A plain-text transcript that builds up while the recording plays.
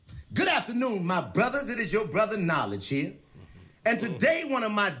afternoon, my brothers. It is your brother Knowledge here. And today, one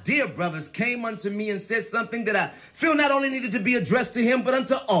of my dear brothers came unto me and said something that I feel not only needed to be addressed to him, but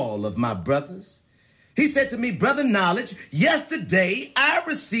unto all of my brothers. He said to me, Brother Knowledge, yesterday I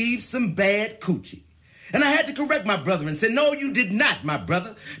received some bad coochie. And I had to correct my brother and say, no, you did not, my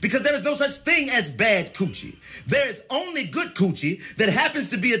brother, because there is no such thing as bad coochie. There is only good coochie that happens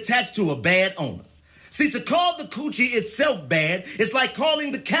to be attached to a bad owner. See, to call the coochie itself bad is like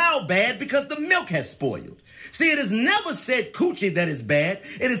calling the cow bad because the milk has spoiled. See, it is never said coochie that is bad.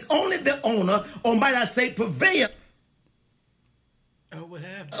 It is only the owner, or might I say purveyor,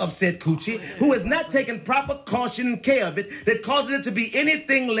 of said coochie, who has not taken proper caution and care of it, that causes it to be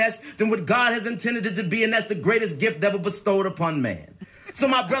anything less than what God has intended it to be, and that's the greatest gift ever bestowed upon man. So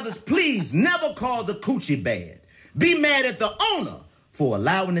my brothers, please never call the coochie bad. Be mad at the owner for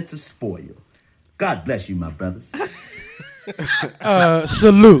allowing it to spoil. God bless you, my brothers.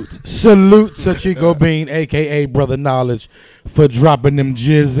 Salute to Chico Bean, a.k.a. Brother Knowledge, for dropping them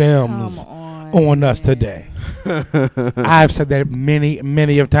jizms on us today. I've said that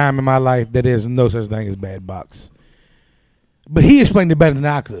many of time in my life that there's no such thing as bad box. But he explained it better than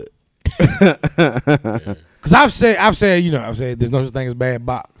I could. Because I've said there's no such thing as bad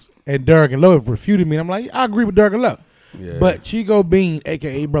box. And Derek and Love refuted me. And I'm like, I agree with Derek and Love. Yeah. But Chico Bean,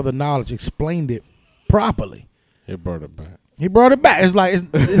 a.k.a. Brother Knowledge, explained it properly. He brought it back. It's like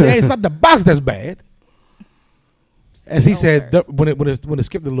it's not the box that's bad. As he said, when it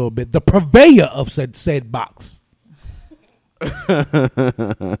skipped a little bit, the purveyor of said box. Do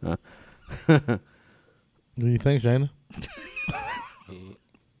you think, Shayna?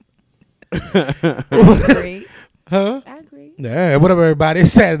 I agree. Huh? I agree. Yeah, what up, everybody?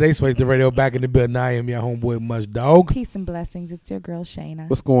 It's Saturday, Switch the Radio back in the building. I am your homeboy, Much Dog. Peace and blessings. It's your girl, Shayna.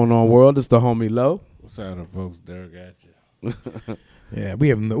 What's going on, world? It's the homie Low. What's happening, folks? Derek at you. Yeah, we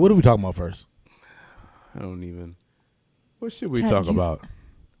have. What are we talking about first? I don't even. What should we talk about?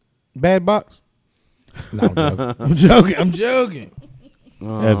 Bad box? No, I'm joking. I'm joking.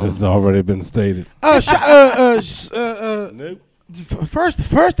 As it's already been stated.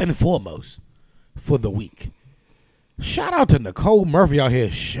 First and foremost, for the week, shout out to Nicole Murphy out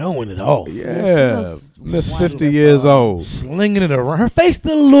here showing it off. Yeah, Miss 50 years old, slinging it around. Her face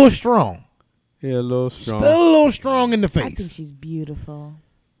still a little strong. Yeah, a little strong. Still a little strong in the face. I think she's beautiful.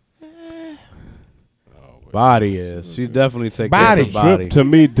 Body is. She definitely takes body. To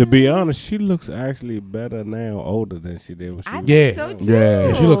me, to be honest, she looks actually better now, older than she did when she was young. So too.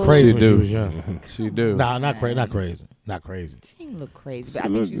 Yeah, she looked crazy when she was young. She do. Nah, not crazy. Not crazy. She didn't look crazy, but I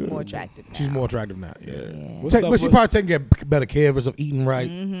think she's more attractive now. She's more attractive now. Yeah. But she probably taking better care of herself, eating right.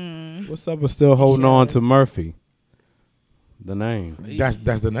 Mm-hmm. What's up with still holding on to Murphy? The name. That's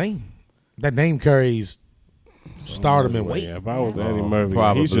the name. That name carries stardom and weight. Yeah, if I was Eddie Murphy,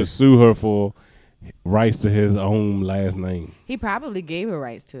 probably. he should sue her for rights to his own last name. He probably gave her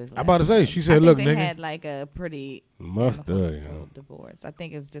rights to his last I'm about to say, name. she said, I think look, they nigga. had like a pretty divorce. I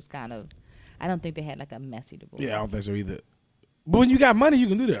think it was just kind of, I don't think they had like a messy divorce. Yeah, I don't think so either. But when you got money, you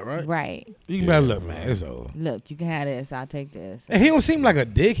can do that, right? Right. You can better look, man. It's over. Look, you can have this. I'll take this. And he don't seem like a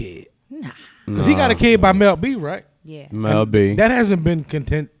dickhead. Nah. Because he got a kid by Mel B, right? Yeah. Mel B. That hasn't been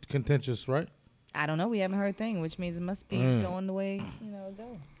contentious, right? I don't know. We haven't heard a thing, which means it must be going the way, it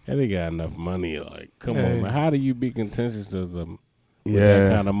goes. And he got enough money. Like, come on, man. How do you be contentious with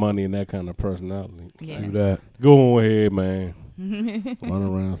that kind of money and that kind of personality? Yeah. Do that. Go ahead, man. Run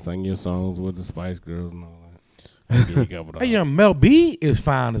around, sing your songs with the Spice Girls and all that. Hey, Mel B is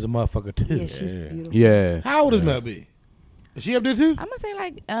fine as a motherfucker, too. Yeah, she's beautiful. Yeah. How old is Mel B? Is she up there, too? I'm going to say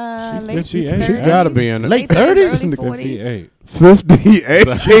like late 58. She got to be in late 30s? 58.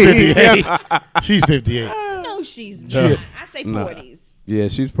 58. She's 58. No, she's not. I say 40s. Yeah,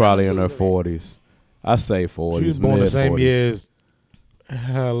 she's probably in her 40s. I say 40s. She was born the same 40s. year as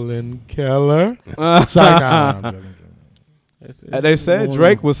Helen Keller. Sorry, nah, They said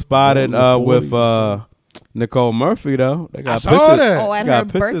Drake was spotted with Nicole Murphy, though. They got I saw pictures. that. Oh, at her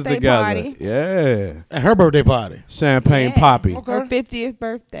birthday party. Yeah. At her birthday party. Champagne Poppy. Okay. Her 50th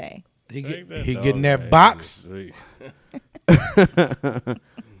birthday. He getting that box.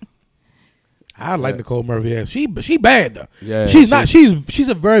 I like Nicole Murphy. Yeah. She bad though. Yeah, she's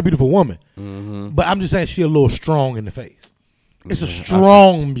a very beautiful woman. Mm-hmm. But I'm just saying she a little strong in the face. It's a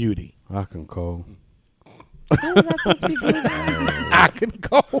strong beauty. I can call. Who was I supposed to be good? I can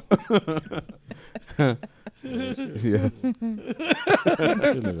go. Yes.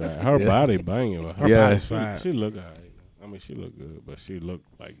 Her body banging. Her body's fine. She look all right. I mean, she look good, but she look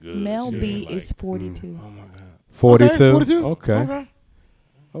like good. Mel She B like, is 42. Oh my God. 42? 42. Okay.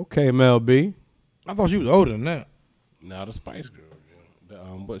 Okay, Mel B. I thought she was older than that. Now the Spice Girl,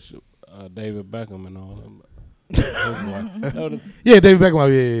 but David Beckham and all them. Yeah, David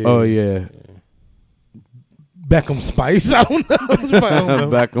Beckham. Yeah. Oh yeah. Beckham Spice. I don't know.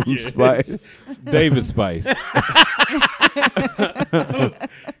 Beckham Spice. David Spice.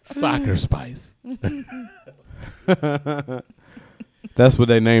 Soccer Spice. That's what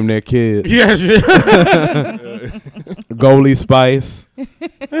they name their kids. Yeah, shit. Goalie Spice.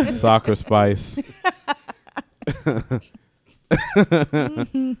 Soccer Spice.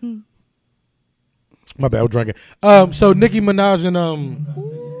 My bad, I was drinking. So Nicki Minaj and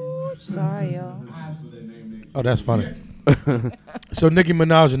Ooh, sorry, y'all. oh, that's funny. So Nicki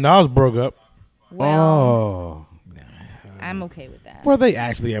Minaj and Nas broke up. Well, Oh. I'm okay with that. Were they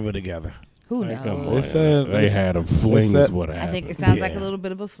actually ever together? Who Come on. knows? They had a fling is what I happened. think it sounds like a Yeah. little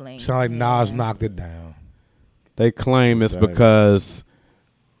bit of a fling. Sound like Nas knocked it down. They claim it's Exactly. because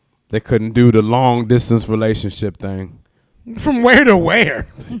they couldn't do the long distance relationship thing. From where to where?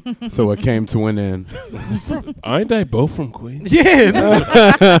 So it came to an end. Aren't they both from Queens? Yeah.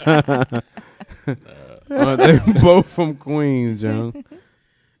 They both from Queens, young.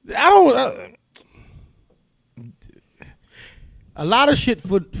 I don't. A lot of shit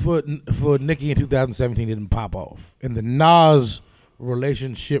for Nicki in 2017 didn't pop off, and the Nas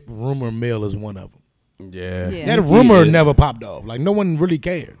relationship rumor mill is one of them. Yeah. Yeah. That rumor never popped off. Like no one really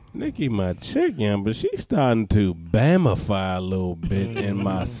cared. Nicki, my chick, young, but she's starting to Bamify a little bit in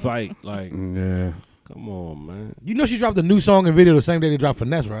my sight. Like, Yeah. come on, man. You know she dropped a new song and video the same day they dropped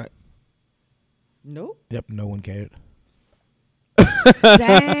Finesse, right? Nope. Yep, no one cared.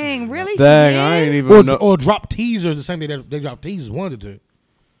 Dang, really? Dang, She I did? ain't even know. Or drop teasers the same day that they dropped teasers. One of the two.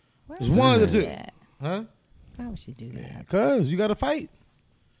 Why It's would one she of the do two. that? Huh? Why would she do that? Cause you gotta fight.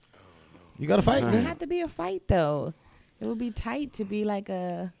 You gotta fight, It doesn't man. have to be a fight though. It would be tight to be like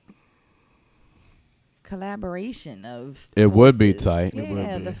a collaboration of. It would be forces. tight. Yeah, It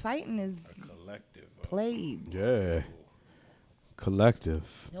would be. the fighting is played. Yeah.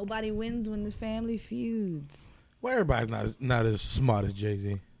 Collective. Nobody wins when the family feuds. Well, everybody's not as smart as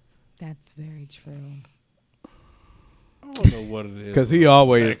Jay-Z. That's very true. I don't know what it is. Because he'll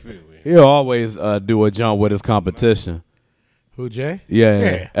always do a jump with his competition. Who, Jay?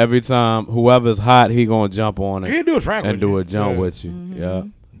 Yeah. Every time whoever's hot, he gonna jump on it He'll do a track and with do you. a jump Yeah. with you. Yeah.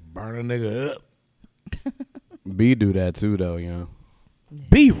 Burn a nigga up. B do that too though, you know.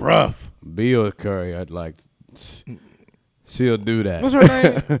 Be rough. B or Curry, I'd like. She'll do that. What's her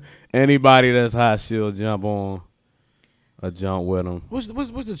name? Anybody that's hot, she'll jump on a jump with them. What's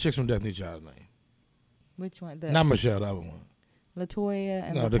the chicks from Destiny's Child's name? Which one? Not Michelle, the other one. Latoya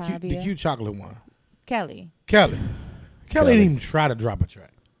and No, Latavia. the cute chocolate one. Kelly. Kelly didn't even try to drop a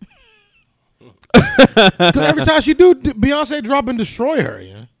track. 'Cause every time she do, Beyonce drop and destroy her.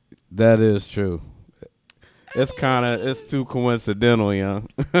 Yeah. That is true. It's too coincidental, young.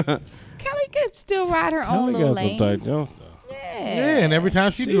 Kelly could still ride her own Kelly little got some lane. tight jump stuff. Yeah, and every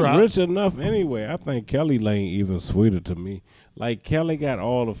time she She drop, rich enough anyway. I think Kelly lane even sweeter to me. Like Kelly got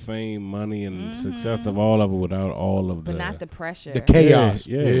all the fame, money, and success of all of it without all of But the not the pressure. the chaos.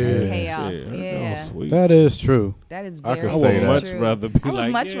 Yeah, Chaos, shit, yeah. that was sweet. That is true. That is I very could I say would that. much true. rather be I would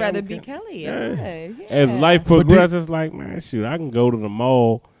like, much yeah, rather okay. be Kelly. Yeah. Yeah. As life But progresses, like, man, shoot, I can go to the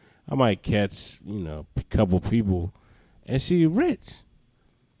mall. I might catch, a couple people, and she rich.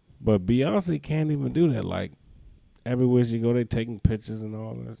 But Beyonce can't even do that. Like, everywhere she go, they taking pictures and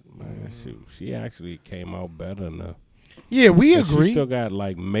all that. Man, shoot, she actually came out better enough. Yeah, we And agree. She still got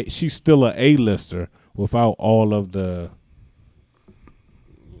like, she's still a A-lister without all of the.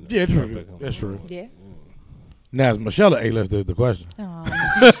 Yeah, true. That's true. Yeah. Now, is Michelle an A-lister is the question.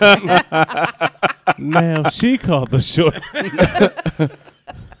 Now she called the short.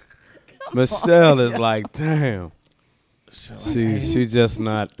 Michelle is like, damn. She just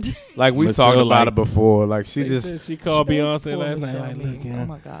not like we Michelle talked about like- it before. Like she They just said she called Beyonce Poor last night. Michelle Like, Meek. look, yeah, Oh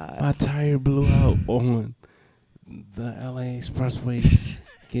my God. my tire blew out on the LA Expressway.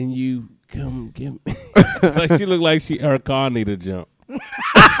 Can you come get me? Like she looked like her car needed a jump.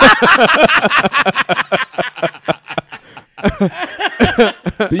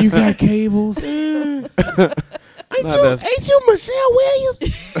 Do you got cables? Ain't you Michelle Williams?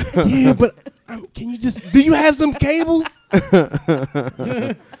 Yeah, but can you just? Do you have some cables?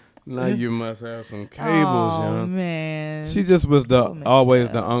 now you must have some cables, Oh young. man. She just was always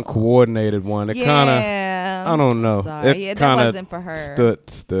the uncoordinated one. It kind of I don't know. Sorry. It Yeah, that kinda wasn't for her.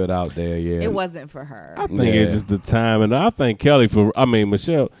 stood out there. Yeah, It wasn't for her. I think it's just the time, and I think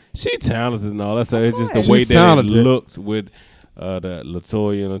Michelle, she talented and all that. So it's just the She's way that talented. it looked with the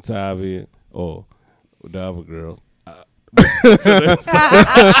Latoya and Latavia or the other girl. Hey,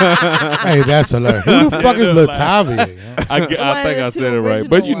 that's hilarious. Who the fuck is Latavia? I think I said it right,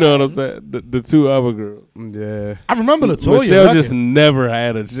 but you know what I'm saying. The two other girls. Yeah, I remember Latoya. Michelle just never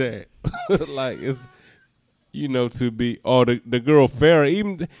had a chance. Like it's, to be the girl Farrah.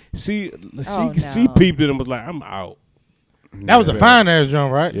 Even she peeped it and was like, I'm out. That was a fine ass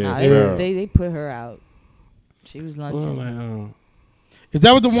joint, right? Yeah, they put her out. She was lunching. Is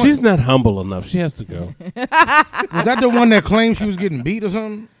that what the one? She's not humble enough. She has to go. Was that the one that claimed she was getting beat or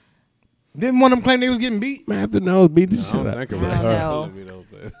something? Didn't one of them claim they was getting beat? Man, after nose beat the shit I don't out. think it was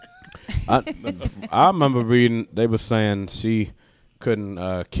her. I remember reading they were saying she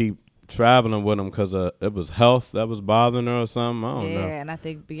couldn't keep traveling with him because it was health that was bothering her or something. I don't know. Yeah, and I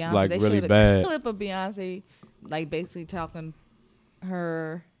think Beyonce, like they really showed bad. a clip of Beyonce, like basically talking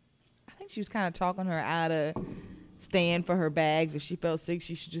her. I think she was kind of talking her out of staying for her bags. If she felt sick,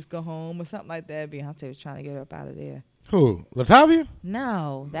 she should just go home or something like that. Beyonce was trying to get her up out of there. Who? Latavia?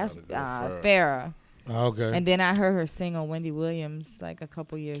 No, that's Farrah. Oh, okay. And then I heard her sing on Wendy Williams like a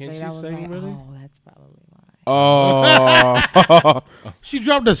couple years Can later. she I was sing, like, really? oh, that's probably why. Oh, She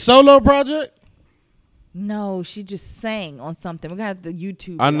dropped a solo project? No, she just sang on something. We got the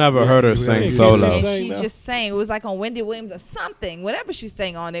YouTube. I never heard her sing Yeah. solo. She And sang she now? just sang. It was like on Wendy Williams or something. Whatever she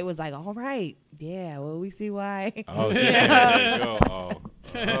sang on, it was like, all right, yeah. Well, we see why. Oh,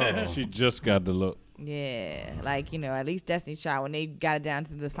 she just got the look. Yeah, like at least Destiny's Child when they got it down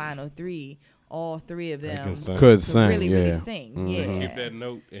to the final three, all three of them Could sing, really sing. Mhm. Yeah, Keep that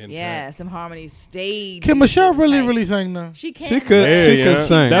note intact. yeah. Some harmonies stayed. Can Michelle really, tight. really sing now? She can. She could. Yeah, She yeah. could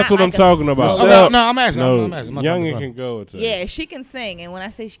sing. That's Not what I'm like a talking about. solo- No, I'm asking. No, I'm asking. Youngin can go to. Yeah, she can sing, and when I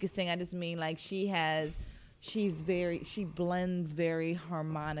say she can sing, I just mean like she blends very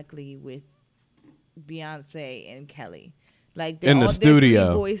harmonically with Beyonce and Kelly. Like In the their studio.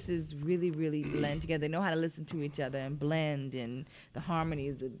 three voices really, really blend together. They know how to listen to each other and blend, and the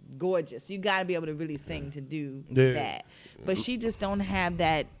harmonies are gorgeous. You got to be able to really sing to do that. But she just don't have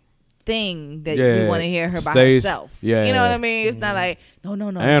that thing that you want to hear her by Stage, herself. yeah. You know what I mean? It's not like no.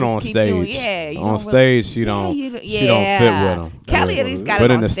 And just on keep stage, doing, yeah. You on don't stage really- she don't you she don't fit with them. Kelly at least got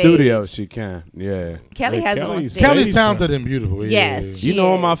but it in on the stage. studio she can. Yeah. Kelly Yeah, has it on Kelly's- stage. Kelly's talented and beautiful. Yes, You she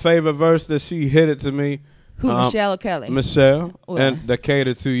know is. my favorite verse that she hit it to me. Who, Michelle or Kelly? Michelle What? and the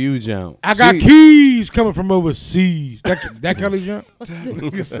Cater to You jump. I got keys coming from overseas. That Kelly jump? Cost a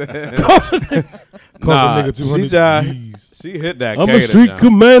nigga 200 G's. She hit that. I'm Cater a street jump.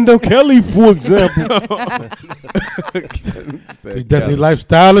 commando Kelly, for example. His definitely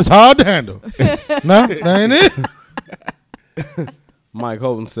lifestyle is hard to handle. No, that ain't it. Mike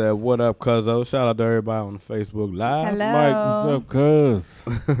Holton said, "What up, cuzzo?" Shout out to everybody on the Facebook Live. Hello. Mike, what's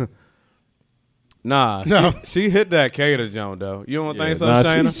up, cuz? Nah, No. she hit that Cater jump though. You don't think so, Nah,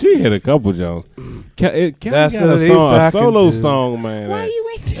 Shayna? she hit a couple Jones. Kelly That's got the a least song, I a can solo do. song, man. Why that- you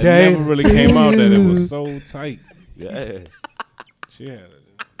ain't? It never really came out that it was so tight. Yeah. She had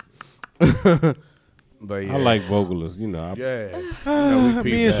it. But yeah. I like vocalists, you know. Yeah.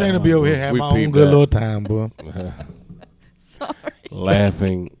 Me and Shayna be over here having We my own peeped good that. little time, boy. Sorry.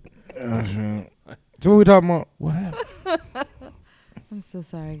 Laughing. So what we talking about? What happened? I'm so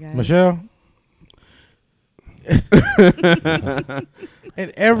sorry, guys. Michelle?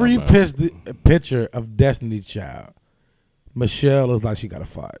 In every picture of Destiny's Child, Michelle looks like she got a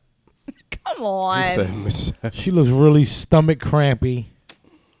fight. Come He on. said Michelle. She looks really stomach crampy.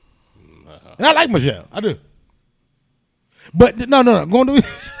 And I like Michelle. I do. But no. Going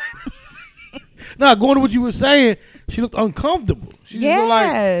to what you were saying, she looked uncomfortable. She just looked like,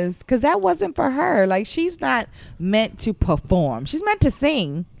 Yes, because that wasn't for her. Like, she's not meant to perform. She's meant to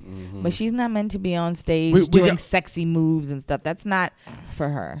sing, but she's not meant to be on stage We doing got- sexy moves and stuff. That's not for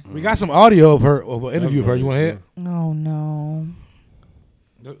her. we got some audio of an interview of her. You want to hear? Oh, no.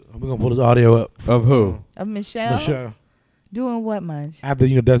 We're going to pull this audio up. Of who? Of Michelle? Michelle. Doing what much? After,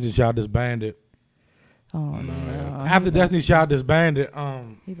 Destiny's Child disbanded. Oh, no. After Destiny's Child disbanded,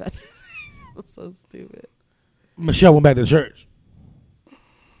 He about to say something so stupid. Michelle went back to church.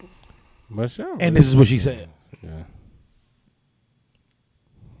 Michelle. And this is what she said. Yeah.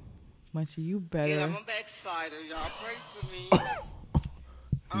 Munchie, you better. Yeah, I'm a backslider. Y'all pray for me.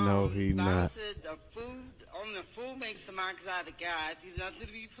 No, he Bible not. said the food makes the mind out of God. He's nothing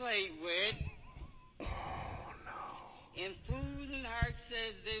to be played with. Oh, no. And food and heart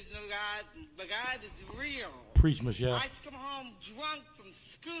says there's no God, but God is real. Preach, Michelle. I used to come home drunk from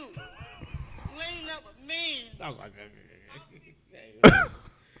school, laying up with men. I was like,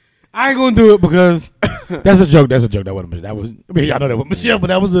 I ain't gonna do it because that's a joke. That wasn't. That was. I mean, I know that was Michelle, but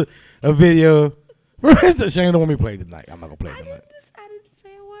that was a video. For instance, Shane don't want me to play tonight. I'm not gonna play tonight. I didn't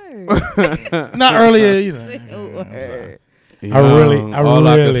say a word. Not earlier, Say a word. Young. All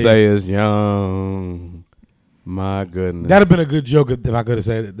I can say is young. My goodness. That'd have been a good joke if I could have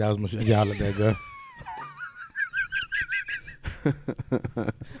said it. That was my shit. Y'all let that go.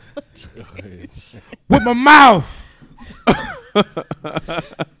 With my mouth.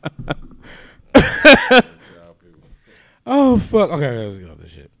 Oh fuck. Okay, let's get off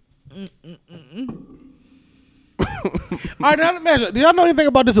this shit. All right, now let me ask you, do y'all know anything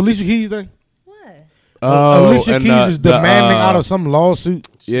about this Alicia Keys thing? What? Alicia Keys is demanding out of some lawsuit.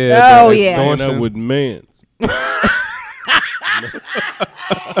 Yeah. Going up with men.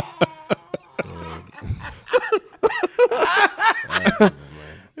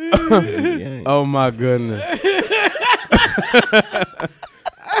 Oh my goodness.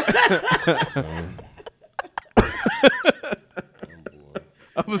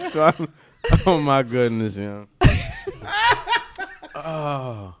 I was trying. Oh my goodness, yeah.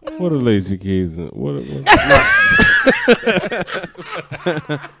 What Alicia Keys? What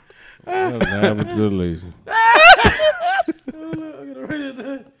happened to Alicia?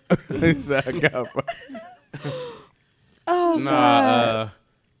 Oh, nah,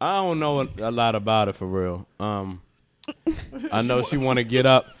 I don't know a lot about it for real. I know she want to get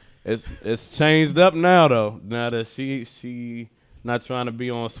up. It's changed up now though. Now that she not trying to be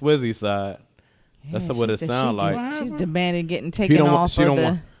on Swizzy's side. That's what it sounds like. She's demanding getting taken off of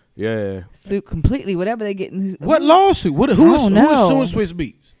the suit completely. Whatever they getting. What lawsuit? Who is suing Swizz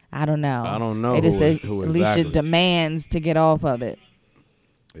Beatz? I don't know. I don't know. It just says who Alicia exactly. demands to get off of it.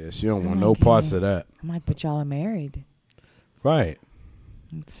 Yeah, she don't want no parts of that. I'm like, but y'all are married. Right.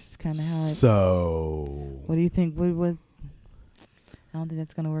 It's kind of how it. So. What do you think? What? I don't think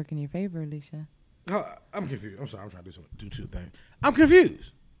that's gonna work in your favor, Alicia. I'm confused. I'm sorry. I'm trying to do two things. I'm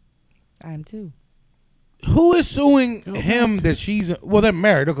confused. I am too. Who is suing him that she's... Well, they're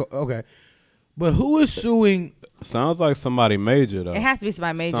married. Okay. But who is suing... Sounds like somebody major, though. It has to be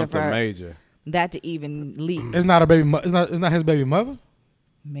somebody major Something for major. that to even leak. It's not a baby... It's not his baby mother?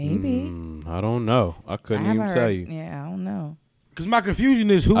 Maybe. I don't know. I couldn't even tell you. Yeah, I don't know. Because my confusion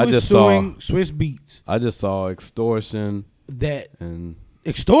is who is suing Swizz Beatz? I just saw extortion. And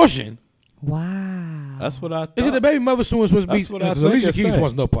extortion? Wow. That's what I thought. Is it the baby mother suing Swizz Beatz? That's what I think Alicia Keys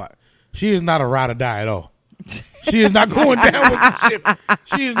wants no part. She is not a ride or die at all. She is not going down with the ship.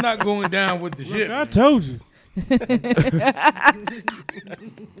 She is not going down with the ship. I told you.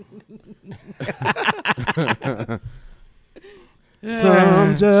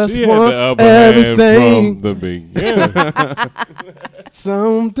 Some just She want had the upper hand everything. from the beginning.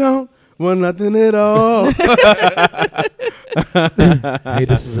 Some don't want nothing at all. Hey,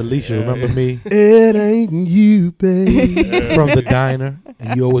 this is Alicia. Remember me It ain't you, babe. from the diner?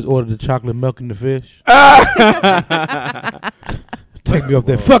 And you always order the chocolate milk and the fish. Take me off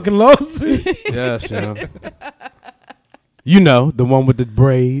that fucking lawsuit. Yes, yeah. You know, the one with the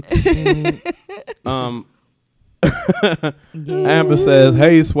braids. Amber says,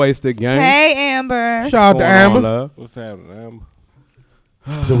 "Hey, Swasted gang." Hey, Amber. Shout out to Amber. Love? What's happening, Amber?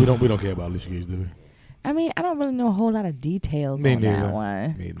 So we don't care about Alicia Keys, do we? I mean, I don't really know a whole lot of details Me on neither. that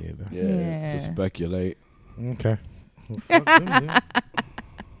one. Me neither. Yeah, to speculate. Okay. Well, fuck them, then.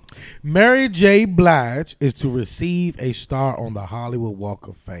 Mary J. Blige is to receive a star on the Hollywood Walk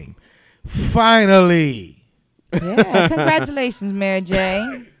of Fame. Finally. Yeah, congratulations, Mary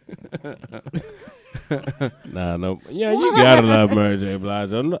J. No. Yeah, you gotta love Mary J.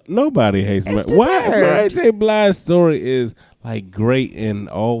 Blige. Nobody hates Mary. It's Why? deserved. Mary J. Blige's story is like great and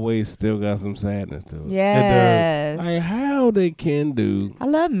always still got some sadness to it. Yes. Like how did Kendu? I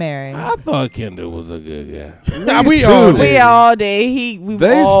love Mary. I thought Kendu was a good guy. We all We all did. We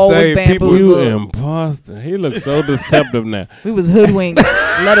They all say was people- You bamboozled. imposter. He looks so deceptive now. We was hoodwinked,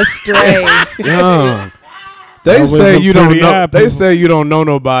 led astray. Yeah. That They was say them you don't pretty know. eye They people. say you don't know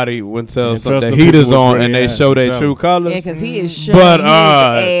nobody until trust the the heat is people with on pretty and they eyes. show their Tell true me. colors. Yeah, because he is showing But his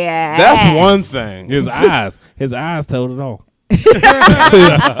ass. that's one thing. His eyes told it all.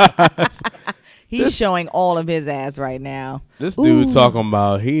 He's showing all of his ass right now. This dude talking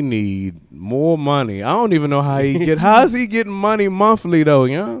about he need more money. I don't even know how he get. How is he getting money monthly though?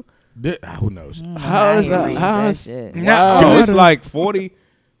 You know? Who knows? How is that? How is shit. wow? It's like 40.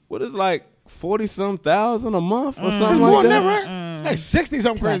 What is like 40-some thousand a month or something More like than that? that, right? Like 60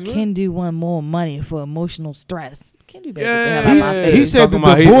 something Like crazy. Kendu want more money for emotional stress. Kendu better Yeah, get the hell out of my he face. said talking the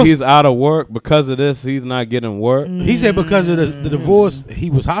about divorce- he's out of work because of this. He's not getting work. He said because of the divorce, he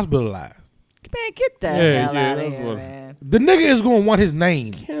was hospitalized. Man, get the Yeah, hell yeah, out of that's here, what- man. The nigga is going to want his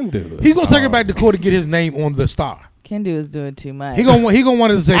name. Kendu. He's going to take it back to court to get his name on the star. Kendu is doing too much. He gonna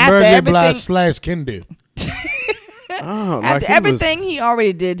want it to say After Mary J. everything- Blige / Kendu. Oh, like After he was- everything he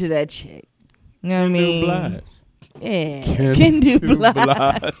already did to that chick. You know what I mean? Blige. Yeah, Kendu Kendu Blige.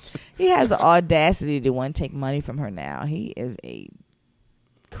 Blige. He has the audacity to want to take money from her now. He is a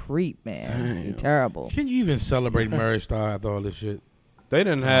creep, man. He's terrible. Can you even celebrate Mary Star after all this shit? They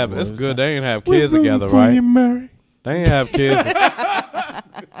didn't have. It's it's good. like, They didn't have kids together, for right? you, Mary. They ain't have kids.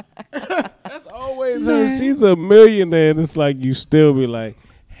 That's always her. She's a millionaire, and it's like you still be like,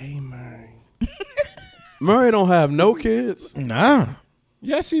 hey, Mary. Murray don't have no kids. Nah.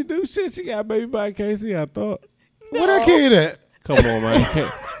 Yes, she do. Shit, she got baby by Casey, I thought. Where that kid at? Come on,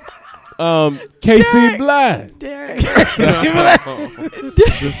 man. KC Blige. Derek.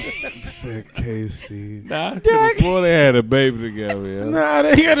 Said Casey. Nah, I could have sworn they had a baby together. Yeah. Nah,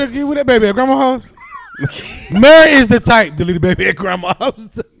 they got to get with that baby at grandma's house. Mary is the type to leave the baby at grandma's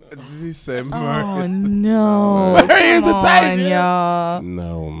house. He said Murray. Oh no! Mary is the Come type, on, yeah. y'all.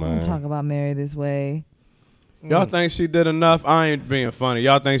 No, Don't man. talk about Mary this way. Y'all think she did enough? I ain't being funny.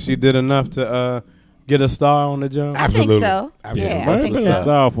 Y'all think she did enough to get a star on the jump? I think so. Absolutely. Yeah, I Mary think been a so.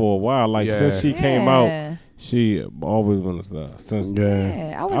 star for a while. Like, Yeah. since she came out, Yeah. she always been a star. Since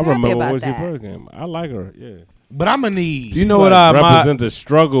Yeah, I was I happy remember about when she that. first came. I like her. Yeah. But I'm going to need. You know what I admire? represent the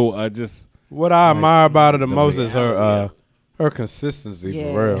struggle. Just What I admire about her the the most is her reality. her consistency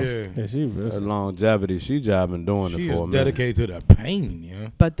Yeah. for real. Yeah. yeah, she Her longevity. She just been doing She it is for a minute. dedicated to the pain, yeah.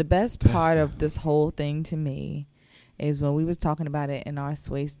 But the best part of this whole thing to me is when we was talking about it in our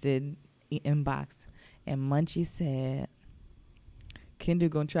Swasted inbox, and Munchie said, "Kendu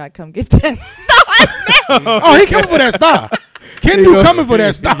gonna try to come get that star." Oh, he coming for that star. Kendu coming for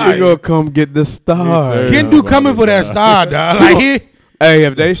that star. You gonna come get the star. Yes, sir. Kendu coming for that star, dog. Like he. Hey,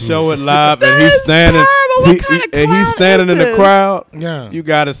 if they show it live and That's he's standing, terrible. What kind of and he's clown standing is in the this? crowd, Yeah. you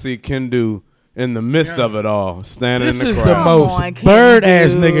got to see Kendu in the midst of it all, standing This in the is the crowd. most on, bird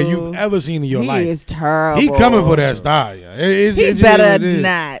ass Kendu. nigga you've ever seen in your He life. is terrible. He coming for that star, yeah. It He just better is what it is.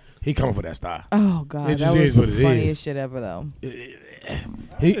 not. He coming for that star. Oh God, It just that was is what the it funniest is. shit ever though.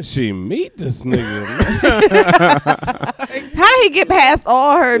 How did she meet this nigga? How did he get past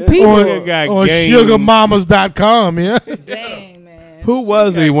all her people? nigga got On game. sugarmamas.com, yeah. Dang man. Who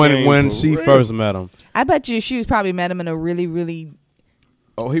was he got when game for she real. first met him? I bet you she was probably met him in a really, really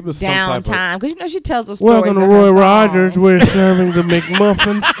Oh, he was some down type of. time because you know she tells the stories. Welcome to in her Roy songs. Rogers. We're serving the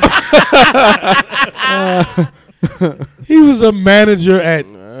McMuffins. He was a manager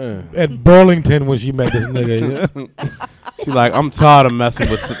at Burlington when she met this nigga. Yeah. She like, I'm tired of messing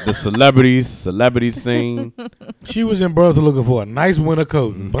with the celebrity scene. She was in Burlington looking for a nice winter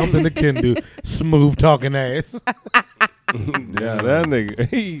coat and bumped into Kendu, smooth talking ass. Yeah, that nigga,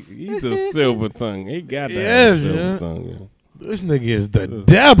 he's a silver tongue. He got that Yes, silver yeah. tongue. Yeah. This nigga is the This is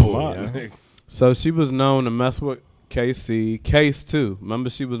devil. smart, Yeah. nigga. So she was known to mess with KC, Case too. Remember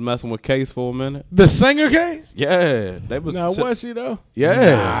she was messing with Case for a minute. The singer case? Yeah, they was. Now, was she though?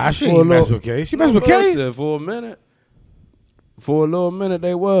 Yeah, Nah, she For a ain't mess little- with Case. She messed with No Case. bullshit, for a minute. For a little minute,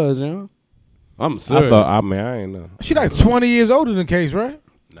 they was, you know. I'm serious. I ain't know. She like 20 years older than Case, right?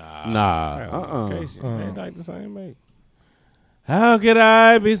 Nah. Casey, they like the same age. How could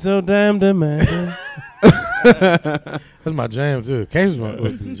I be so damn demanding? That's my jam too. Case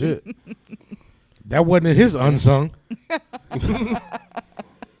was the shit. That wasn't in his unsung.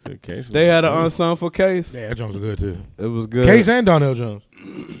 They had an unsung for Case. Yeah, that Jones was good too. It was good. Case and Donnell Jones.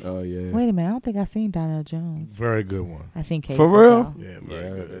 Oh yeah. Wait a minute, I don't think I seen Donnell Jones. Very good one. I seen Case. For real? Yeah,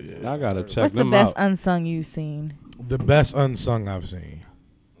 very good. Yeah. I gotta check What's the them best out. unsung you've seen? The best unsung I've seen.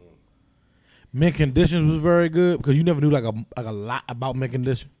 Mint Conditions was very good because you never knew like a lot about Mint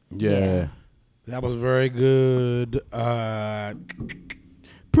Condition. Yeah. That was very good.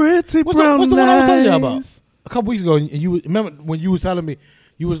 Pretty What's the one I was telling you about? A couple weeks ago, and you remember when you was telling me,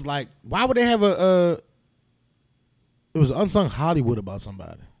 you was like, why would they have it was unsung Hollywood about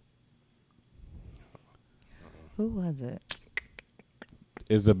somebody. Who was it?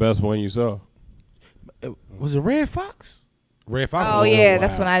 Is the best one you saw? Was it Red Fox? Red Fox. Oh was yeah, wow.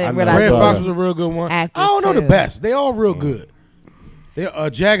 that's when I didn't I know. realize. Red it Fox was was a real good one. actors, I don't know the too. best. They all real good. They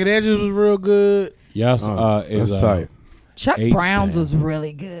Jagged Edges was real good. Yes, is that's tight. Chuck H Brown's Town. was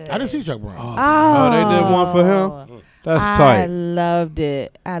really good. I didn't see Chuck Brown. Oh, they did one for him? That's I tight. loved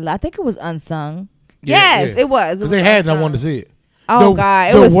it. I think it was unsung. Yeah, Yes, yeah. it was. It was They had, and I unsung. wanted to see it. Oh the, God,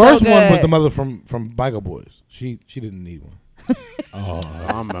 it the was worst so one was good. the mother from Biker Boys. She didn't need one.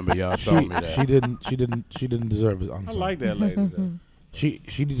 I remember y'all telling me that. She didn't deserve it. I like that lady. Though. She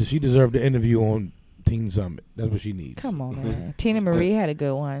deserved the interview on Teen Summit. That's what she needs. Come on, man. Tina Marie had a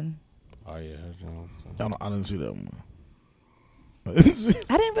good one. Oh yeah, I didn't see that one. I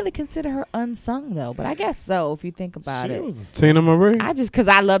didn't really consider her unsung though, but I guess so if you think about it. Tina Marie. I just because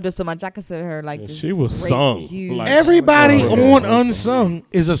I loved her so much, I consider her like this. She was great, sung. huge- Like, Everybody Oh, on yeah. Unsung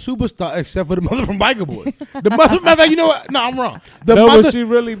is a superstar except for the mother from Biker Boys. The mother, matter of fact, you know what? No, I'm wrong. The no, mother, but she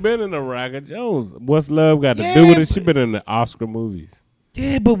really been in the Raga Jones. What's love got to Yeah, do with it? She been in the Oscar movies.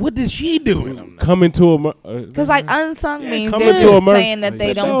 yeah, but what did she do in them? Coming to America. Because like unsung means Coming they're to just America. saying that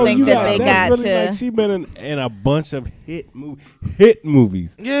they So don't think you that got- they that's got really to. like she been in a bunch of hit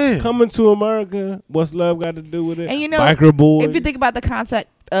movies. Yeah. Coming to America. What's love got to do with it? And you know, Biker Boys. if you think about the concept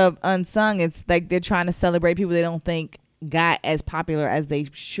of unsung, it's like they're trying to celebrate people they don't think got as popular as they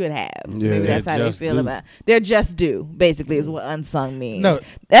should have. So Yeah. maybe that's They're how they just feel due. about it. They're just due, basically, is what unsung means. No.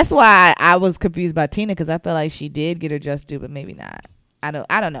 That's why I was confused by Tina because I felt like she did get her just due, but maybe not. I don't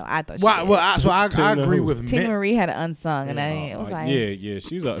know. I thought she Well, did. I Tina agree who? with Tina Mitt. Marie had an unsung, and I was like, yeah,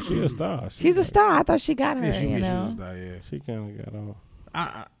 she's a star. she's a star. I thought she got her. Yeah, she, you yeah, know, she was that, yeah. She kind of got on.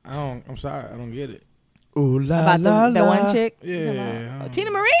 I don't. I'm sorry, I don't get it. Ooh la about la the la. one chick. Yeah. Oh, Tina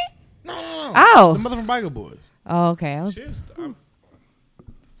Marie. No. Oh. The mother from Biker Boys. Oh, okay.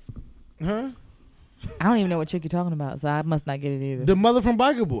 I don't even know what chick you're talking about, so I must not get it either. The mother from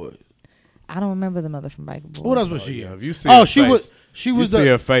Biker Boys. I don't remember the mother from Biker Boys. What else was she in? If you see Oh, her she face, was. She you was see the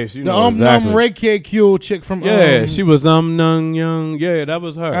her face. You the know exactly. Ray K Q chick from. Yeah, she was young. Yeah, that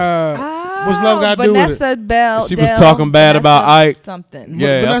was her. What's love got to do with it? Vanessa Bell. She was talking bad about Ike. Something.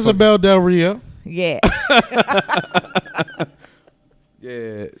 Yeah, Vanessa Bell Del Rio. Yeah.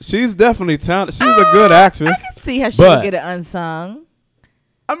 Yeah, she's definitely talented. She's a good actress. I can see how she But- would get it unsung.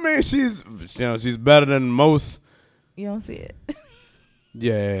 I mean, she's better than most. You don't see it.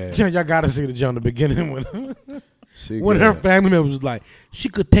 Yeah, Y'all got to see the Joe in the beginning when she when good. her family member was like, she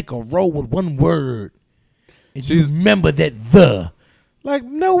could take a role with one word. And you remember that the. Like,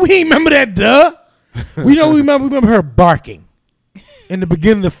 no, we ain't remember that the. We remember her barking in the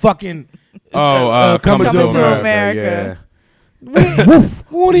beginning of fucking Coming to America. America. Woof.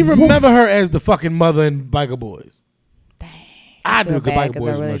 We won't even remember her as the fucking mother in Biker Boys. I knew Feel good bad Biker 'cause Boys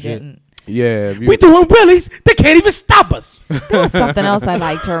I was really my shit. didn't. Yeah, We doing willies. They can't even stop us. There was something else I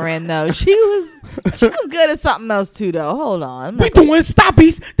liked her in though. She was good at something else too though. Hold on. We doing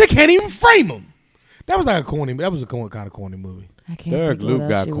stoppies. They can't even frame them. That was like a corny. That was a kind of corny movie. I can't Derek think what Luke else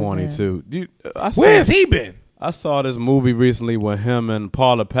got she was corny in. too. Where's he been? I saw this movie recently with him and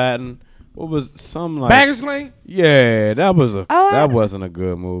Paula Patton. What was some like? Baggage Lane. Yeah, that I- wasn't a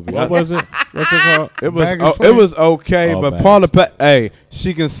good movie. What was it? What's it called? It was Baggage it Lane? was okay, Oh, but Baggage. Paula Patton, hey,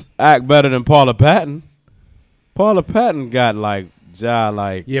 she can act better than Paula Patton. Paula Patton got like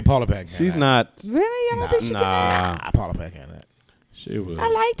Yeah, Paula Pack. she's not. Really? I don't think she can act. Nah, Paula Pack. That. She was. I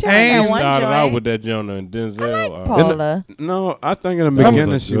liked her And in She that one started out joint. with that Jonah and Denzel. I like Paula. No, I think in the That was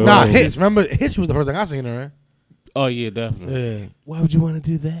beginning a she good- Nah, was. Hitch. Remember, Hitch was the first thing I seen her Oh yeah, definitely. in. Yeah. Why would you want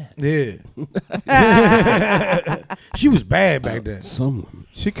to do that? Yeah. She was bad back then. Someone.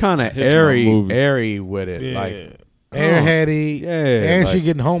 She kind of Hitch my movie. airy with it. Yeah. Like Airheady. Yeah, And like- she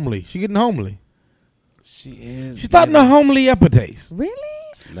getting homely. She getting homely. She is. She's starting to homely up a taste. Really?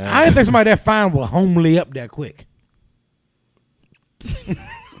 I didn't think somebody that fine will homely up that quick.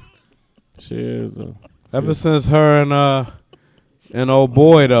 She is. ever since her and old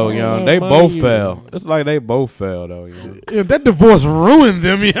boy though, young, they both fell. It's like they both fell though, young. Yeah, that divorce ruined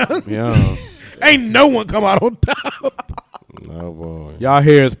them, young. Young. Ain't no one come out on top. No boy. Y'all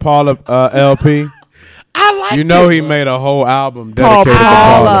hear his Paula LP? I liked You know it. he made a whole album Called dedicated to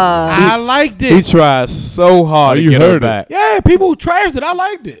Paula. Paula. I liked He it. tried so hard Oh, to you get her heard it. back. Yeah, people trashed it. I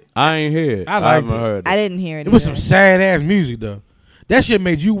liked it. I ain't hear it. I I liked haven't it. heard I it. didn't hear it. It was some either. sad ass music though. That shit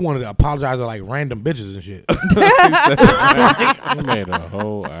made you want to apologize to like random bitches and shit. He made a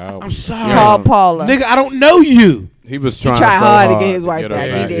whole album. I'm sorry, Called Paula. nigga. I don't know you. He was He trying tried so hard to get his wife her back.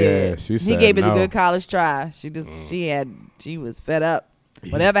 He back. did. Yeah, she He said gave it no. the good college try. She was fed up.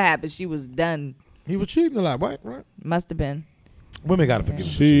 Whatever happened, she was done. He was cheating a lot, right? Must have been. Women gotta forgive him.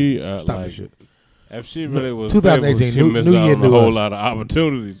 She Stop like this shit. if she really was 2018, faithful, she new- missed new out year, on a new whole us. lot of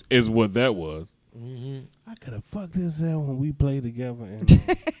opportunities. Is what that was. I could have fucked this out when we played together. And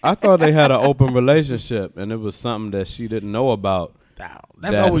I thought they had an open relationship, and it was something that she didn't know about. That's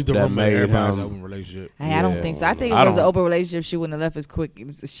That- always the that rumor. made Everybody's him- open relationship. Hey, I don't Yeah. think so. I think if I it was an don't- open relationship, she wouldn't have left as quick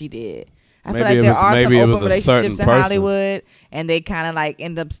as she did. I feel Maybe like it there was- are some maybe it open was a certain relationships in person. Hollywood, and they kind of like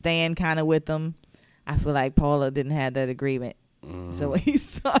end up staying kind of with them. I feel like Paula didn't have that agreement. Mm-hmm. So when he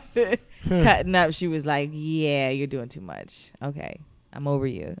started cutting up, she was like, "Yeah, you're doing too much. Okay, I'm over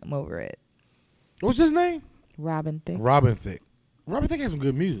you. I'm over it." What's his name? Robin Thicke. Robin Thicke. Robin Thicke has some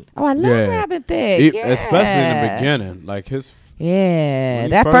good music. Oh, I love Yeah. Robin Thicke. Especially in the beginning, like his. Yeah, when he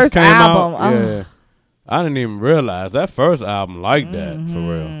that first came album. out, oh. yeah. I didn't even realize that first album like that for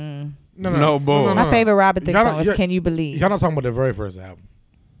real. No boom. My favorite Robin Thicke Y'all song is not- "Can You Believe." Y'all not talking about the very first album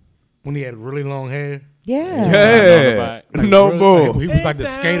when he had really long hair. Yeah. Yeah, Like, no really- bull. like, he was like the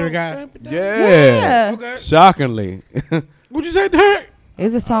skater guy. Yeah. Okay. Shockingly, What'd you say, Derek?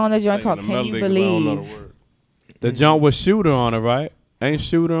 There's a song on the joint called The "Can You melody, 'cause I don't know the Believe." word. the jump with Shooter on it, right? Ain't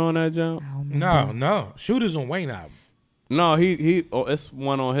Shooter on that jump? No. Shooters on Wayne album. No, he. Oh, it's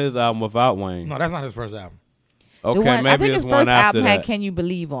one on his album without Wayne. No, that's not his first album. Okay, The one, maybe I think it's his one first after album that. had "Can You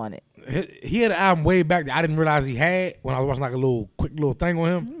Believe" on it. He had an album way back that I didn't realize he had when I was watching like a quick little thing on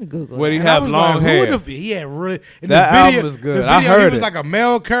him. Let me Google Where that. he And I have was long like, hair. Who the he had really in That the video, album was good. The I video, heard he was it. like a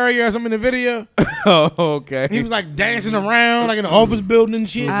mail courier or something in the video. Oh, okay. He was like dancing around like in the office building and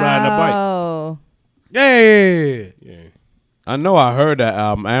shit. riding a bike. Oh, Yeah. Yeah. I know I heard that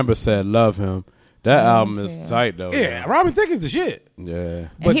album. Amber said love him. That album is too. tight though. Yeah, Robin Thicke is the shit. Yeah.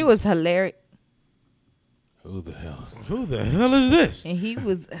 and he was hilarious. Who the hell? Who the hell is this? And he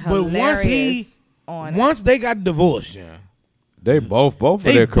was But once hilarious on it. Once they got divorced, yeah. They both of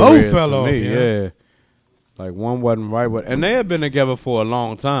They their both careers fell to off, me. yeah. Yeah. Like one wasn't right with, and they had been together for a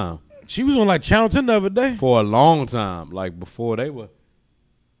long time. She was on like Channel 10 the other day. For a long time, like before they were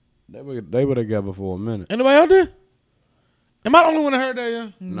together for a minute. Anybody out there? Am I the only one that heard that, yeah?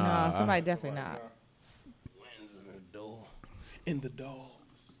 No, Nah, somebody definitely not. In the dog,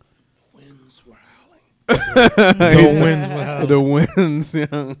 the winds were howling. No wins. Well, The wins, yeah.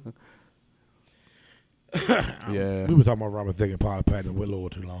 we were talking about Robin Thicke and Polly Patton with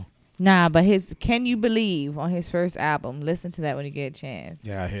Lord too long. Nah, but his "Can You Believe" on his first album. Listen to that when you get a chance.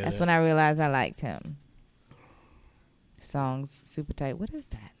 Yeah, I hear That's that. when I realized I liked him. Songs super tight. What is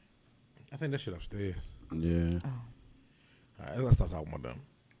that? I think that shit upstairs. Yeah. All right, let's stop talking about them.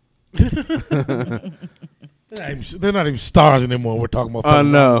 They're not even stars anymore. We're talking about. I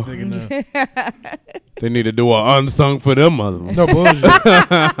fucking know. Robin Thicke now. They need to do an unsung for them mother. No bullshit.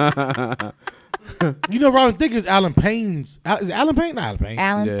 You know, Robin Thicke is Alan Payne's. Is it Alan Payne? Not Alan Payne.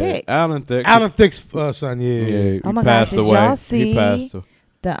 Alan Yeah. Thicke. Alan Thicke. Alan Thicke's son. Yeah. Yeah, he Oh my passed gosh, did away. y'all He see passed away.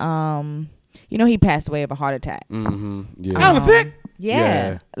 The you know he passed away of a heart attack. Mm-hmm. Yeah. Alan Thicke. Yeah,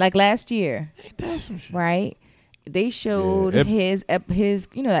 Yeah. like last year, That's some shit. right? They showed Yeah, his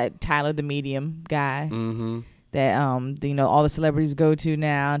you know, that Tyler the Medium guy Mm-hmm. that you know, all the celebrities go to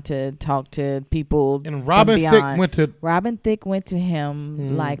now to talk to people. And from Robin Thicke beyond. went to. Robin Thicke went to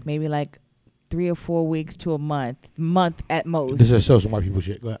him like maybe like 3 or 4 weeks to a month at most. This is so some white people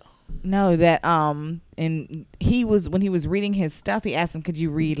shit. Go ahead. No, that and he was, when he was reading his stuff, he asked him, "Could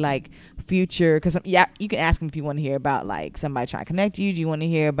you read like Future?" Because yeah, you can ask him if you want to hear about like somebody trying to connect you. Do you want to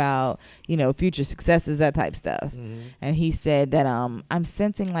hear about, you know, future successes, that type stuff? And he said that I'm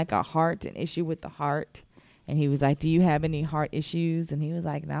sensing like an issue with the heart. And he was like, "Do you have any heart issues?" And he was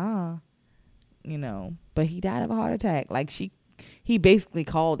like, "Nah," you know. But he died of a heart attack. Like he basically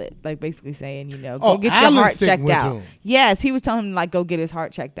called it, like basically saying, you know, go get Alan your heart Thicke checked went to out. him. Yes, he was telling him like go get his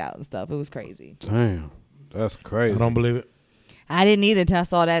heart checked out and stuff. It was crazy. Damn. That's crazy. I don't believe it. I didn't either until I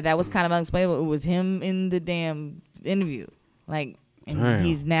saw that. That was kind of unexplainable. It was him in the damn interview, like, and Damn.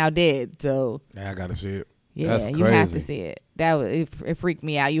 he's now dead. So Yeah, I gotta see it. yeah, That's you have to crazy. see it. That was it freaked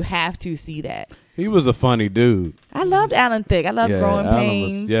me out. You have to see that. He was a funny dude. I loved Alan Thicke. I loved Growing Alan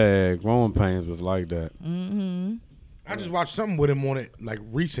Pains. Growing Pains was like that. Mm-hmm. I just watched something with him on it, like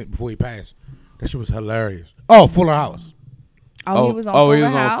recent before he passed. That shit was hilarious. Oh, Fuller House. Oh, he was on he Fuller was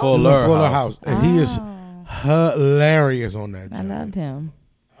on House. Full- He was on Fuller Fuller House. House, and he is Oh, hilarious on that. I joint. loved him.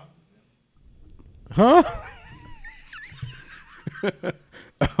 Huh?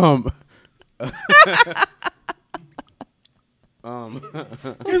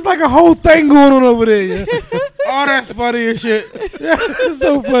 It's like a whole thing going on over there. Yeah? Oh, that's funny as shit. Yeah, it's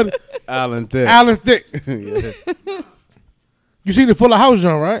so funny. Alan Thicke. Alan Thicke. Yeah. You seen the Fuller House,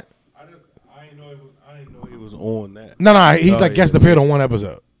 John, right? I didn't know he was on that. No, he Oh, like yeah. guest appeared on one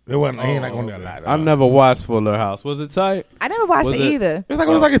episode. It wasn't. He ain't like on there a okay. lot. I never watched Fuller House. Was it tight? I never watched Was it it- either. It's like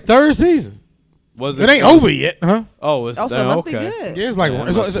it was like a third season. Was It ain't over yet, huh? Oh, it's Oh, so it must be okay. good. Yeah, it's like Yeah, it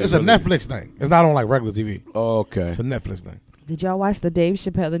it's, must be it's a really Netflix thing. It's not on like regular TV. Oh, okay. It's a Netflix thing. Did y'all watch the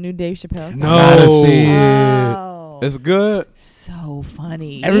new Dave Chappelle? Gotta see it. Oh, It's good. so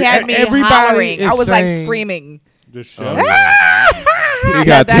funny. Every- he had me everybody hollering. is I was like saying- screaming. This show. He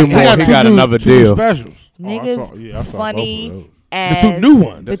got that two time. more. He got another two new deal. specials. Niggas I saw funny both of those. as The two new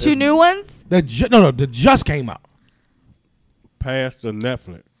ones. The two new ones? That just came out. Past the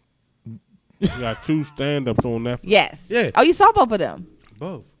Netflix. You got 2 stand-ups on Netflix. Yes. Yeah. Oh, you saw both of them.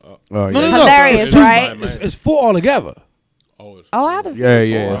 Both. Oh, No, yeah. Hilarious, It's two- right? It's 4 altogether. Oh, Oh, I haven't seen Yeah, it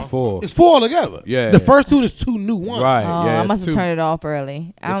yeah. before. It's 4. It's 4 altogether. Yeah. The first two is 2 new ones. Right. Oh, yeah, I it's must have two. turned it off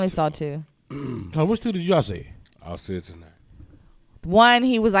early. I only saw 2. Which two did y'all see? I'll see it tonight. One,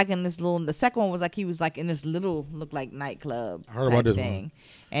 he was like in this little. The second one was like he was like in this little looked like nightclub. I heard about this thing. one.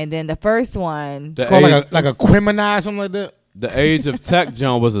 And then the first one, Called like a criminal, something like that. The Age of Tech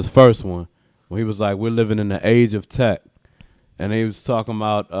John was his first one. When he was like, we're living in the age of tech. And he was talking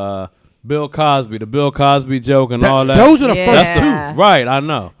about Bill Cosby, the Bill Cosby joke and all that. Those are the Yeah. first That's two. Right, I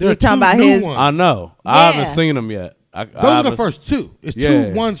know. He was talking about his. ones. I know. Yeah. I haven't seen them yet. Those are the first two. It's Yeah.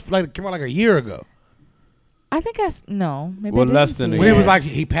 two ones like came out like a year ago. I think no, maybe Well, I didn't less than see a When year. he was like,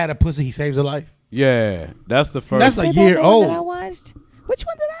 he pat a pussy, he saves a life. Yeah, that's the first. That's Say a that year the one old. that I watched. Which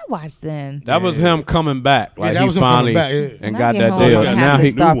one did I watch then? That was him coming back. Like that he was him finally coming back, yeah. and When I got get that home, deal. I'm gonna Now have to he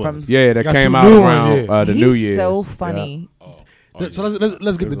start new from. ones. that Got came two out new around ones, yeah. the He's New Year's. so Yeah. funny. So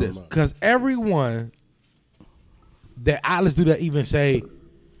let's get to this because everyone that I listen to that even say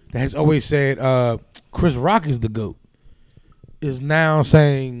that has always said Chris Rock is the GOAT is now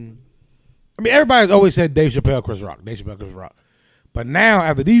saying. I mean, everybody's always said Dave Chappelle, Chris Rock, Dave Chappelle, Chris Rock, but now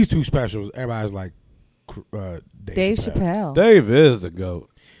after these two specials, everybody's like Dave Chappelle. Dave is the GOAT.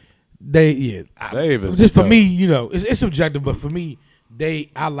 Dave is just the for GOAT. me, you know, it's subjective, but for me,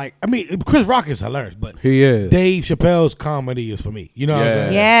 I mean, Chris Rock is hilarious, but He is. Dave Chappelle's comedy is for me. You know what I'm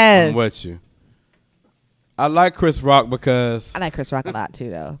saying? Yes. I'm with you. I like Chris Rock because I like Chris Rock a lot too,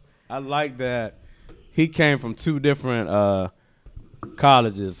 though. I like that he came from two different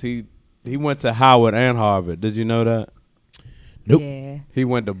colleges. He went to Howard and Harvard. Did you know that? Nope. Yeah. He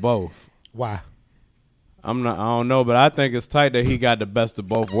went to both. Why? I don't know, but I think it's tight that he got the best of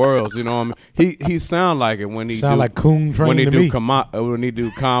both worlds. You know what I mean? He sound like it when he Sound do, like Coon Train when he to do me. when he do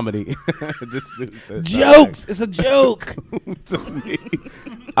comedy. This dude says Jokes. It's a joke. to me.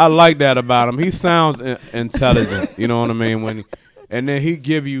 I like that about him. He sounds intelligent. You know what I mean? And then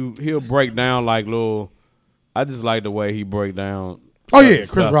he'll break down like little. I just like the way he break down. Oh yeah, stuff,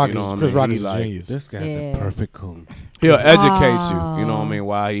 Chris Rock you know what I Chris mean? Rock He is a like- genius. This guy's Yeah. a perfect coon. He'll educate you. You know what I mean?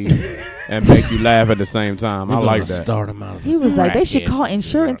 Why and make you laugh at the same time. I like that. Start him out. He was like, they should crackhead. call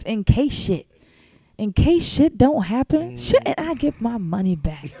insurance in case shit don't happen. Shouldn't I get my money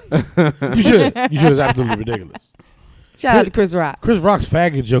back? You should. You should. It's absolutely ridiculous. Shout out to Chris Rock. Chris Rock's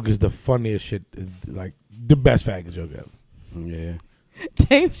faggot joke is the funniest shit. Like the best faggot joke ever. Yeah.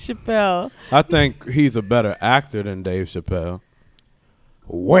 Dave Chappelle. I think he's a better actor than Dave Chappelle.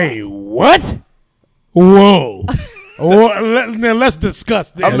 Wait, what? Whoa. Now let's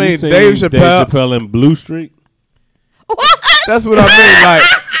discuss this. I mean, You seen Dave Chappelle- in Blue Street. That's what I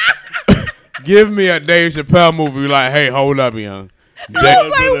mean. Like, give me a Dave Chappelle movie. Like, hey, hold up, young. I was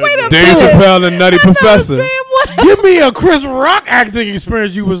like, wait a Dave minute. Chappelle and Nutty Professor. Damn what? Give me a Chris Rock acting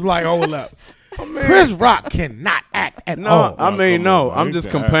experience. You was like, hold up. Chris Rock cannot act at No, all. I mean, come no. on, I'm man. just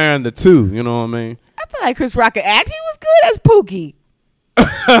You can comparing the two. You know what I mean? I feel like Chris Rock could act. He was good as Pookie.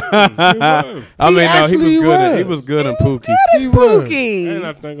 I mean, no, he actually was good. was. He was good in He was Pookie. good as He was. Pookie. And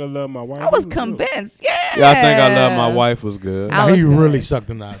I think I love my wife. I was He good. convinced. Yeah. Yeah, I think I Love My Wife was good. I Nah, was he good. really sucked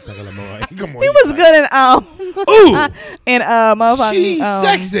in that. Come on, He was good in Ooh, in motherfucking she's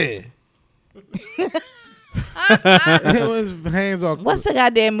sexy. sexy. It was hands off. What's the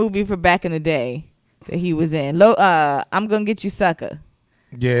goddamn movie for back in the day that he was in? I'm gonna get you, sucker.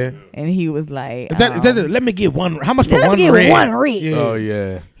 Yeah. And he was like, Is that let me get one. How much for let me one get red? one red. Yeah. Oh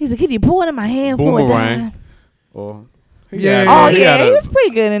yeah. he's like, can you pour one in my hand for a Boomerang. dime? Or Yeah. Oh he yeah, had he a- was pretty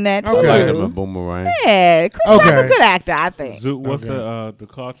good in that too. Okay. I like him in Boomerang. Yeah, Chris Rock Okay. a good actor, I think. Zoo, what's Okay. the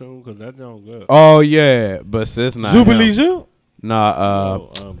cartoon? Because that don't good. Oh yeah, but it's not. Zubilee him. Zoo? Nah,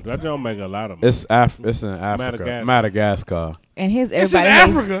 That don't make a lot of money. it's in Africa, Madagascar. And his It's in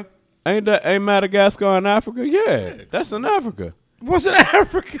everybody. Africa. Ain't Madagascar in Africa? Yeah, that's in Africa. What's in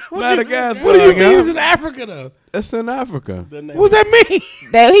Africa? Madagascar. What do you mean yeah. it's in Africa though? It's in Africa. What's that mean?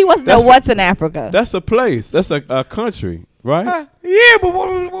 That he wasn't know That's- what's in Africa. That's a place. That's a country, right? Yeah, but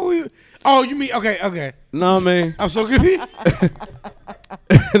what we? Oh, you mean okay? No, I mean, I'm so confused.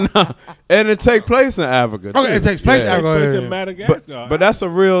 no. And it take place in Africa. Okay, too. it takes place in Yeah. Africa. It's yeah. in Madagascar. But that's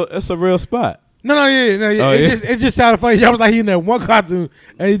it's a real spot. No, yeah. Oh, yeah? It just sounded funny. Y'all was like he in that one cartoon,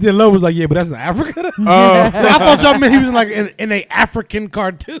 and he did love was like, yeah, but that's in Africa. Though? Oh, I thought y'all meant he was like in a African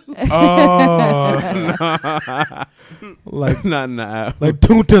cartoon, oh, like not in the Africa. like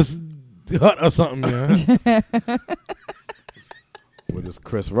Toonta's Hut or something. Yeah. With his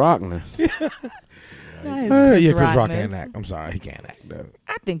Chris Rockness. That is Yeah, Chris Rock Rockness. can't act. I'm sorry, he can't act. Though.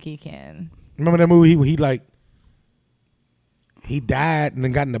 I think he can. Remember that movie? He died and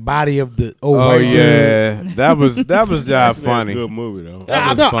then got in the body of the old Oh white dude. yeah, that was job That's funny. a good movie though. That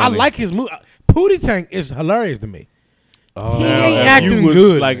was I funny. like his movie. Pootie Tank is hilarious to me. Oh, He Now, ain't if acting you was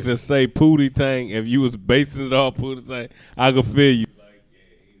good. like to say Pootie Tang, if you was basing it off Pootie Tang, I could feel you.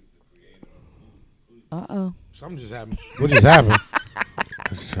 Uh-oh. Something just happened. What just happened?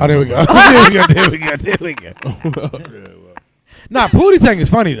 Oh, there we go. There we go. Nah, Pootie Tang is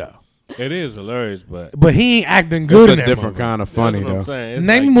funny though. It is hilarious, but he ain't acting good It's in a that different movie. kind of funny that's what I'm though. saying. It's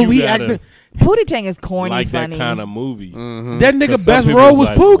Name like movie you he gotta acting. Pootie Tang is corny like funny. that kind of movie. That nigga 'Cause some best people role was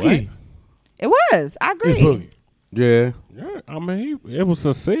was like, Pookie. It was. I It was agree. Pookie. Yeah. Yeah, I mean, it was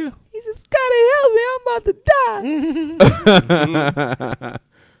sincere. He said, Scotty, help me. I'm about to die.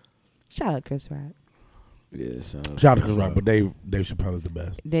 Shout out Chris Rock. Yeah. Shout out to Chris Rock, but Dave Chappelle is the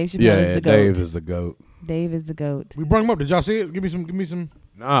best. Dave Chappelle Yeah, is the GOAT. Dave is the GOAT. Dave is the GOAT. We brought him up. Did y'all see it? Give me some.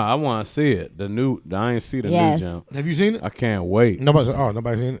 Nah, I want to see it. I ain't see the Yes. new jump. Have you seen it? I can't wait. Nobody's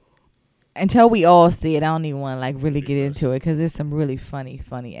seen it. Until we all see it, I don't even want to like really get into it because there's some really funny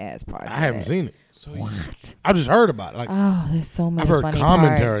ass parts. I haven't seen it. What? I just heard about it. Like Oh, there's so many I've heard funny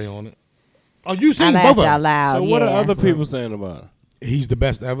commentary parts. on it. Oh, you I seen both laughed of out them? loud. So what yeah. are other people saying about it? He's the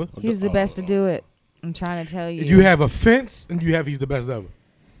best ever. He's the best to do it. I'm trying to tell you. You have offense, and you have he's the best ever.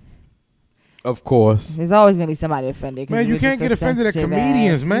 Of course. There's always gonna be somebody offended. 'cause Man, you we're can't just get so offended at sensitive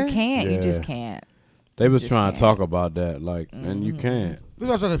comedians, ass. man. You can't. You just Yeah. can't. They was Just trying to can't. talk about that, like, and you can't. Look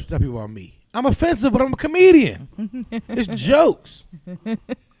what I'm tell people about me. I'm offensive, but I'm a comedian. It's jokes.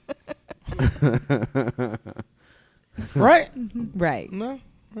 Right? Right. No?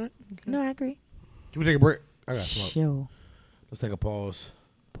 Right? No, I agree. Can we take a break? I got smoke. Sure. Let's take a pause.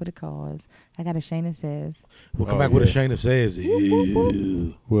 Put a cause. I got a Shayna says. We'll come Oh, back with a yeah. Shayna says.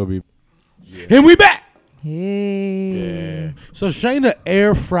 Ew. We'll be. And we back. Hey. Yeah. So Shayna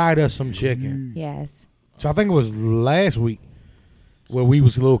air fried us some chicken. Yes. So I think it was last week where we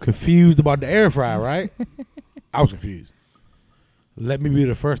was a little confused about the air fryer, right? I was confused. Let me be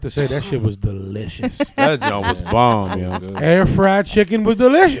the first to say that shit was delicious. That jump was bomb, yo. Air fried chicken was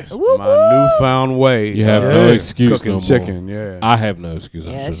delicious. Woo My woo. newfound way. You have Yeah. no excuse Cooking no chicken, more. yeah. I have no excuse.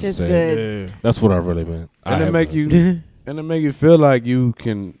 I Yeah, that should've shit's said. good. Yeah. That's what I really meant. I and it have make no you and it make you feel like you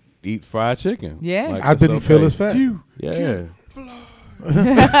can eat fried chicken. Yeah. Like I it's didn't feel okay. as fat. Yeah.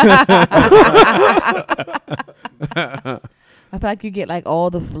 I feel like you get like all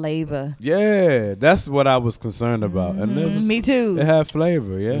the flavor. Yeah, that's what I was concerned about. And it was, Me too. it had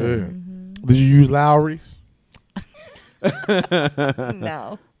flavor, yeah. Yeah. Did you use Lowry's?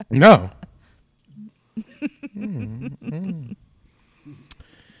 No. No.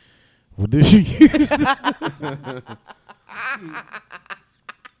 What did you use?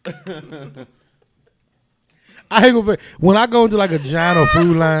 I ain't gonna. When I go into like a giant or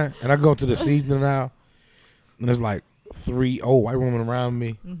food line and I go into the seasoning aisle, and there's like 3 old white women around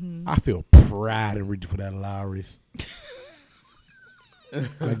me, I feel pride in reaching for that Lowry's.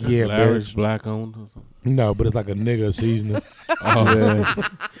 Like yeah, Larry's bitch. black owned or something. No, but it's like a nigga seasoning. Oh, Yeah.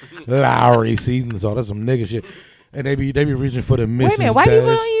 Lowry seasoning, so that's some nigga shit. And they be reaching for the Mrs. Wait a minute. White people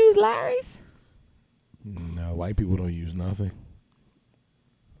Dash. don't use Larry's? No, white people don't use nothing.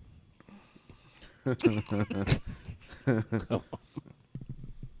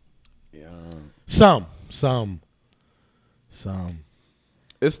 Some.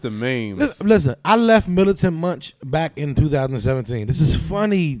 It's the memes. Listen, I left Militant Munch back in 2017. This is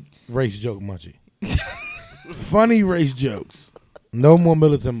funny race joke Munchie. Funny race jokes. No more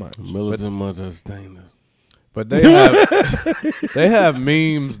Militant Munch. Militant Mother Stainless. But they have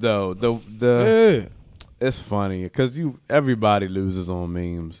memes though. Yeah. It's funny because everybody loses on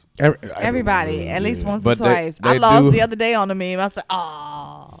memes. Everybody, at least once But or twice. they I lost do- the other day on the meme. I said,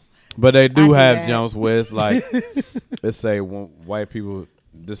 oh. But they do I do have that. jumps where it's like, let's say white people,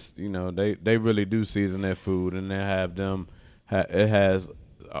 just they really do season their food, and they have them. It has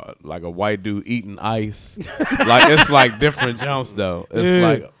like a white dude eating ice, like it's like different jumps though. It's Yeah.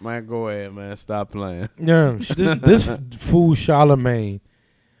 like, man, go ahead, man, stop playing. Yeah, this fool Charlemagne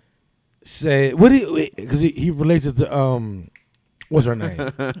said, "What? Because he relates it to what's her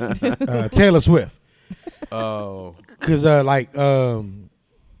name? Taylor Swift. Oh, Because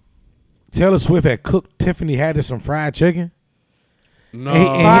Taylor Swift had cooked Tiffany Haddish some fried chicken no,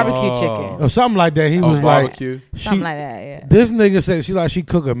 And- Barbecue chicken. or something like that. He was like, barbecue. Something like that, yeah. this nigga said she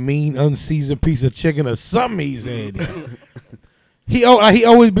cook a mean unseasoned piece of chicken or something. He said he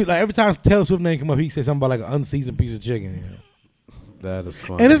always be like every time Taylor Swift name come up, he say something about like an unseasoned piece of chicken. That is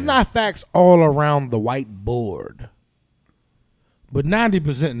funny. And it's not facts all around the whiteboard, but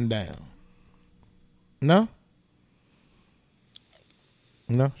 90% and down. No.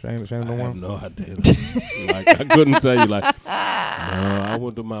 No, Shane I don't have want. no idea. Like I couldn't tell you. Like, no, I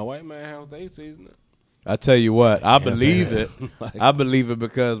went to my white man house. They seasoned it. I tell you what, I believe it. Like- I believe it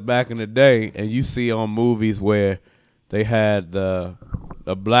because back in the day, and you see on movies where they had a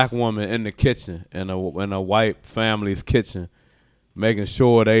black woman in the kitchen in a white family's kitchen, making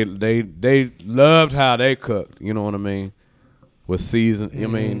sure they loved how they cooked. You know what I mean? With season, I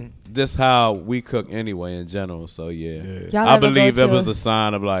mean, just how we cook anyway in general. So Y'all I ever believe go it to was a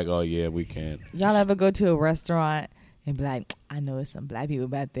sign of like, oh yeah, we can. Y'all ever go to a restaurant and be like, I know it's some black people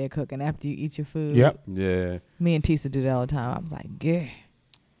back there cooking after you eat your food? Yep. Yeah. Me and Tisa do that all the time. I was like, yeah.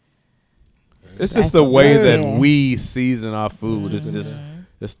 It's just the way that we season our food.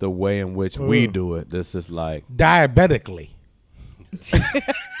 It's the way in which we do it. This is like diabetically.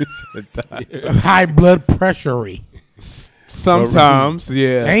 High blood pressure-y. Sometimes,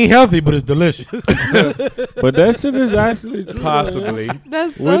 yeah. Ain't healthy, but it's delicious. But that shit is actually true. Possibly.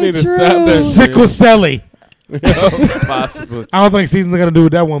 That's We so need to true. stop that. Sickle celly. Possibly. I don't think season's gonna do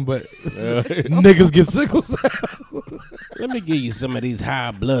with that one, but niggas get sickle cell. Let me give you some of these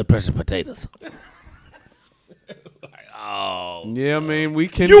high blood pressure potatoes. Yeah, I mean, we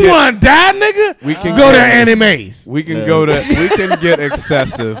can. You want to die, nigga? We can go to get- Animes. We can go to. We can get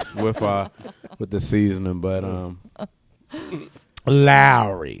excessive with the seasoning, but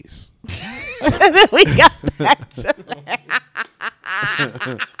Lowry's. We got back to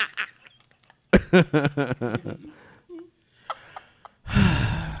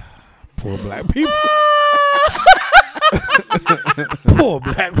Poor black people. Poor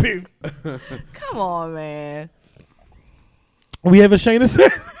black people. Come on, man. We have a Shayna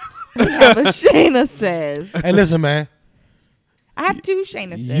says. We have a Shayna says. Hey, listen, man. I have two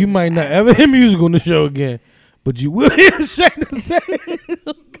Shayna says. You might not ever hear music on the show again, but you will hear Shayna say.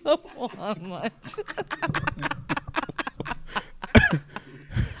 Come on, much.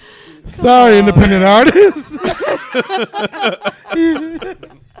 Sorry, independent artists.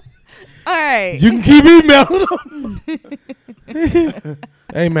 All right. You can keep emailing them.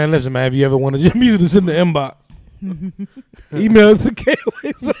 Hey, man, listen, man. If you ever wanted your music to sit in the inbox, email it to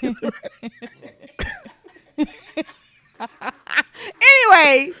KOA.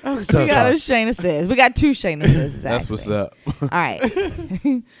 Anyway, so we got a sorry. Shayna says. We got two Shayna says. that's what's up. All right.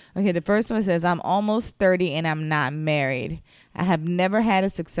 Okay, the first one says, I'm almost 30 and I'm not married. I have never had a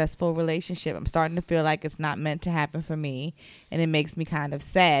successful relationship. I'm starting to feel like it's not meant to happen for me, and it makes me kind of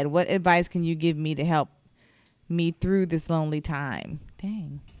sad. What advice can you give me to help me through this lonely time?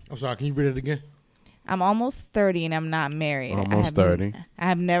 Dang. I'm sorry. Can you read it again? I'm almost 30 and I'm not married. Almost 30. I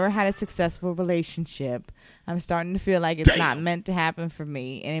have never had a successful relationship. I'm starting to feel like it's not meant to happen for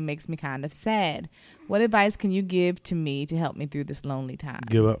me, and it makes me kind of sad. What advice can you give to me to help me through this lonely time?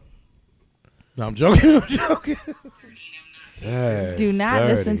 Give up. No, I'm joking. I'm joking. Do not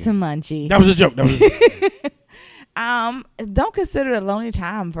listen to Munchie. That was a joke. That was a joke. Don't consider it a lonely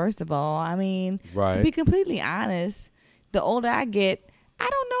time, first of all. I mean, to Right. be completely honest, the older I get, I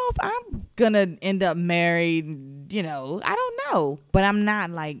don't know if I'm gonna end up married, I don't know. But I'm not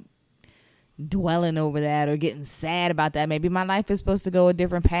like dwelling over that or getting sad about that. Maybe my life is supposed to go a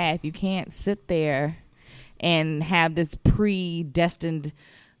different path. You can't sit there and have this predestined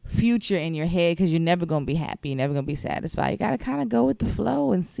future in your head, because you're never going to be happy. You're never going to be satisfied. You got to kind of go with the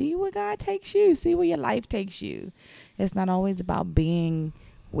flow and see where God takes you. See where your life takes you. It's not always about being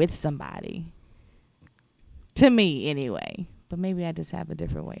with somebody. To me, anyway. But maybe I just have a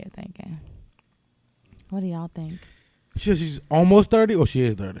different way of thinking. What do y'all think? She's almost 30 or she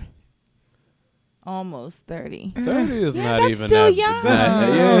is 30? Almost 30. 30 is Yeah, not that's even still that. young.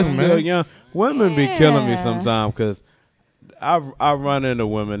 Yeah, it's still Man. young. Women be killing me Yeah. sometimes because I run into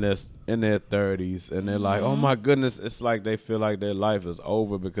women that's in their 30s and they're like, oh my goodness, it's like they feel like their life is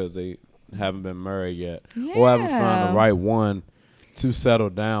over because they haven't been married yet or haven't found the right one to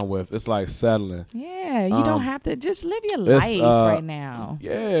settle down with. It's like settling. Yeah, you don't have to. Just live your life right now.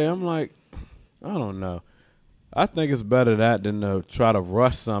 Yeah, I'm like, I don't know. I think it's better that than to try to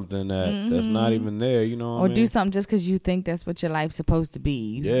rush something that's not even there. You know what I Or mean? do something just because you think that's what your life's supposed to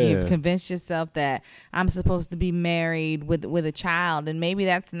be. You've convinced yourself that I'm supposed to be married with a child, and maybe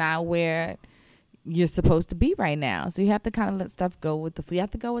that's not where you're supposed to be right now. So you have to kind of let stuff go with the flow. You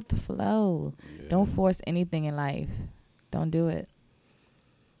have to go with the flow. Yeah. Don't force anything in life. Don't do it.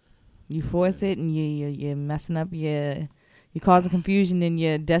 You force it, and you're messing up you're causing confusion in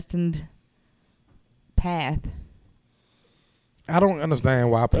your destined path. I don't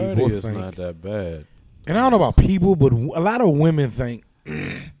understand why people 30 is think. not that bad. And I don't know about people, but a lot of women think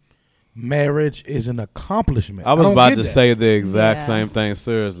marriage is an accomplishment. I was don't about get to that. say the exact Yeah. same thing,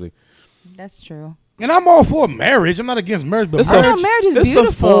 seriously. That's true. And I'm all for marriage. I'm not against marriage, but It's marriage, marriage is it's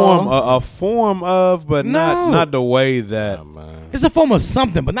beautiful. a form of, but No. not the way that. it's a form of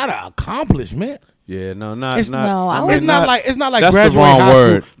something, but not an accomplishment. Yeah, no, not. It's not no, I I would- mean, It's not like that's graduate the wrong high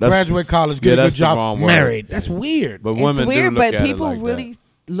word. school, That's- graduate college, yeah, get a good that's the job, wrong word. married. That's weird. But women It's weird, do look but at people it like really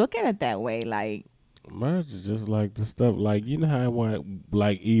look at it that way. Like, Marriage is just like the stuff, like, you know how I want,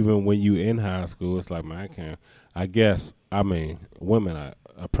 like, even when you in high school, it's like, man, women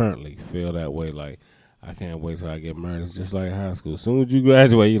apparently feel that way, like, I can't wait till I get married. It's just like high school. As soon as you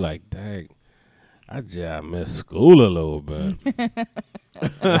graduate, you're like, dang, I just miss school a little bit.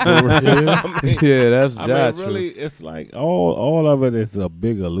 That's really, it's like all of it is a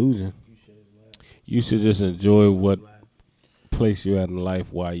big illusion. You should just enjoy what place you're at in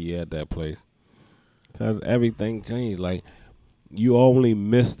life while you're at that place. Because everything changed. Like, you only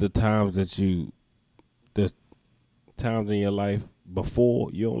miss the times the times in your life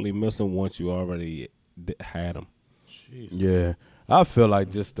before. You only miss them once you already had them. Yeah. I feel like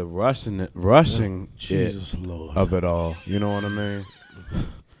just the rushing Jesus Lord of it all. You know what I mean?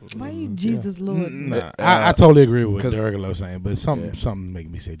 Why you Jesus Lord? Nah, I totally agree with what Derek was saying, but something make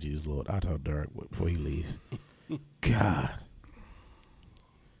me say Jesus Lord. I'll tell Derek before he leaves. God.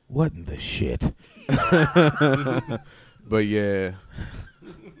 What in the shit? But yeah.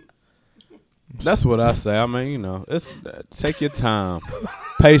 That's what I say. I mean, it's take your time.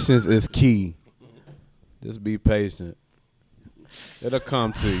 Patience is key. Just be patient. It'll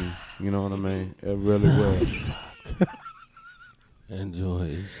come to you. You know what I mean? It really will. Enjoy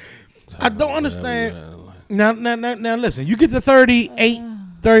it. I don't understand. Now, listen. You get to 38,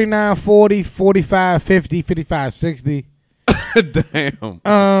 39, 40, 45, 50, 55, 60. Damn.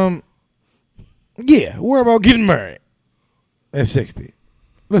 Yeah, worry about getting married at 60.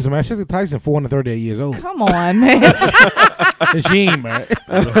 Listen, man, Sister Tyson 438 years old. Come on, man. And she ain't married.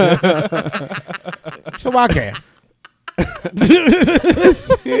 So I can.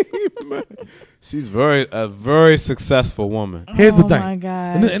 She's a very successful woman. Here's the thing. Oh my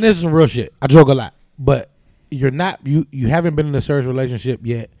God. And this is some real shit. I joke a lot, but you're not. You haven't been in a serious relationship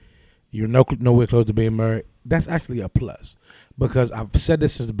yet. You're nowhere close to being married. That's actually a plus, because I've said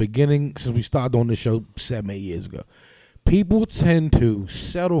this since the beginning, since we started on this show 7-8 years ago. People tend to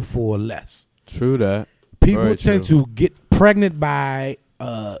settle for less. True that. People tend to get pregnant by,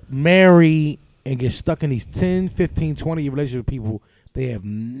 marry, and get stuck in these 10, 15, 20-year relationships with people they have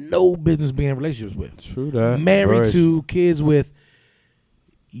no business being in relationships with. True that. Married to, kids with.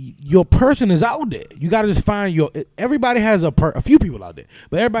 Your person is out there. You got to just find everybody has a few people out there,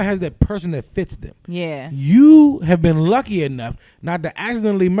 but everybody has that person that fits them. Yeah. You have been lucky enough not to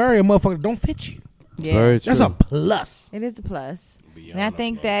accidentally marry a motherfucker that don't fit you. Yeah. Very true. That's a plus. It is a plus. And I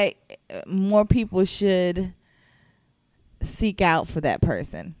think that more people should seek out for that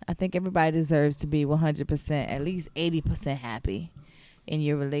person. I think everybody deserves to be 100%, at least 80% happy in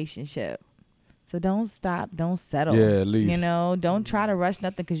your relationship. So don't stop. Don't settle. Yeah, at least. Don't try to rush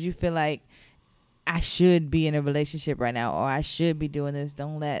nothing because you feel like I should be in a relationship right now or I should be doing this.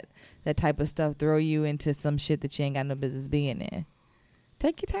 Don't let that type of stuff throw you into some shit that you ain't got no business being in.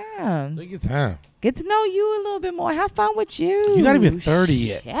 Take your time. Take your time. Get to know you a little bit more. Have fun with you. You're not even 30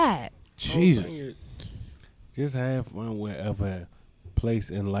 yet. Shit. Jesus. Just have fun wherever place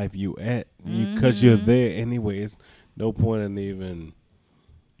in life you at, because you're there anyway. It's no point in even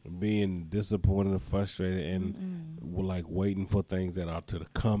being disappointed and frustrated and like waiting for things that are to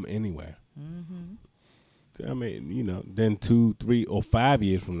come anywhere. I mean, then 2, 3, or 5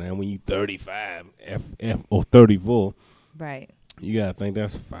 years from now, when you're 35 or 34, right? You gotta think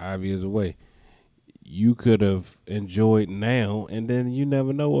that's 5 years away. You could have enjoyed now, and then you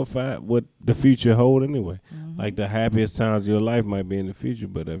never know what the future hold anyway. Like the happiest times of your life might be in the future,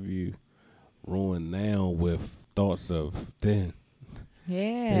 but if you ruin now with thoughts of then,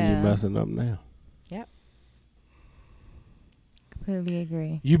 then you're messing up now. Yep. Completely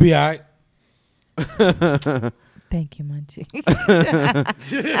agree. You be all right. Thank you, Munchie.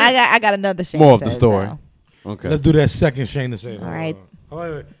 I got another Shane. More of the story. Though. Okay. Let's do that second Shane to say. All right.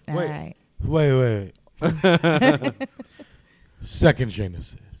 Wait. All right. Wait. Second Shane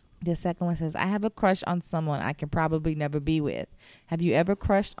says. The second one says, I have a crush on someone I can probably never be with. Have you ever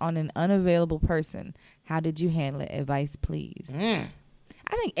crushed on an unavailable person? How did you handle it? Advice, please.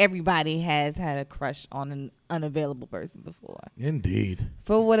 I think everybody has had a crush on an unavailable person before. Indeed.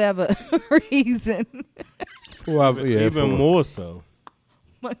 For whatever reason. Even more so.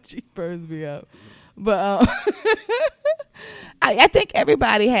 Munchie burns me up. But I think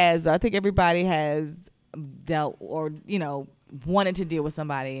everybody has. I think everybody has dealt or, wanted to deal with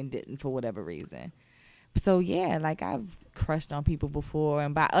somebody and didn't for whatever reason. So, yeah, like I've crushed on people before.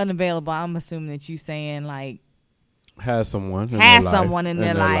 And by unavailable, I'm assuming that you saying like has someone in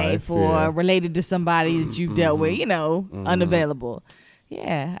their life or related to somebody that you've dealt with, unavailable.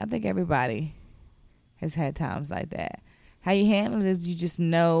 Yeah, I think everybody has had times like that. how you handle it is you just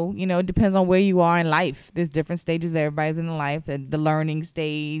know, it depends on where you are in life. There's different stages everybody's in life, the learning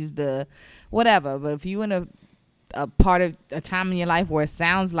stage, the whatever. But if you in a part of a time in your life where it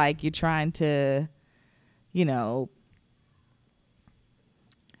sounds like you're trying to,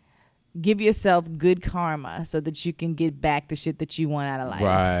 give yourself good karma so that you can get back the shit that you want out of life.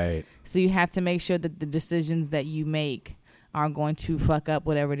 Right. So you have to make sure that the decisions that you make aren't going to fuck up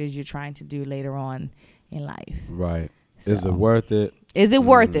whatever it is you're trying to do later on in life. Right. So, is it worth it? Is it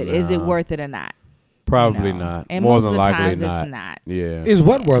worth it? Nah. Is it worth it or not? Probably not. And More most than of the likely times not. it's not. Yeah. Is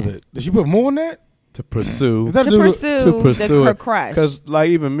what worth it? Did she put more on that? To pursue. Is that To dude- pursue her crush. Because like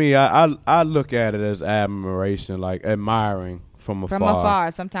even me, I look at it as admiration, like admiring from afar. From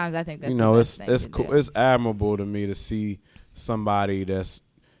afar, sometimes I think that's the best thing it's to cool. do. It's admirable to me to see somebody that's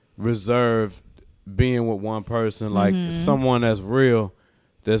reserved being with one person, like someone that's real,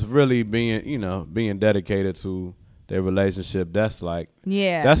 that's really being dedicated to their relationship. That's like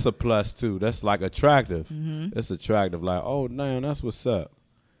that's a plus too. That's like attractive. It's attractive. Like, oh damn, that's what's up.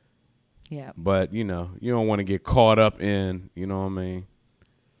 Yeah. But you don't want to get caught up in, you know what I mean,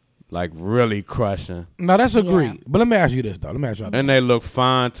 like really crushing. No, that's agreed. Yeah. But let me ask you this though. And they look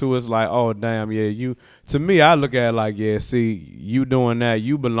fine too. It's like, oh damn, yeah, to me, I look at it like, yeah, see, you doing that,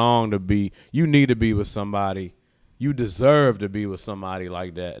 you need to be with somebody. You deserve to be with somebody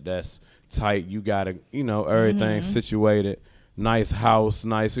like that. That's tight. You gotta, everything situated, nice house,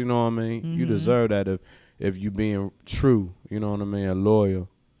 nice, you know what I mean? You deserve that if you being true, you know what I mean, and loyal.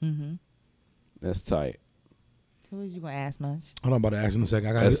 That's tight. Who was you gonna ask, Munch? Hold on, about to ask in a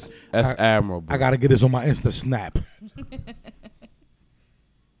second. That's admirable. I gotta get this on my Insta Snap.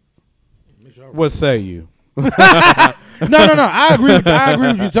 What say you? No. I agree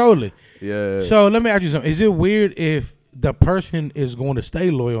with you totally. Yeah. So let me ask you something. Is it weird if the person is going to stay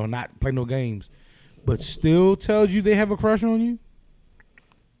loyal and not play no games, but still tells you they have a crush on you?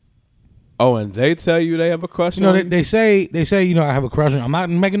 Oh, and they tell you they have a crush on you? They say, I have a crush on you. I'm not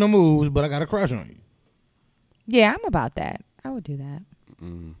making no moves, but I got a crush on you. Yeah, I'm about that. I would do that.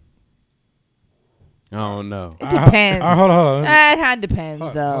 I don't know. It depends. Hold on. It depends,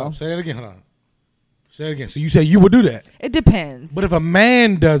 Hold though. on. Say that again. Hold on. Say it again. So you say you would do that? It depends. But if a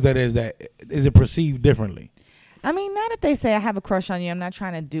man does that, is it perceived differently? I mean, not if they say I have a crush on you. I'm not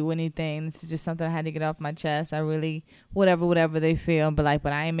trying to do anything. This is just something I had to get off my chest. I really, whatever they feel. But I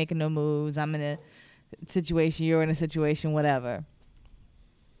ain't making no moves. I'm in a situation. You're in a situation. Whatever.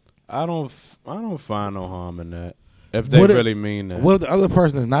 I don't find no harm in that. If they really mean that. Well, the other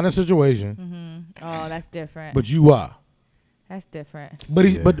person is not in a situation. Oh, that's different. But you are. That's different.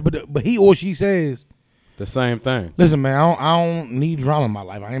 But he or she says the same thing. Listen, man, I don't need drama in my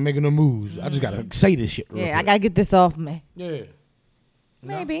life. I ain't making no moves. I just gotta say this shit. Real quick. I gotta get this off me. Yeah.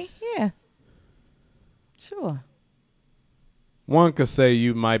 Maybe. Yeah. Sure. One could say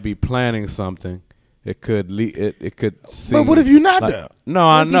you might be planning something. It could it could seem. But what if you're not there? No,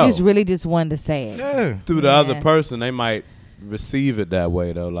 I know. You just wanted to say it. Yeah. Through the other person, they might receive it that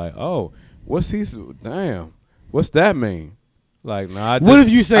way though. Like, oh, what's that mean? Like, nah. What if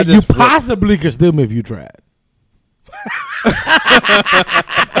you say you possibly could steal me if you tried? That's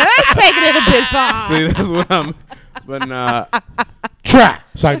taking it a bit far. See, that's what I'm. But nah. Try.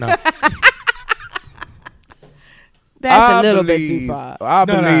 Sorry, no. That's a little bit too far. I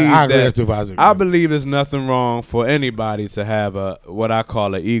believe I agree that's too far. I believe there's nothing wrong for anybody to have what I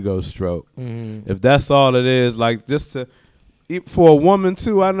call an ego stroke. If that's all it is, like just for a woman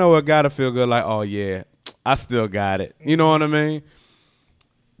too, I know it gotta feel good. Like, oh yeah, I still got it. You know what I mean?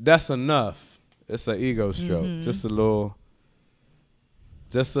 That's enough. It's an ego stroke. Just a little.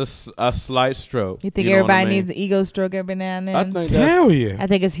 Just a slight stroke. You think know everybody what I mean? needs an ego stroke every now and then? I think that's Hell yeah. I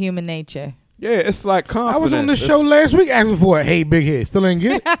think it's human nature. Yeah, it's like confidence. I was on this show last week asking for a hey big head. Still ain't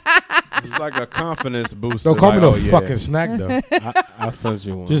get it. It's like a confidence booster. Don't call me like, no fucking snack though. I sent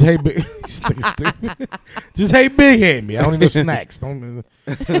you one. Just hey big. Just hey big head me. I don't need no snacks. Hold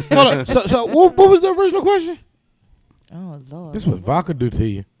on. So what was the original question? Oh Lord. This is what vodka do to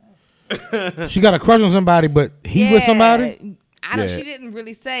you. She got a crush on somebody, but he with somebody. She didn't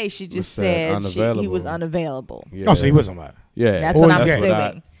really say. She just said said he was unavailable. Yeah. Oh, so he with somebody. Yeah, That's what I'm Or he's gay.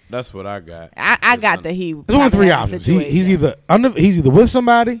 assuming. That's what I got. I got that he. There's only probably three has a options. He's situation. either with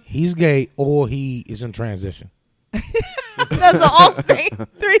somebody, he's gay, or he is in transition. Those are all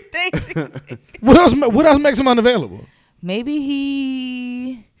three things. What else makes him unavailable? Maybe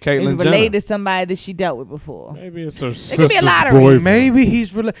he Caitlyn is related Jenner. to somebody that she dealt with before. Maybe it's her It sister's could be a lot of reasons. boyfriend. Maybe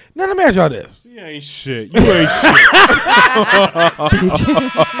he's related. Now let me ask y'all this. You ain't shit. You ain't shit.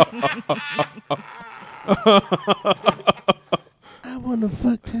 I want to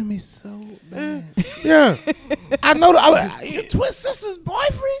fuck Timmy so bad. Yeah, I know. twin sister's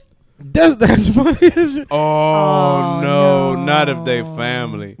boyfriend? That's funny. Oh, no, not if they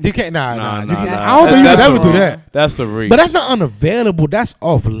family. You can't. Nah. Nah, You nah, can't. nah. I don't think you That's would ever a do reach. that. That's a reach. But that's not unavailable. That's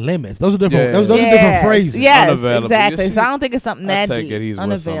off limits. Those are different. Yeah. Those are different phrases. Yes, Unavailable. exactly. You So I see, don't think it's something I that take deep. it he's with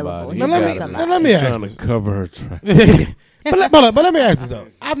Unavailable. somebody. He's He's Now with let somebody. me ask Trying to this. cover her track. but let me ask this though.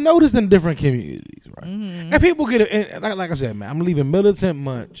 I've noticed in different communities, right? And people get it. Like I said, man, I'm leaving Militant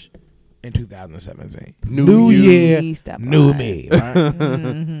Munch in 2017. New year, Step new on. me.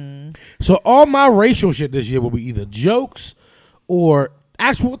 Right? So all my racial shit this year will be either jokes or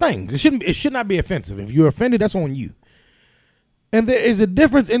actual things. It should not be offensive. If you're offended, that's on you. And there is a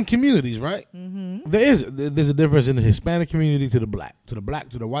difference in communities, right? There's a difference in the Hispanic community to the black to the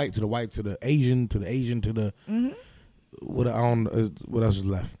white, to the white, to the Asian, to the what else is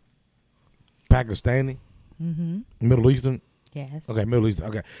left? Pakistani, Middle Eastern. Yes. Okay, Middle Eastern.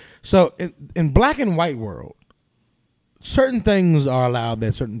 Okay, so in black and white world, certain things are allowed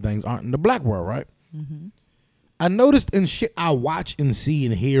that certain things aren't in the black world, right? I noticed in shit I watch and see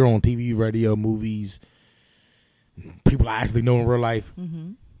and hear on TV, radio, movies, people I actually know in real life,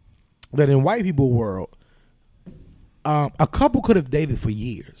 that in white people world, a couple could have dated for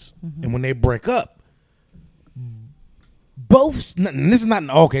years, and when they break up, both, and this is not in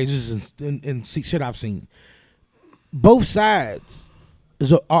all cases, in shit I've seen, both sides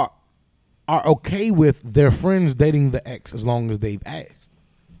are okay with their friends dating the ex as long as they've asked.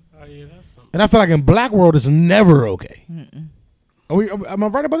 Oh, yeah, that's something. And I feel like in black world, it's never okay. Am I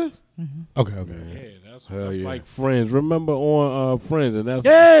right about this? Okay. Yeah, that's yeah. like Friends. Remember on Friends, and that's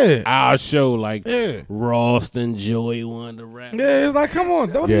Yeah. our show. Like Yeah. Ross and Joey wanted to rap. Yeah, it's like, come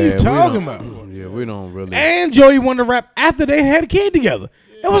on, what Yeah, are you we talking don't- about? Yeah, we don't really. And Joey wanted to rap after they had a kid together.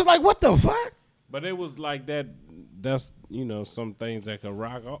 It was like, what the fuck? But it was like that. That's some things that could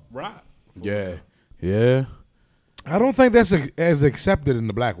rock. Yeah. Yeah. I don't think that's as accepted in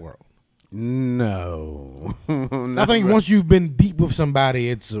the black world. No. I think once you've been deep with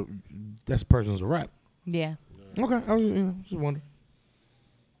somebody, that person's a rap. Yeah, Okay, I was just wondering.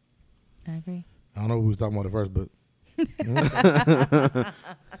 I agree. I don't know who was talking about it first, but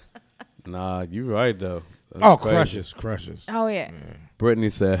Nah, you right though. That's oh, crazy. crushes. Oh yeah. Brittany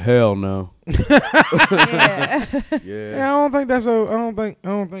said, "Hell no." Yeah. Yeah, I don't think that's I don't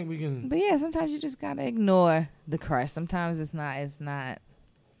think we can. But yeah, sometimes you just gotta ignore the crush. Sometimes it's not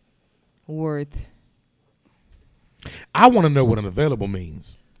worth. I want to know what unavailable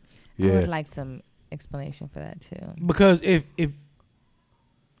means I Yeah. would like some explanation for that too. because if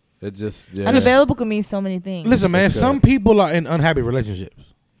It just. Yeah. Unavailable can mean so many things. listen, man, Okay. some people are in unhappy relationships.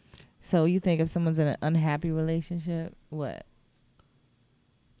 So you think if someone's in an unhappy relationship, what?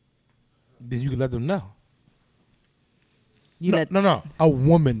 Then you can let them know. You let No. A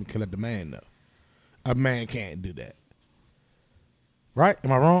woman can let the man know. A man can't do that. Right?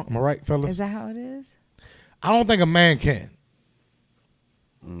 Am I wrong? Am I right, fellas? Is that how it is? I don't think a man can.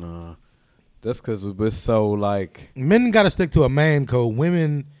 Nah. That's because we're so like. Men got to stick to a man code.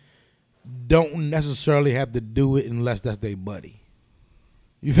 Women don't necessarily have to do it unless that's their buddy.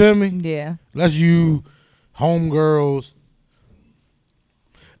 You feel me? Yeah. Unless you homegirls.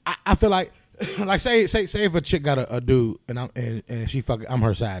 I feel like say if a chick got a dude and she fucking, I'm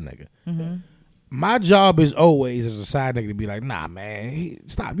her side nigga. My job is always as a side nigga to be like, nah, man,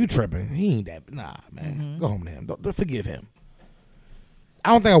 stop, you tripping. He ain't that. Nah, man, go home to him. Don't forgive him. I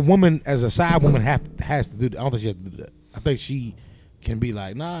don't think a woman as a side woman has to do that. I don't think she has to do that. I think she can be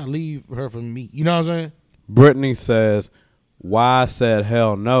like, nah, leave her for me. You know what I'm saying? Brittany says, "Why I said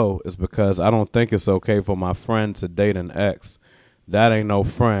hell no is because I don't think it's okay for my friend to date an ex. That ain't no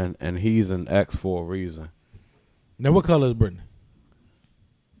friend, and he's an ex for a reason." Now, what color is Brittany?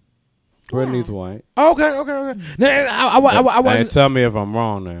 Brittany's white. Okay. Now, I And wasn't. tell me if I'm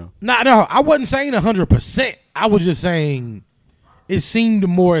wrong now. No, I wasn't saying 100%. I was just saying it seemed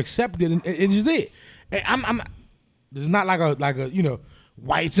more accepted, and it just did. And I'm. It's not like a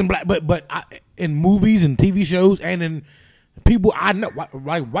whites and black, but in movies and TV shows and in people I know,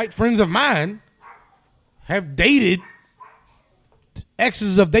 like white friends of mine, have dated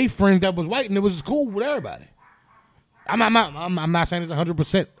exes of their friends that was white, and it was cool with everybody. I'm not saying it's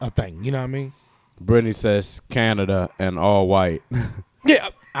 100% a thing. You know what I mean? Brittany says Canada and all white. Yeah,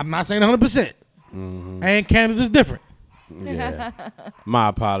 I'm not saying 100%. And Canada's different. Yeah. My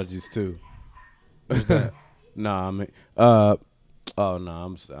apologies too. Nah, I mean,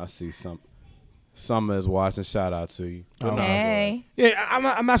 I see Summer is watching. Shout out to you. But nah, Hey. Yeah,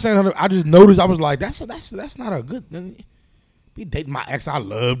 I'm not saying 100. I just noticed. I was like, that's not a good. Be dating my ex I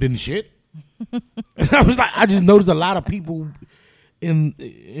loved and shit. I was like, I just noticed a lot of people in.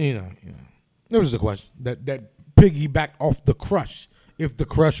 There was just a question that piggybacked off the Crush. If the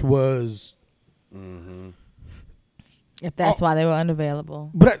Crush was, If that's why they were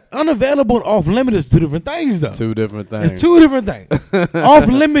unavailable. but unavailable and off limits is two different things, though. Two different things. It's two different things. Off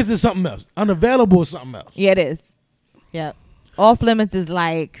limits is something else. Unavailable is something else. Yeah, it is. Yep. Off limits is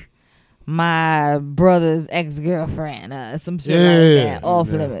like my brother's ex-girlfriend, some shit like that. Off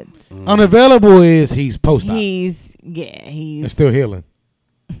limits. Unavailable is he's post-op. He's It's still healing.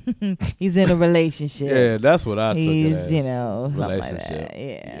 he's in a relationship. Yeah, that's what I took it He's, as. something like Relationship.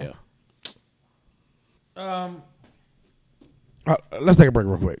 that. Yeah. Let's take a break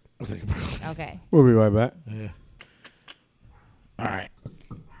real quick. Let's take a break. Okay. We'll be right back. All right.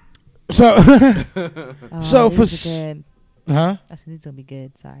 So, so for these are good. huh? Actually, these will be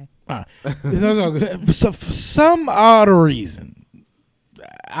good. Sorry. All right. So for some odd reason,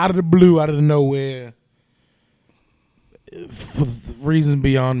 out of the blue, out of the nowhere, for reasons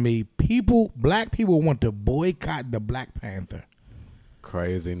beyond me, black people want to boycott the Black Panther,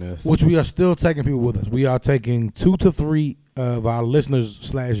 Craziness. which we are still taking people with us. We are taking 2 to 3 of our listeners /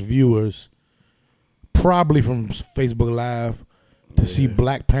 viewers, probably from Facebook Live, to see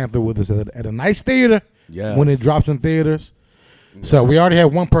Black Panther with us at a nice theater when it drops in theaters. So we already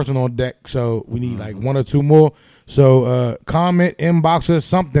have one person on deck, so we need like 1 or 2 more. So comment, inbox us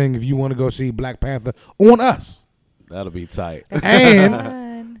something if you want to go see Black Panther on us. That'll be tight. And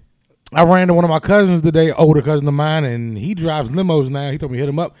Fun. I ran into one of my cousins today, older cousin of mine, and he drives limos now. He told me to hit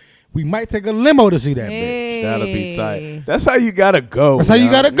him up. We might take a limo to see that bitch. Hey. That'll be tight. That's how you gotta go. That's how you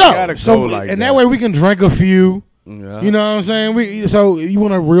gotta go. So that way we can drink a few. Yeah. You know what I'm saying? So you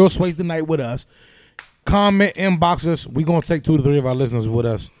want to real sway the night with us? Comment, inbox us. We're gonna take 2 to 3 of our listeners with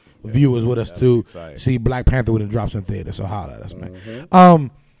us, viewers with us to see Black Panther when it drops in theater. So holla at us,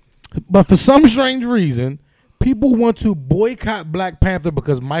 man. But for some strange reason, people want to boycott Black Panther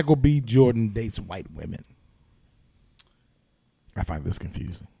because Michael B. Jordan dates white women. I find this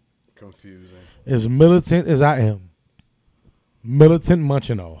confusing. As militant as I am, militant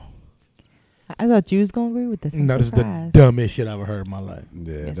much and all. I thought you was gonna agree with this. I'm No, this is the surprised. dumbest shit I've ever heard in my life.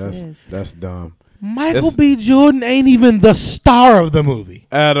 Yeah, Yes, it is. that's dumb. Michael B. Jordan ain't even the star of the movie.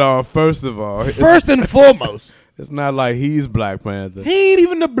 At all, first of all, First and foremost, it's not like he's Black Panther. he ain't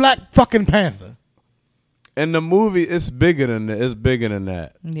even the Black fucking Panther. And the movie, it's bigger than that. It's bigger than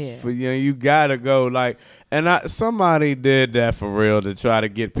that. Yeah. For you gotta go somebody did that for real to try to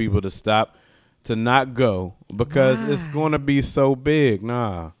get people to stop, to not go because it's going to be so big.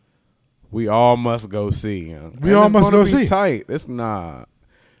 Nah, we all must go see. We all must go be see. Tight. It's not.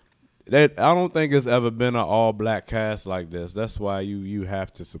 That I don't think it's ever been an all black cast like this. That's why you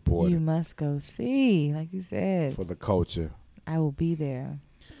have to support You it must go see, like you said. for the culture. I will be there.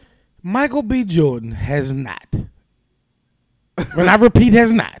 Michael B. Jordan has not, and I repeat,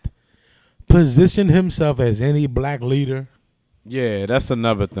 has not positioned himself as any black leader. Yeah, that's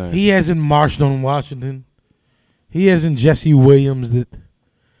another thing. He hasn't marched on Washington. He hasn't Jesse Williams it.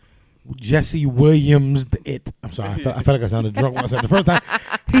 I'm sorry, I felt like I sounded drunk when I said it the first time.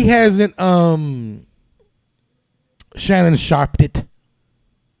 He hasn't Shannon Sharped it.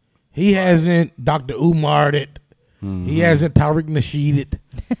 He hasn't Dr. Umar'd it. He hasn't Tariq Nasheed it.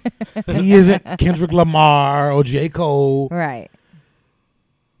 He isn't Kendrick Lamar or J. Cole. Right.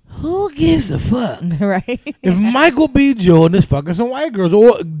 Who gives a fuck? Right. If Michael B. Jordan is fucking some white girls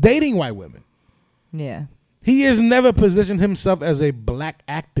or dating white women, Yeah. he has never positioned himself as a black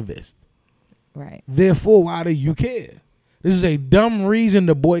activist. Right. Therefore, why do you care? This is a dumb reason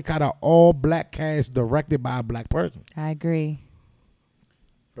to boycott an all-black cast directed by a black person. I agree.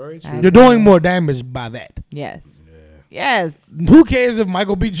 Very I You're doing more damage by that. Yes. Yes. Who cares if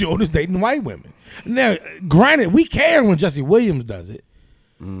Michael B. Jordan is dating white women? Now, granted, we care when Jesse Williams does it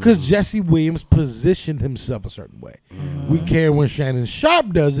because Jesse Williams positioned himself a certain way. We care when Shannon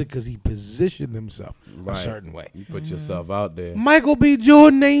Sharp does it because he positioned himself a certain way. You put yourself out there. Michael B.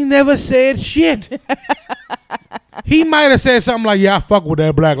 Jordan ain't never said shit. He might have said something like, "Yeah, I fuck with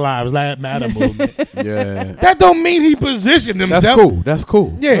that Black Lives Matter movement." Yeah. That don't mean he positioned himself. That's cool. That's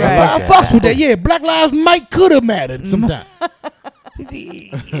cool. Yeah, I fucks with that. Yeah, Black Lives could have mattered sometime.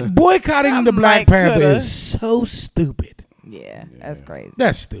 Boycotting the Black Panther is so stupid. Yeah. That's crazy.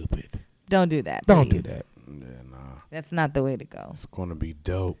 That's stupid. Don't do that. Don't do please. that. That's not the way to go. It's gonna be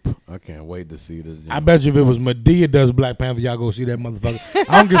dope. I can't wait to see this. I bet you if it was Medea does Black Panther, y'all go see that motherfucker.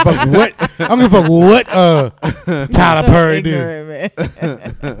 I don't give a fuck what. I don't give a fuck what Tyler Perry do.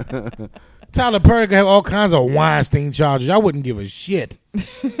 Ignorant, man. Tyler Perry could have all kinds of Weinstein charges. I wouldn't give a shit.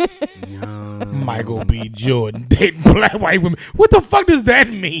 Michael B. Jordan dating black white women. What the fuck does that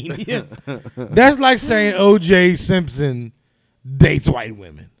mean? That's like saying O.J. Simpson dates white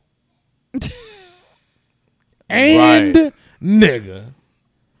women. and nigga.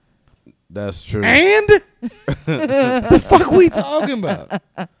 That's true. And the fuck we talking about?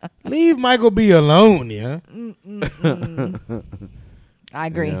 Leave Michael B alone, yeah. I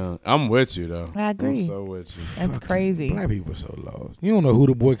agree. Yeah, I'm with you though. I agree. I'm so with you. That's crazy. Black people are so lost. You don't know who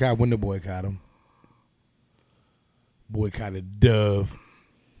to boycott when to boycott them. Boycotted Dove.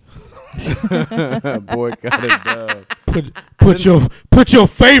 Boycotted Dove. Put your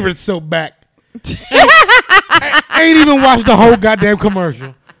favorite soap back. Ain't even watched the whole goddamn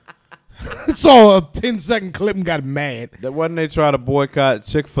commercial. Saw a 10-second clip and got mad. That wasn't they try to boycott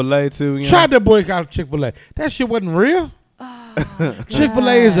Chick-fil-A too? You know? Tried to boycott Chick-fil-A. That shit wasn't real.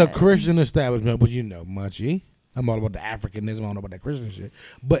 Chick-fil-A is a Christian establishment, but you know, Munchie. I'm all about the Africanism. I don't know about that Christian shit.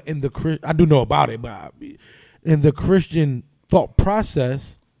 But in the I do know about it, but in the Christian thought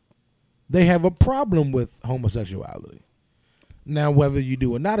process, they have a problem with homosexuality. Now, whether you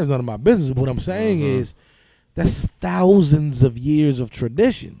do or not is none of my business. But what I'm saying is that's thousands of years of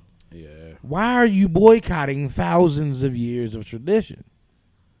tradition. Yeah. Why are you boycotting thousands of years of tradition?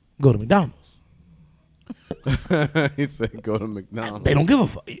 Go to McDonald's. He said go to McDonald's. They don't give a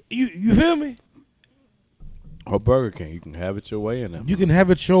fuck. You feel me? Or Burger King. You can have it your way in them. You can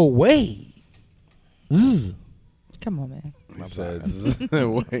have it your way. Zzz. Come on, man. He said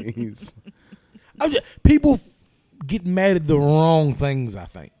ways. People get mad at the wrong things, I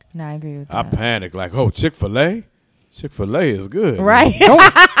think. No, I agree with that. I panic like, oh, Chick-fil-A? Chick-fil-A is good. Right.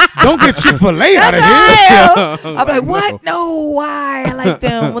 Don't get Chick-fil-A out of here. I'm like, what? No, why? I like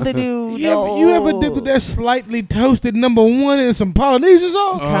them. What they do? You ever dipped with that slightly toasted number one in some Polynesian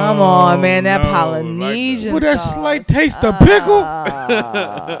sauce? Come on, man. That no, Polynesian With that sauce. slight taste of pickle?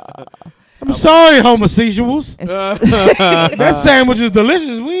 I'm sorry, homosexuals. That sandwich is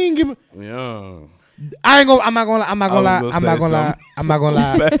delicious. We ain't giving. Yeah. I'm not gonna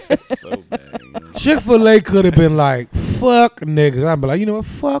lie. So bad. Chick-fil-A could have been like, fuck niggas. I'd be like, you know what?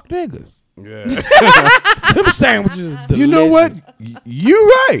 Fuck niggas. Yeah. Them sandwiches is delicious. You know what? You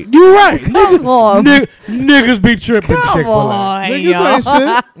right. You right. Come on. Niggas be tripping Come Chick-fil-A. on, Niggas ain't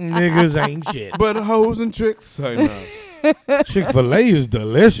shit. Niggas ain't shit. But hoes and tricks. Say no. Chick-fil-A is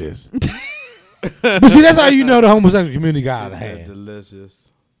delicious. But see, that's how you know the homosexual community got out of hand. Delicious.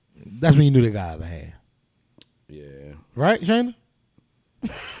 That's when you knew they got out of hand. Yeah. Right, Shayna?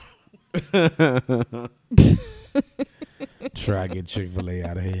 Try to get Chick-fil-A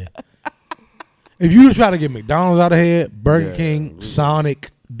out of here. If you try to get McDonald's out of here, Burger King, Sonic,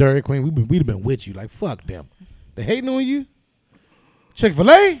 Dairy Queen, we'd have been with you. Like, fuck them. They hating on you?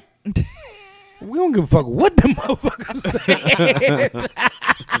 Chick-fil-A? We don't give a fuck what them motherfuckers say.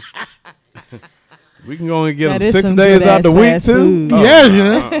 We can go and get That them is 6 some days out the good-ass week fast too. food. Yes, you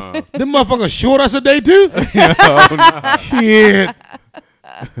know. Them motherfuckers short us a day too? Shit.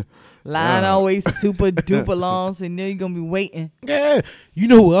 Line always super duper long, so you know you're going to be waiting. Yeah. You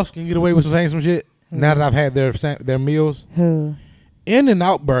know who else can get away with saying some shit? Now that I've had their meals? Who?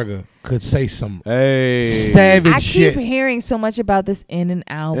 In-N-Out Burger could say some Hey. savage I shit. keep hearing so much about this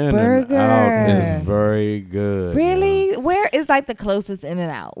In-N-Out burger. In-N-Out is very good. Really? Where is like the closest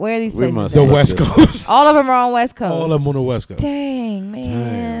In-N-Out? Where are these We places? must The look West this Coast. All of them are on West Coast. All of them on the West Coast. Dang,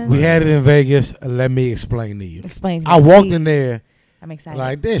 man. We had it in Vegas. Let me explain to you. Explain to me, I walked please. in there I'm excited.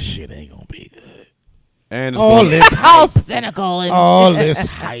 like, this shit ain't going to be good. And it's All gonna, this all hype. cynical and All shit. this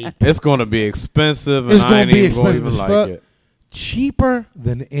hype. it's gonna be expensive, and It's I gonna ain't be even gonna expensive even as like fuck. it. Cheaper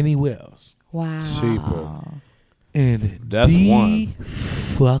than anywhere else. Wow. Cheaper. And That's one.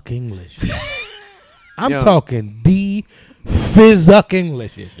 fucking licious. I'm Yeah. talking fizzucking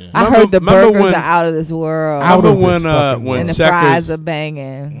licious. I Remember- heard the remember burgers when- are out of this world. Out Remember of this fucking when and the Checkers fries are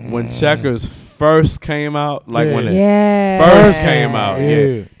banging. when Checkers first came out, like when it Yeah. first came out, Yeah.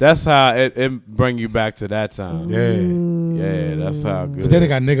 yeah, that's how it bring you back to that time. Yeah. Yeah, that's how good. But then they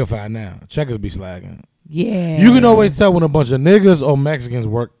got niggified now. Checkers be slacking. Yeah. You can always tell when a bunch of niggas or Mexicans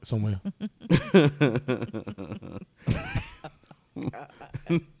work somewhere.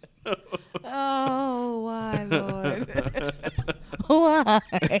 Oh, why, Lord? Why?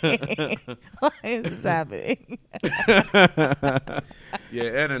 Why is this happening?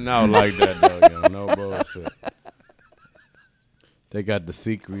 Yeah, In-N-Out like that though. Yo, no bullshit. They got the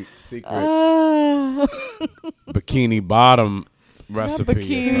secret Oh, bikini bottom recipe or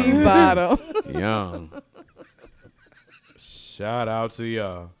bikini something. bottom. Yum. Shout out to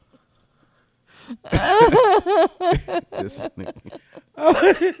y'all. This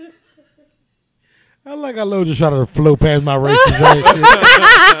nigga. I like how Lo just trying to flow past my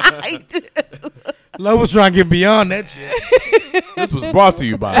racist shit. Lo was trying to get beyond that shit. This was brought to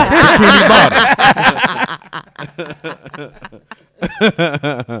you by Bikini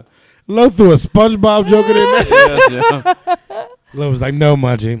Bottom. Lo threw a SpongeBob joke in there. Yes, yeah. Lo was like, no,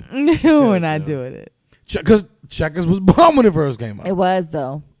 Munchie. We're not doing it. Because Checkers was bomb when it first came out. It was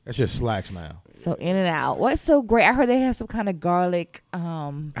though. That shit slacks now. So In and Out. What's so great? I heard they have some kind of garlic I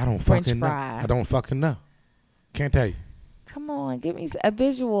don't French fucking fry. know. I don't fucking know. Can't tell you. Come on, give me a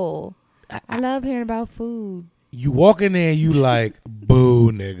visual. I love hearing about food. You walk in there and you like,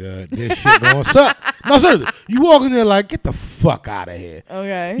 boo, nigga. This shit gonna suck. No, seriously. You walk in there like, get the fuck out of here.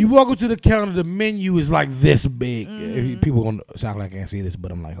 Okay. You walk up to the counter, the menu is like this big. People gonna sound like I can't see this,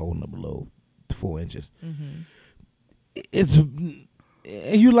 but I'm like holding up below 4 inches. It's,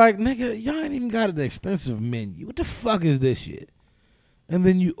 and you like, nigga, y'all ain't even got an extensive menu. What the fuck is this shit? And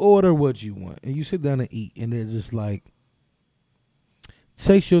then you order what you want, and you sit down and eat, and they're just like,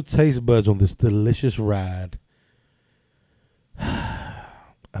 take your taste buds on this delicious ride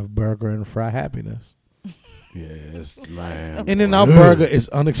of burger and fry happiness. Yes, man. In-N-Out Burger is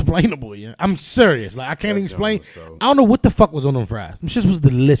unexplainable. Yeah, I'm serious. Like I can't even explain. I don't know what the fuck was on them fries. Them shit was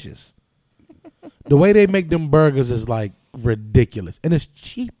delicious. The way they make them burgers is like ridiculous, and it's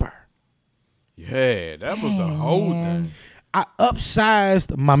cheaper. Yeah, that was the whole thing. I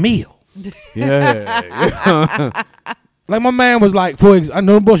upsized my meal. Yeah. Like my man was like, I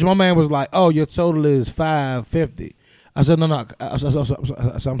know bullshit. My man was like, "Oh, your total is $5.50." I said, "No." I said,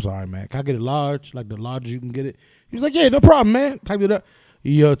 "I'm sorry, man. Can I get it large? Like the largest you can get it?" He was like, "Yeah, no problem, man." Type it up.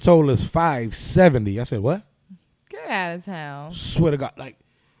 Your total is $5.70. I said, "What?" Get out of town. Swear to God, like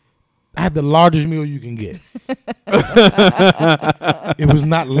I had the largest meal you can get. It was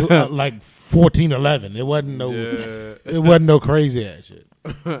not like $14.11. It wasn't no. Yeah. It wasn't no crazy ass shit.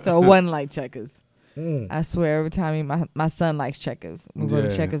 So it wasn't like Checkers. I swear every time my son likes Checkers. We go to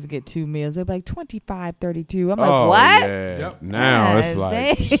Yeah. Checkers to get 2 meals. They're like $25.32. I'm like, Oh, what? Yeah. Yep. Now it's God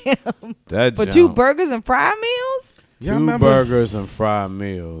like damn. that. For jump. 2 burgers and fry meals? Y'all 2 remember burgers and fried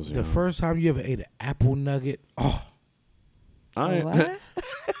meals. The yo. first time you ever ate an apple nugget? Oh, I ain't, What?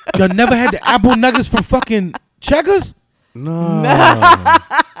 you never had the apple nuggets from fucking Checkers? no.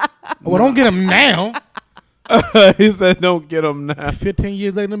 Well, don't get them now. He said, "Don't get them now." 15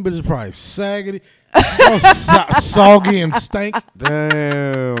 years later, them bitches probably saggedy, soggy and stank.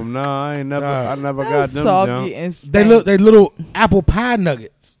 Damn, no, I never got That's them. soggy junk. and They little apple pie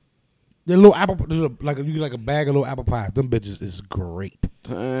nuggets. They're little apple, like you get like a bag of little apple pies. Them bitches is great.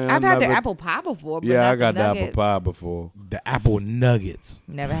 Damn, I've had the never- apple pie before. But Yeah, not I got the apple nuggets. pie before. The apple nuggets.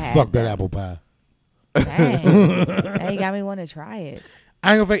 Never had. Fuck that them. apple pie. Dang. Now you got me want to try it.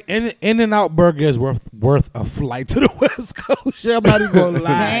 I ain't gonna fake. In-N-Out Burger is worth a flight to the West Coast. I'm not even gonna lie.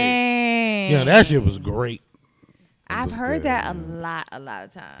 Dang. Yeah, that shit was great. I've was heard good, that yeah. a lot of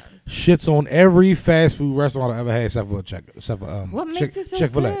times. Shits on every fast food restaurant I ever had, except for What makes it so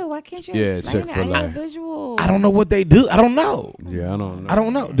Chick-fil-A. good? Why can't you Yeah, explain it? I Chick-fil-A. need a visual. I don't know what they do. I don't know. Yeah, I don't know. I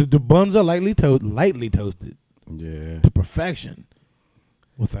don't know. The buns are lightly toasted Yeah. to perfection,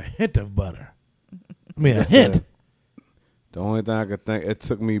 with a hint of butter. I mean, a That's hint. it. The only thing I could think, it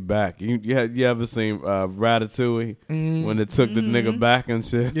took me back. You ever seen Ratatouille when it took the nigga back and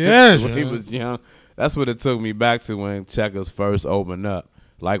shit? Yes, when he yeah. was young. That's what it took me back to when Checkers first opened up.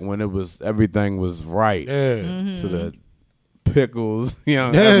 Like when everything was right. Yeah. To the pickles, Yeah.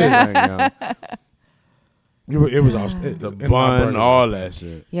 everything, It was all the bun, all that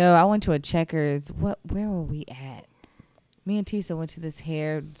shit. Yo, I went to a Checkers. Where were we at? Me and Tisa went to this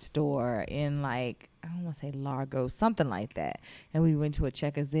hair store in like, I don't want to say Largo, something like that. And we went to a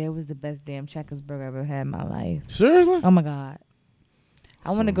Checkers there. It was the best damn Checkers burger I've ever had in my life. Seriously? Oh my God. I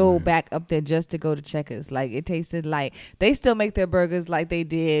want to So go nice. back up there just to go to Checkers. Like it tasted like they still make their burgers like they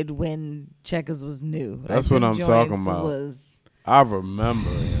did when Checkers was new. That's like, what them I'm talking joints about. Was I remember,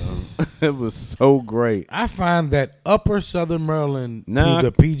 it was so great. I find that Upper Southern Maryland Nah.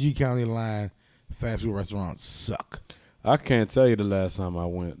 through the PG County line fast food restaurants suck. I can't tell you the last time I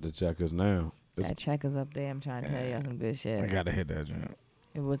went to Checkers now. that Checkers up there. I'm trying to tell y'all some good shit. I gotta hit that joint.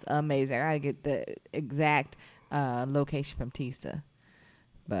 It was amazing. I gotta get the exact location from Tisa.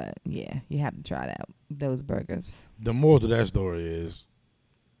 But yeah, you have to try that those burgers. The moral to that story is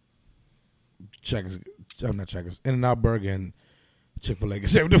Checkers, not Checkers, In-N-Out Burger and Chick-fil-A can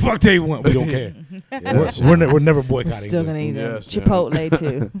say what the fuck they want. We don't care. Yes. We're never We're boycotting. still them. gonna eat them. Yes, yeah. Chipotle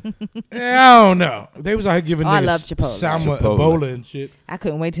too. I don't know. They was out here giving Oh, I niggas love Chipotle. Salma, Chipotle. Ebola and shit. I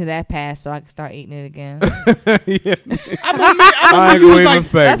couldn't wait till that passed so I could start eating it again. I ain't gonna even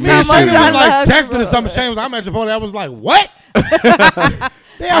fake. That's Me how and much shit. I was like love texting or Chipotle. something. Shane was like, I'm at Chipotle. I was like, what?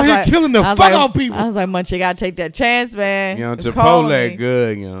 They I out was here like- killing the I was fuck like- out people. I was like, Munch, you gotta take that chance, man. You know, It's calling Chipotle me.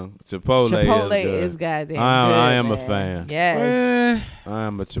 good, you know. Chipotle is good. goddamn good. I am a man. fan. Yes. I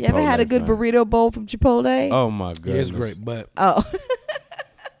am a Chipotle You ever had a good fan. burrito bowl from Chipotle? Oh my Yeah, goodness. it's great, but Oh.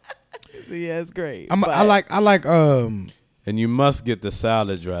 Yeah, it's great. I like And you must get the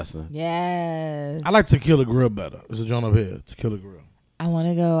salad dressing. Yes. I like Tequila Grill better. There's a joint up here, Tequila Grill. I want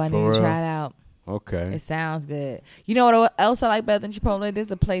to go. I For need to real? try it out. Okay. It sounds good. You know what else I like better than Chipotle?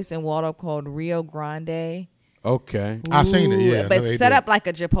 There's a place in Waldo called Rio Grande. Okay. I seen it, Ooh, yeah. But No, they set do. up like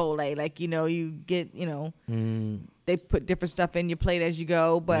a Chipotle. Like, you get, they put different stuff in your plate as you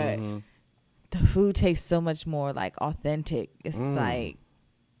go, but the food tastes so much more like authentic. It's like,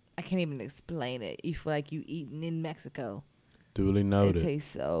 I can't even explain it. You feel like you eating in Mexico. Duly It noted.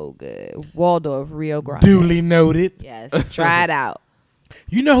 tastes so good. Waldorf, Rio Grande. Duly noted. Yes, try it out.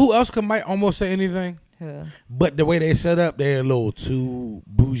 You know who else might almost say anything? Who? But the way they set up, they're a little too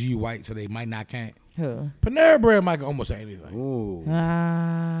bougie white, so they might not can't. Who? Panera Bread might almost say anything. Ooh.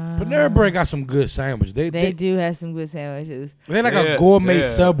 Panera Bread got some good sandwiches. They do have some good sandwiches. They're like a gourmet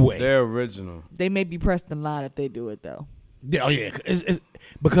They're- Subway. They're original. They may be pressed a lot if they do it though. Yeah, oh yeah, it's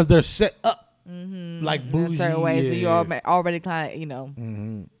because they're set up like In bougie. a certain way, so you yeah. already kind of,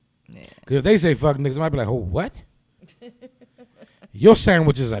 Because if they say fuck niggas, I might be like, oh, what? Your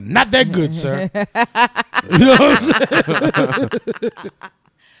sandwiches are not that good, sir. You know what I'm saying?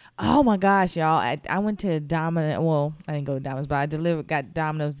 Oh my gosh, y'all! I went to Domino's. Well, I didn't go to Domino's, but I got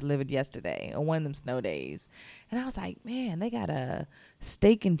Domino's delivered yesterday on one of them snow days, and I was like, man, they got a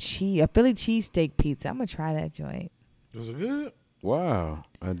steak and cheese, a Philly cheesesteak pizza. I'm gonna try that joint. Was it good? Wow.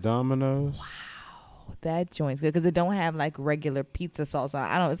 At Domino's? That joint's good because it don't have like regular pizza sauce on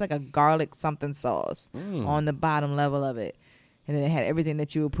it. I don't. It's like a garlic something sauce on the bottom level of it, and then it had everything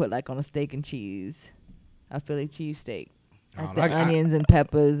that you would put like on a steak and cheese, a Philly cheesesteak. Like the onions and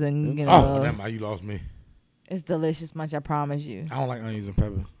peppers and Oh, never mind. You lost me. it's delicious, much I promise you. I don't like onions and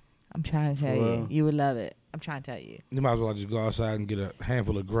pepper. I'm trying to tell you, you would love it. I'm trying to tell you. You might as well just go outside and get a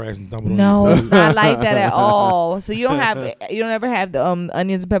handful of grass and dump it No, on your it's food. not like that at all. So you don't ever have the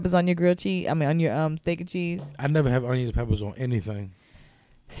onions and peppers on your grilled cheese. I mean, on your steak and cheese. I never have onions and peppers on anything.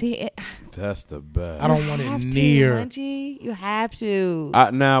 See, That's the best. I don't want it have near. Munchie. You have to.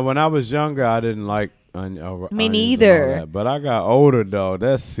 Now, when I was younger, I didn't like onions and all neither. that, but I got older, though.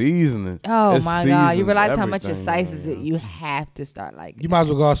 That's seasoning. Oh It my God! You seasons realize how much it everything, slices man. it. You have to start like You might as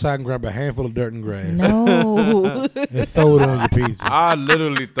well go outside and grab a handful of dirt and grass no. and throw it on your pizza. I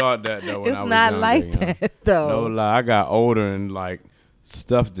literally thought that, though, when It's I was not younger, like you know. that though. No lie. I got older and, like,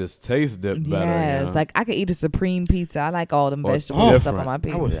 stuff just tasted better. Yes, you know? like I could eat a supreme pizza. I like all them Or vegetables and stuff different. on my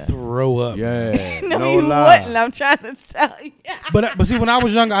pizza. I would throw up. Yeah. no, no you lie. wouldn't. I'm trying to tell you. But see, when I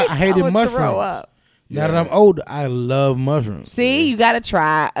was young, I hated would mushrooms. throw up. Now that I'm older, I love mushrooms. See, you got to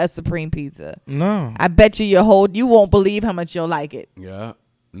try a supreme pizza. No. I bet you you won't believe how much you'll like it. Yeah.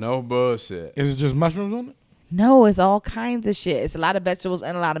 No bullshit. Is it just mushrooms on it? No, it's all kinds of shit. It's a lot of vegetables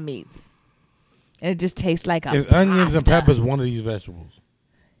and a lot of meats. And it just tastes like a Is onions and pasta. peppers one of these vegetables?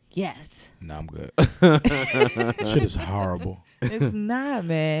 Yes. No, I'm good. Shit is horrible. It's not,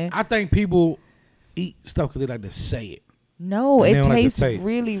 man. I think people eat stuff because they like to say it. No, And they it don't like the tastes taste.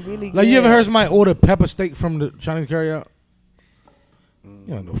 really, really good. Like, you ever heard somebody order pepper steak from the Chinese carryout?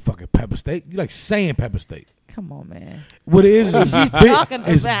 You don't know fucking pepper steak. You like saying pepper steak. Come on, man. What it is What you big, talking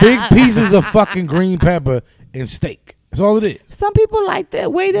it's about? big pieces of fucking green pepper and steak. That's all it is. Some people like the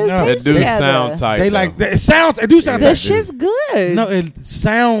way those No, taste It do together. sound tight. They though. like it sounds. It do sound. The like shit's good. No, it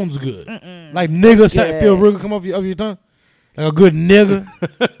sounds good. Like nigga good. feel real good come off your tongue. Like a good nigga.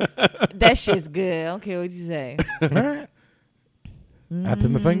 That shit's good. I don't care what you say. Alright. I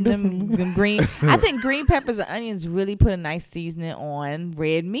tend to think differently. Them green. I think green peppers and onions really put a nice seasoning on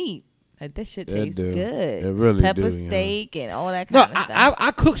red meat. Like that shit It tastes do. good. It really Pepper do, you know. steak and all that No, kind of stuff.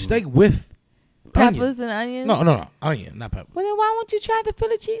 I cook steak with Peppers onion. and onions. No, onion, not pepper. Well, then why won't you try the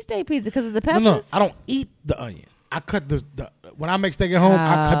Philly cheesesteak pizza? Because of the No, peppers. no, I don't eat the onion. I cut the when I make steak at home.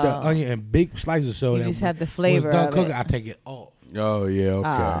 I cut the Oh. onion in big slices so You that just when- have the when it's flavor done of cooking, it. I take it off. Oh, yeah, okay.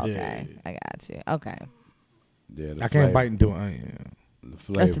 Oh, okay. Yeah. I got you. Okay. Yeah, the I can't flavor- bite into an onion. the That's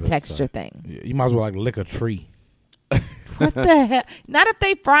a flavor's texture tight. thing. Yeah, you might as well like lick a tree. What the hell? Not if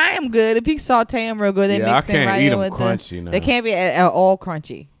they fry them good. If you saute them real good, they Yeah, mix I them can't right eat in them with crunchy now. They can't be at all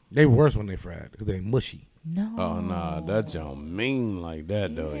crunchy. They worse when they fried because they mushy. No. Oh, nah, that don't mean like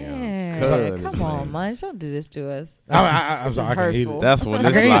that, though, Yeah. yeah. Come on, Munch. Don't do this to us. I'm This sorry, is I can eat hurtful. it. That's when I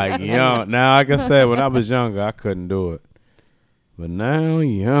it's can't like young. Now, like I said, when I was younger, I couldn't do it. But now,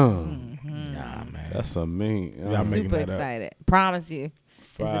 young. Nah, man. That's a mean. Yeah, I'm making Super that up. excited. Promise you.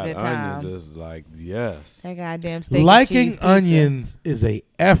 fried good time. onions is like, yes. That goddamn steak and Liking cheese pizza. onions is a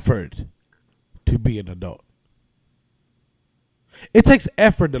effort to be an adult. It takes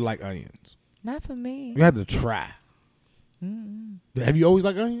effort to like onions. Not for me. You have to try. Have you always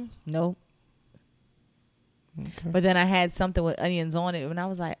liked onions? Nope. But then I had something with onions on it, and I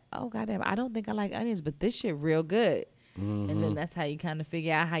was like, oh goddamn, I don't think I like onions, but this shit real good. And then that's how you kind of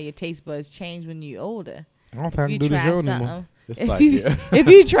figure out how your taste buds change when you're older. I don't think I can do the show anymore. If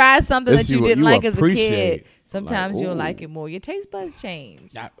you try something that you didn't like as a kid, sometimes like, you'll like it more. Your taste buds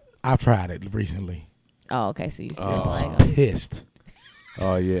change. I've tried it recently. Oh, okay. So you still I was like them. pissed.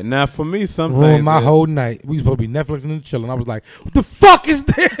 Oh yeah. Now for me, some Ruined things my is- whole night. We supposed to be Netflixing and chilling. I was like, what the fuck is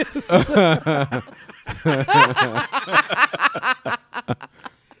this?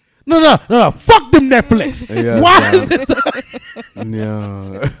 No. Fuck them Netflix. Yeah, Why son. is this?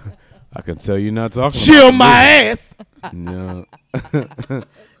 Yeah. I can tell you're not talking. Chill about my ass. Yeah.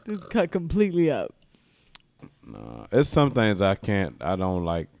 Just cut completely up. No, it's some things I don't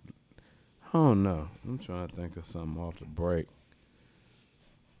like. I don't know. I'm trying to think of something off the break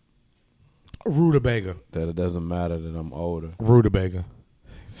Rutabaga. that it doesn't matter that I'm older. Rutabaga.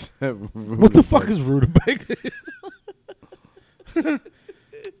 What the fuck is rutabaga?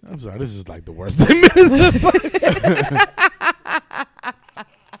 I'm sorry. This is like the worst 10 minutes.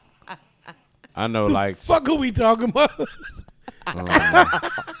 I know, like. Fuck are we talking about?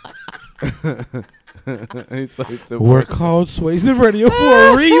 We're called Swayze Radio for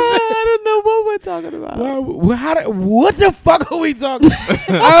a reason. I don't know what we're talking about. What the fuck are we talking about?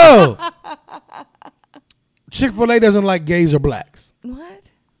 Oh. Chick-fil-A doesn't like gays or blacks. What?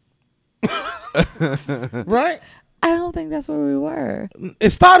 Right? I don't think that's where we were. It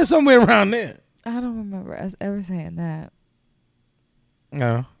started somewhere around there. I don't remember us ever saying that.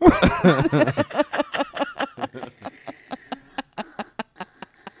 No.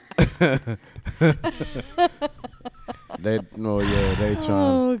 They trying.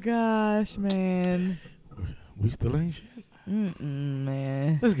 Oh gosh, man. We still ain't shit.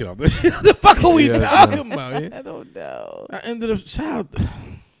 Man. Let's get off this shit. What the fuck are we Yeah, talking about? Yeah? I don't know. I ended up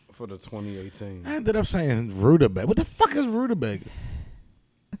For the 2018. I ended up saying rutabaga. What the fuck is rutabaga?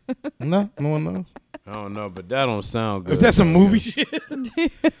 No one knows. I don't know, but that don't sound good. Is that some movie shit? All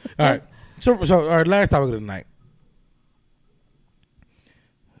right. So all right, last topic of the night.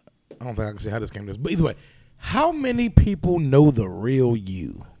 I don't think I can say how this came to this. But either way, how many people know the real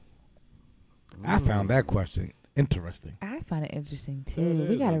you? I found that question interesting. I find it interesting too. It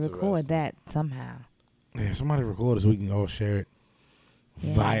We is gotta interesting. record that somehow. Yeah, somebody record us. We can all share it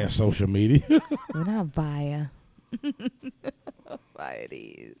via Yes. social media. We're not via. Via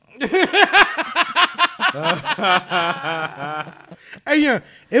these. Hey, yeah,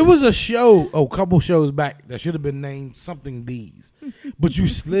 it was a show, a couple shows back that should have been named something these, but you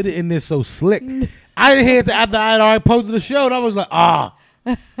slid it in there so slick. I didn't hear it after I had already posted the show, and I was like,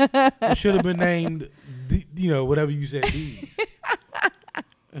 it should have been named, whatever you said these.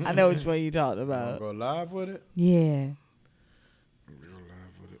 I know which one you talking about. Go live with it? Yeah.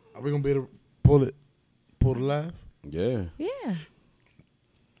 Are we gonna be able to pull the live? Yeah. Yeah.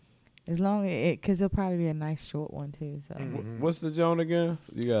 As long as because it'll probably be a nice short one too. So What's the Joan again?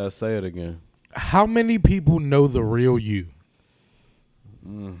 You gotta say it again. How many people know the real you?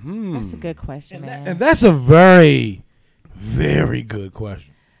 that's a good question, man. And that's a very, very good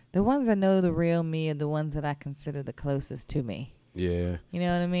question. The ones that know the real me are the ones that I consider the closest to me. Yeah. You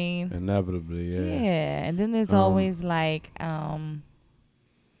know what I mean? Inevitably, yeah. Yeah. And then there's always like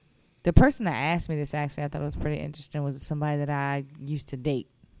the person that asked me this, actually I thought it was pretty interesting, was somebody that I used to date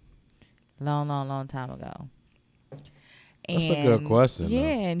long time ago. That's a good question, Yeah, though.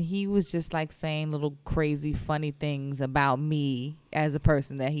 and he was just like saying little crazy funny things about me as a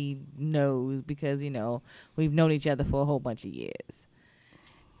person that he knows because, we've known each other for a whole bunch of years.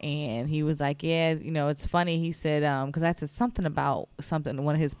 And he was like, yeah, it's funny. He said, because I said something about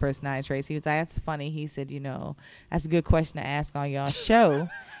one of his personality traits. He was like, that's funny. He said, that's a good question to ask on y'all show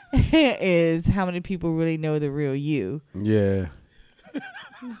is how many people really know the real you? Yeah.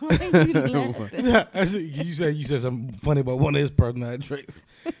 Why are you laughing? You said something funny about one of his personality traits.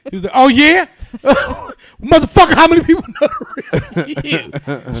 He was like, "Oh yeah, motherfucker, how many people know the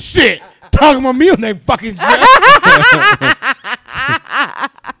real you?" Shit, talking about me on that fucking job.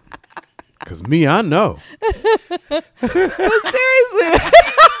 Cause me, I know. Seriously.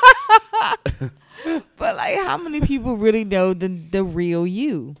 But like, how many people really know the real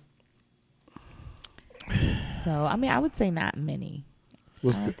you? So I would say not many.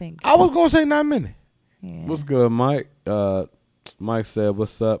 What's I good? think. I was gonna say 9 minutes. Yeah. What's good, Mike? Mike said,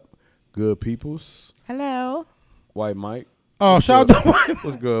 "What's up, good peoples?" Hello. White Mike. Oh, What's shout good? out to White.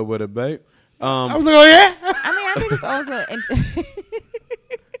 What's good with it, babe? I was like, oh yeah. I think it's also.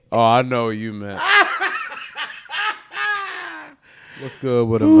 Oh, I know you, man. What's good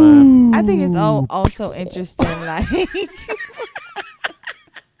with it, man? I think it's also interesting. Like,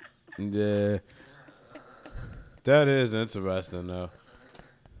 Yeah. That is interesting, though.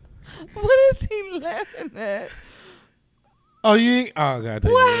 What is he laughing at? Oh, you ain't. Oh, God.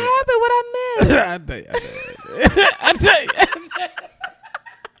 What happened? What I missed? I tell you. I tell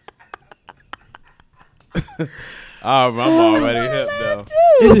you. I'm already hip, though.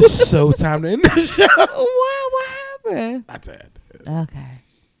 It is so time to end the show. Why? What happened? I tell you. Okay.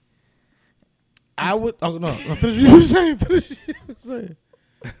 I would. Oh, no. Finish what you were saying.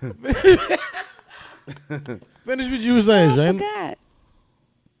 Finish what you were saying, I Shane. forgot.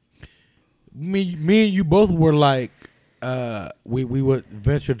 Me and you both were like, we would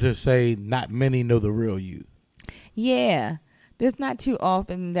venture to say not many know the real you. Yeah. There's not too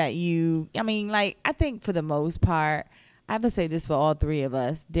often that I think for the most part, I would say this for all three of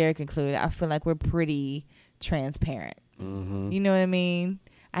us, Derek included, I feel like we're pretty transparent. Mm-hmm. You know what I mean?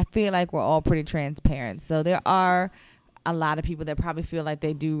 I feel like we're all pretty transparent. So there are a lot of people that probably feel like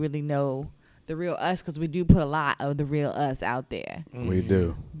they do really know the real us because we do put a lot of the real us out there. Mm-hmm. We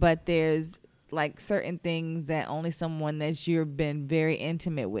do. But there's like certain things that only someone that you've been very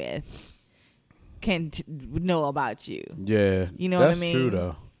intimate with can know about you. Yeah. You know that's what I mean? true,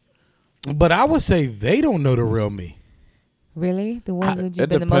 though. But I would say they don't know the real me. Really? The ones that it you've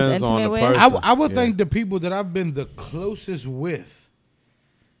been the most depends on intimate the with? person. I would think the people that I've been the closest with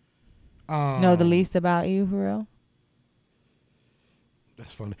know the least about you, for real?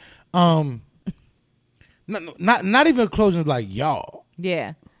 That's funny. Not even closest like y'all.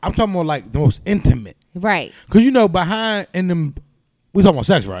 Yeah. I'm talking about like the most intimate. Right. Because, behind in them, we talking about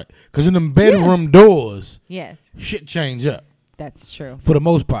sex, right? Because in them bedroom doors, Yes. shit change up That's true. for the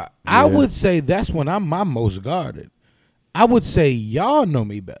most part. I Yeah. would say that's when I'm my most guarded. I would say y'all know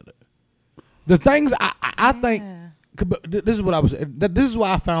me better. The things I think, this is what I was, this is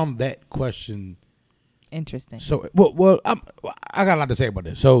why I found that question. Interesting. So, I got a lot to say about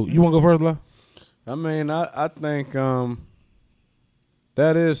this. So, you want to go first, Love? I mean, I think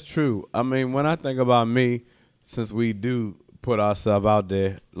that is true. I mean, when I think about me, since we do put ourselves out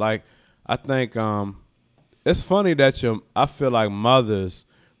there, like, I think it's funny that I feel like mothers,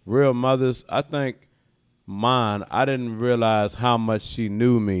 real mothers, I think mine, I didn't realize how much she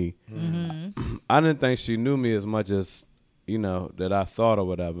knew me. Mm-hmm. I didn't think she knew me as much as, that I thought or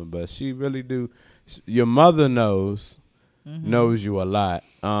whatever, but she really do. Your mother knows you a lot.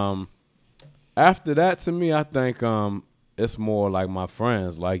 After that, to me, I think it's more like my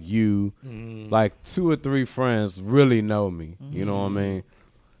friends, like you, like 2 or 3 friends really know me. You know what I mean?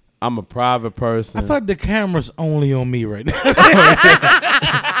 I'm a private person. I feel like the camera's only on me right now.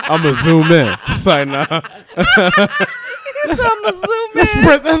 I'm going to zoom in. It's like, nah. So I'm going to zoom in. Let's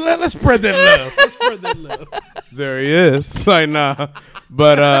spread that love. Let's spread that love. There he is. It's like, nah.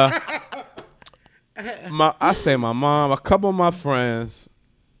 But I say my mom, a couple of my friends,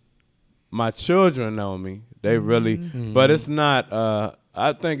 my children know me. They really, but it's not,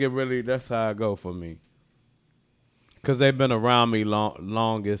 I think it really, that's how I go for me. Because they've been around me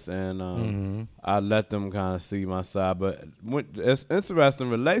longest, and I let them kind of see my side. But it's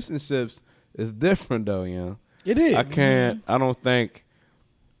interesting. Relationships is different, though, It is. I can't, I don't think,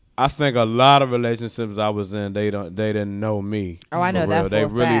 I think a lot of relationships I was in, they didn't know me. Oh, I know that for They a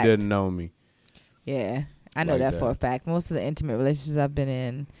really fact. didn't know me. Yeah. I know Like that that. for a fact. Most of the intimate relationships I've been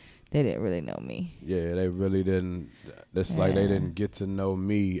in, they didn't really know me. Yeah, they really didn't. It's like they Yeah. didn't get to know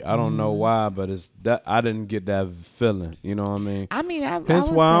me. I don't know why, but it's that I didn't get that feeling. You know what I mean? I mean, I Hence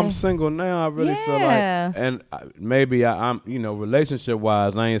would why say, I'm single now. I really feel Yeah. like, and maybe I'm, relationship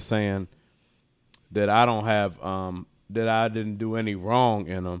wise, I ain't saying that I don't have, that I didn't do any wrong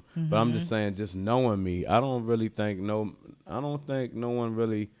in them, but I'm just saying, just knowing me, I don't think no one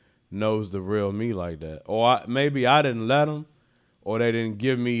really knows the real me like that. Or maybe I didn't let them, or they didn't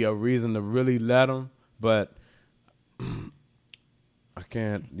give me a reason to really let them, but I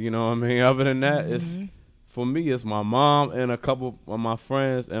can't, you know what I mean? Other than that, it's, for me, it's my mom and a couple of my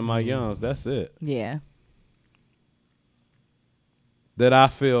friends and my youngs. That's it. Yeah. That I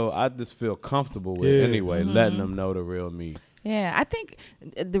just feel comfortable with anyway, letting them know the real me. Yeah, I think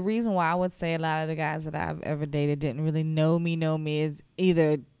the reason why I would say a lot of the guys that I've ever dated didn't really know me is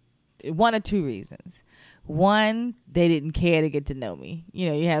either one or two reasons. One, they didn't care to get to know me.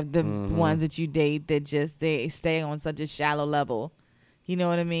 You have the ones that you date that just they stay on such a shallow level. You know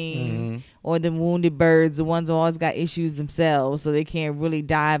what I mean? Or the wounded birds, the ones who always got issues themselves, so they can't really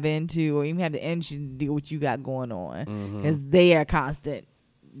dive into or even have the energy to deal with what you got going on because they are a constant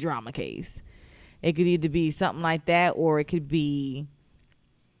drama case. It could either be something like that, or it could be.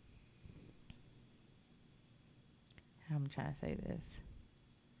 How am I trying to say this?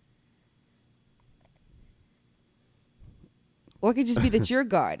 Or it could just be that you're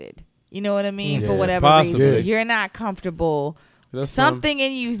guarded. You know what I mean? Yeah, for whatever possibly. reason. You're not comfortable. Something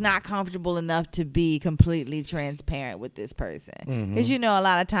in you is not comfortable enough to be completely transparent with this person. Because, you know, a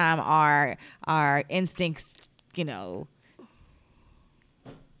lot of time our instincts, you know,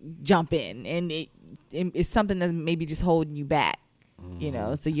 jump in. And it's something that's maybe just holding you back. You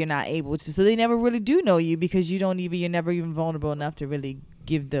know, so you're not able to. So they never really do know you because you're never even vulnerable enough to really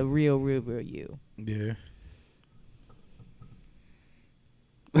give the real you. Yeah.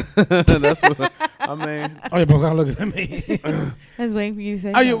 That's what I mean. Oh, yeah, bro, looking at me. I was waiting for you to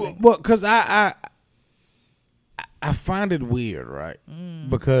say Oh, yeah, something. well, because I find it weird, right?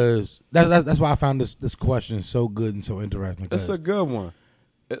 Because that's why I found this question so good and so interesting. It's a good one.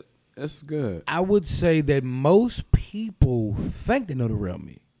 It's good. I would say that most people think they know the real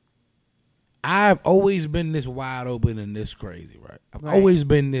me. I've always been this wide open and this crazy, right? I've always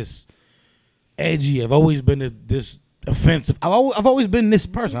been this edgy. I've always been this offensive. I've always been this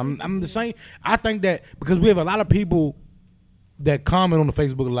person. I'm the same. I think that because we have a lot of people that comment on the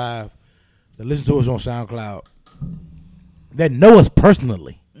Facebook Live, that listen to us on SoundCloud, that know us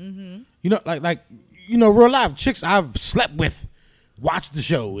personally. You know, like you know, real life chicks I've slept with. Watch the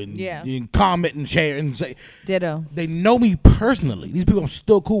show and comment and share and say ditto. They know me personally. These people I'm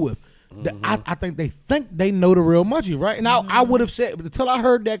still cool with. I think they know the real Munchie, right? And I would have said until I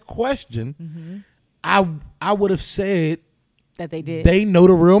heard that question, I would have said that they did. They know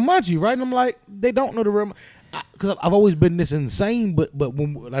the real Munchie, right? And I'm like, they don't know the real, because I've always been this insane. But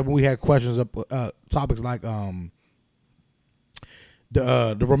when we had questions up topics like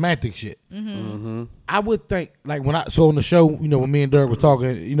the romantic shit. I would think like so on the show, you know, when me and Dirk was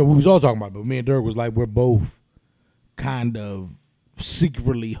talking, you know, we was all talking about it, but me and Dirk was like, we're both kind of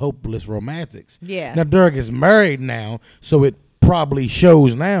secretly hopeless romantics. Yeah. Now Dirk is married now, so it probably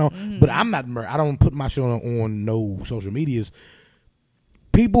shows now, but I'm not married. I don't put my show on no social medias.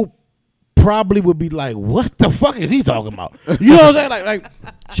 People probably would be like, what the fuck is he talking about? You know what I'm saying? Like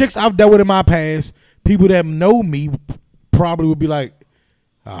chicks I've dealt with in my past, people that know me probably would be like,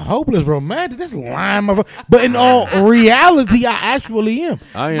 a hopeless romantic. That's lying, motherfucker. But in all reality, I actually am.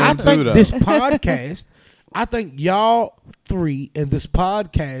 I think this podcast, I think y'all three and this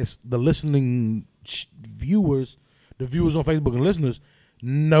podcast, the listening viewers, the viewers on Facebook and listeners,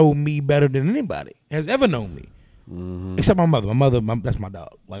 know me better than anybody has ever known me. Except my mother. My mother, that's my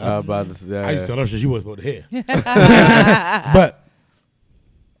dog. Like I used to tell her shit she wasn't supposed to hear. But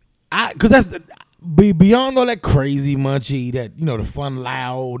because that's beyond all that crazy Munchie, that, you know, the fun,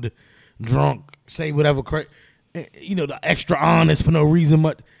 loud, drunk, say whatever, you know, the extra honest for no reason.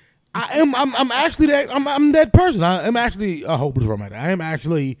 But I'm actually I'm that person. I'm actually a hopeless romantic. I am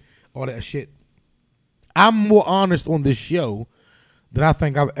actually all that shit. I'm more honest on this show than I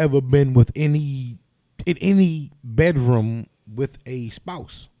think I've ever been in any bedroom with a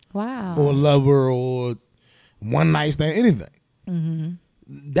spouse. Wow. Or a lover or one night stand, anything.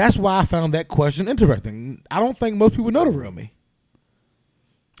 That's why I found that question interesting. I don't think most people know the real me.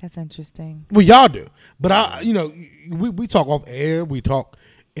 That's interesting. Well, y'all do, but you know, we talk off air. We talk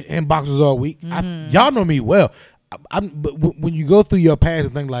in boxes all week. Y'all know me well. But when you go through your past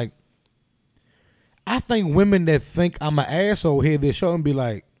and think like, I think women that think I'm an asshole hear this show and be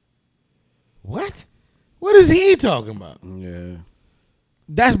like, what? What is he talking about? Yeah.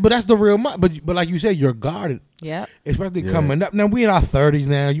 That's the real. But like you said, you're guarded. Yeah. Especially coming up. Now we in our 30s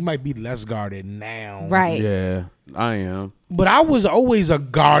now. You might be less guarded now. Right. Yeah, I am. But I was always a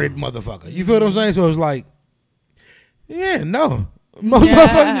guarded motherfucker. You feel what I'm saying? So it's like, yeah, no. Most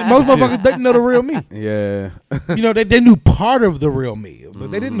motherfuckers didn't know the real me. Yeah. You know, they knew part of the real me,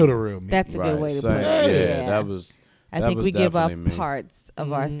 but they didn't know the real me. That's a good way to put it. Yeah, that was. I think we give up me. parts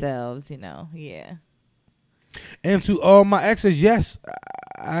of ourselves, you know. Yeah. And to all my exes, yes,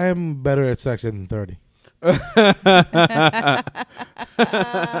 I am better at sex than 30.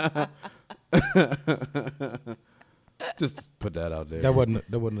 Just put that out there. That wasn't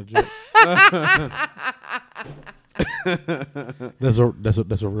a joke. That's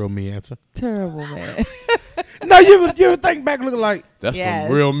a real me answer. Terrible, man. No, you ever think back looking like that's yes.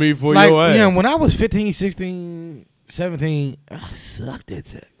 some real me for like, your ass. Yeah, when I was 15, 16, 17, I sucked at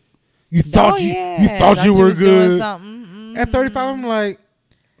sex. You thought you thought you were good. At 35, I'm like,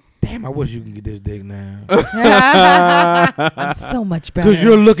 damn, I wish you can get this dick now. I'm so much better. Because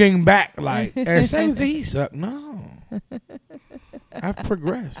you're looking back like, at 17, he sucked. No. I've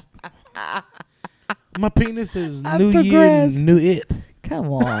progressed. My penis is new year, new it.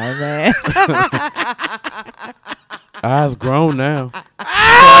 Come on, man. Eyes grown now.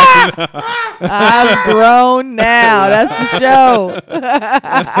 Eyes grown now. That's the show.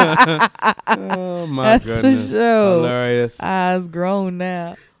 Oh my That's goodness. the show. Hilarious. Eyes grown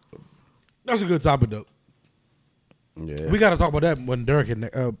now. That's a good topic, though. Yeah. We got to talk about that when Dirk had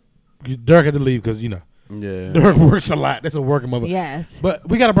to leave because, Yeah. Dirk works a lot. That's a working mother. Yes. But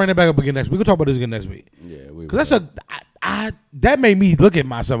we got to bring that back up again next week. We'll talk about this again next week. Yeah. Because that's that made me look at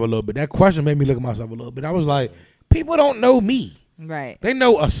myself a little bit. That question made me look at myself a little bit. I was like, people don't know me. Right. They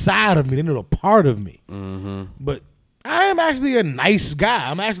know a side of me. They know a part of me. Mm-hmm. But I am actually a nice guy.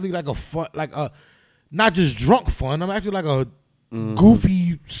 I'm actually like a fun, like a, not just drunk fun. I'm actually like a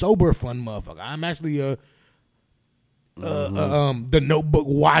goofy, sober fun motherfucker. I'm actually a the Notebook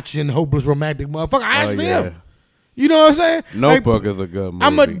watching hopeless romantic motherfucker. I actually am. You know what I'm saying? Notebook is a good movie.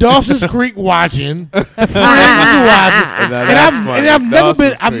 I'm a Dawson's Creek watching, Friends watching, and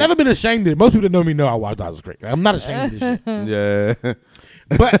I've never been ashamed of it. Most people that know me know I watch Dawson's Creek. I'm not ashamed of this shit. Yeah.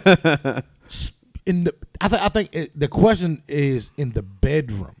 But I think the question is in the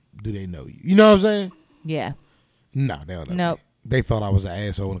bedroom. Do they know you? You know what I'm saying? Yeah. No, they don't know. Nope. Me. They thought I was an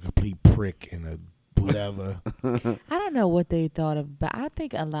asshole and a complete prick and a whatever. I don't know what they thought of, but I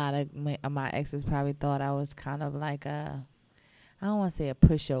think a lot of my exes probably thought I was kind of like I don't want to say a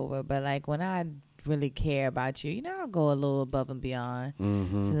pushover, but like when I really care about you, I'll go a little above and beyond.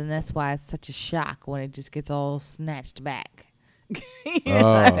 Mm-hmm. So then that's why it's such a shock when it just gets all snatched back. You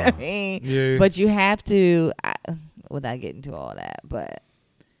know what I mean? Yeah. But you have to, without getting to all that, but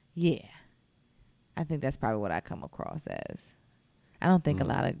yeah, I think that's probably what I come across as. I don't think a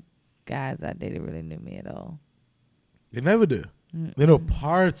lot of guys I dated really knew me at all. They never do. They know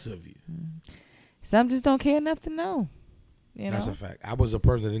parts of you. Some just don't care enough to know. That's a fact. I was a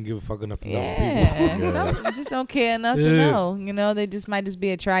person that didn't give a fuck enough to know people. Yeah. Some just don't care enough to know. They just might just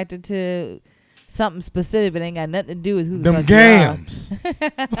be attracted to something specific, but ain't got nothing to do with who the them fuck gams.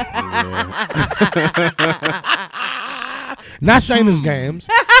 Not Shayna's gams.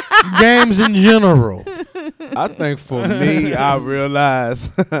 Gams in general. I think for me, I realize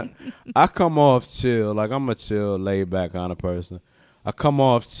I come off chill. Like, I'm a chill, laid back kind of person. I come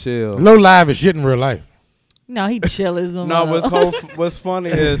off chill. Low live is shit in real life. No, he chill as a No, what's funny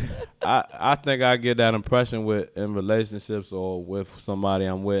is I think I get that impression in relationships or with somebody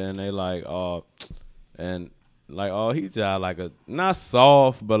I'm with, and they like, he's just like not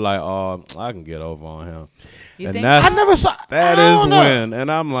soft, but like, I can get over on him. You and think? I never saw that is when,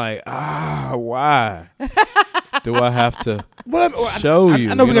 and I'm like, why do I have to show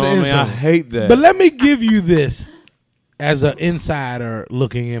you? I know we got an I hate that. But let me give you this as an insider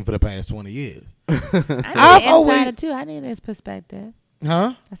looking in for the past 20 years. I need an insider too. I need his perspective.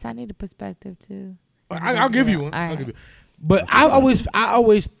 Huh? I need a perspective too. I'll give you one. All right. I'll give you. But I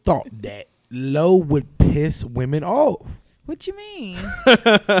always thought that Lo would piss women off. What you mean?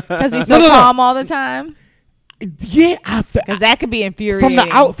 Because he's so calm all the time. Yeah, because that could be infuriating.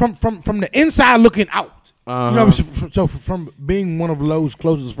 From the inside looking out. Uh-huh. So from being one of Lo's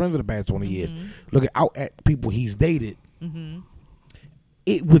closest friends for the past 20 years, looking out at people he's dated,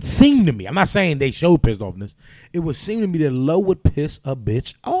 it would seem to me, I'm not saying they show pissed offness, it would seem to me that Lo would piss a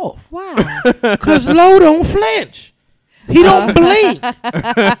bitch off. Why? Because Lo don't flinch. He don't blink.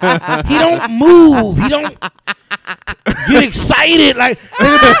 He don't move. He don't get excited. Like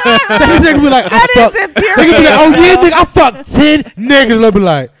they be like, I fucked 10 niggas. They'll be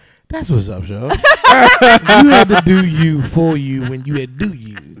like, that's what's up, Joe. You had to do you for you when you had to do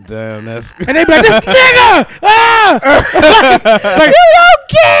you. Damn, that's and they be like, this nigga. Like, you don't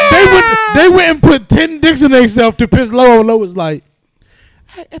care. They went and put 10 dicks in themselves to piss Lo, and Lo was like,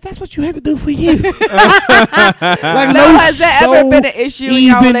 if that's what you had to do for you. Like, has there ever been an issue in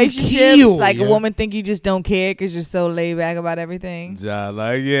your relationships? Keel, like a woman think you just don't care because you're so laid back about everything? Yeah,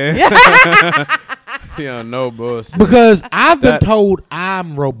 no bullshit. Because I've been told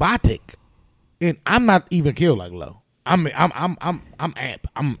I'm robotic, and I'm not even killed like Lo. I'm amp.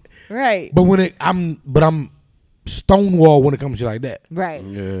 I'm right. But I'm stonewall when it comes to shit like that. Right.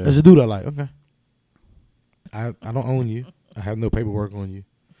 Yeah. As a dude, I'm like, okay, I don't own you. I have no paperwork on you.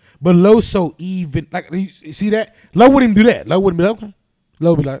 But Lo's so even. Like, you see that? Lo wouldn't do that. Lo wouldn't be like, okay.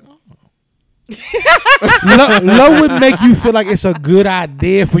 Lo would be like, Lo would make you feel like it's a good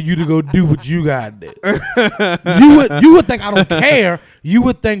idea for you to go do what you got to do. You would think I don't care. You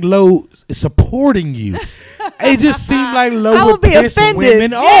would think Lo is supporting you. It just seemed like Lo would be piss offended.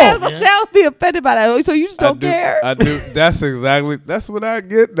 women off. I would be offended by that. So you just don't care? I do. That's what I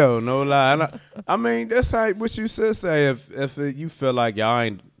get though. No lie. I mean, that's what you should say. If you feel like y'all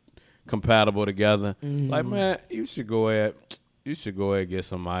ain't compatible together, like, man, you should go ahead and get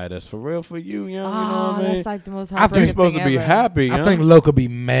somebody that's for real for you. You know what I mean? That's like the most heartbreaking You're supposed to be ever. happy. I think Lo could be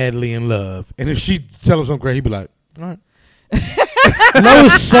madly in love. And if she tell him something crazy, he'd be like, all right. Lo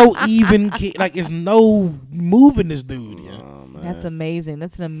is so even. Like, there's no moving this dude. Yeah. man. That's amazing.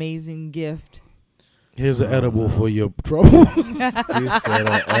 That's an amazing gift. Here's an edible for your troubles. He said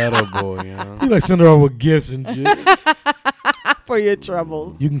an edible, you know. You like send her over gifts and shit. For your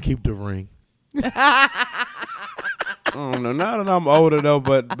troubles. You can keep the ring. I don't know. Now that I'm older though,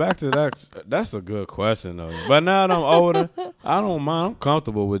 but back to that's a good question though. But now that I'm older, I don't mind. I'm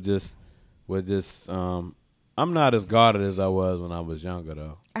comfortable with just. I'm not as guarded as I was when I was younger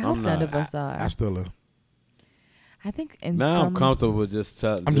though. I hope none of us are. I still am. I think I'm comfortable with just.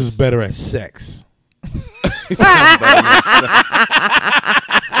 I'm just better at sex.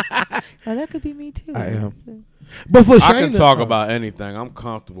 Well, that could be me too. I am. But for I can talk about anything. I'm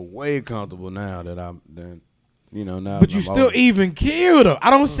comfortable, way comfortable now that I'm. Now. But you still even care though. I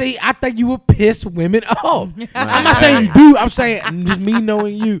don't say. I think you would piss women off. I'm not saying you do. I'm saying just me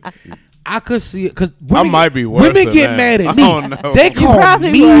knowing you. I could see it because I might be worse. Women get mad at me. I don't know. They call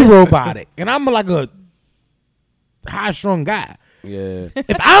me would. robotic, and I'm like a high-strung guy. Yeah.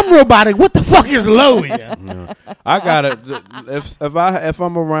 If I'm robotic, what the fuck is low here? Yeah. I gotta if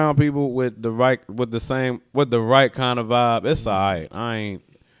I'm around people with the right kind of vibe, it's alright.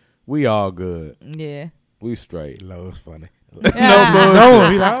 We all good. Yeah. We straight. Low is funny. No,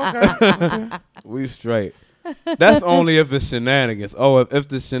 He like, okay. we straight. That's only if it's shenanigans. Oh, if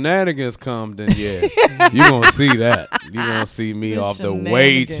the shenanigans come, then yeah, you gonna see that. You gonna see me The off the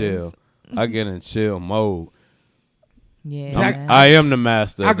way chill. shenanigans. I get in chill mode. Yeah. I am the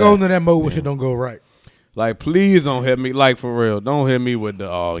master. I of go that. into that mode when shit don't go right. Like, please don't hit me. Like, for real, don't hit me with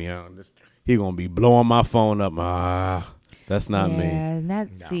the he gonna be blowing my phone up. That's not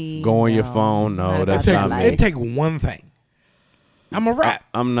me. Go on your phone. No, that's not me. It take one thing. I'm a rap.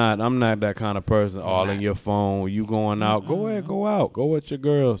 I'm not that kind of person. All in your phone. You going out? Go ahead, go out. Go with your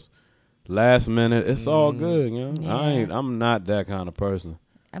girls. Last minute, it's all good. You know, Yeah. I'm not that kind of person.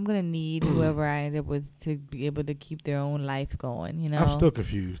 I'm gonna need whoever I end up with to be able to keep their own life going. You know. I'm still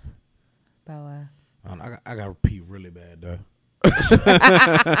confused. About I got to pee really bad though.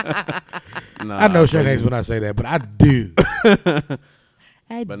 Nah, I know Shane hates when I say that, but I do.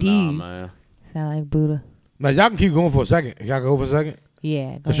 I But do. nah, man. Sound like Buddha. Now y'all can keep going for a second. Y'all go for a second.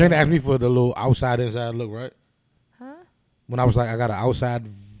 Yeah. Cause Shane asked me for the little outside inside look, right? Huh? When I was like, I got an outside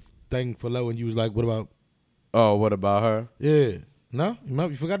thing for low, and you was like, what about? Oh, what about her? Yeah. No,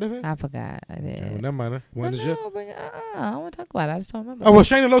 you forgot that? I forgot. I did. Well, never mind. When the shit. No, bring it. I want to talk about it. I just don't remember. Oh well,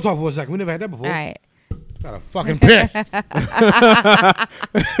 Shane and Low talk for a second. We never had that before. All right. Got a fucking piss.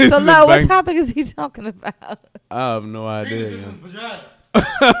 So, Lo, what topic is he talking about? I have no idea.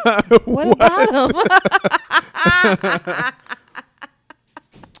 What about him?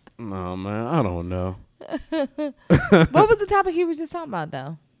 No, man, I don't know. What was the topic he was just talking about,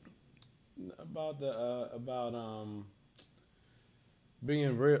 though? About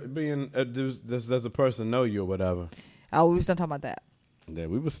being real, does the person know you or whatever? Oh, we were still talking about that. Yeah,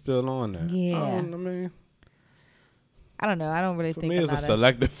 we were still on that. Yeah. I I don't know. I don't really for think me, about it's a it.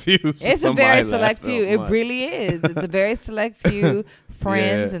 selective few. It's a Somebody very select laughed few. so It much. really is. It's a very select few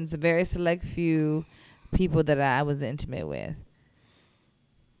friends, Yeah. and it's a very select few people that I was intimate with.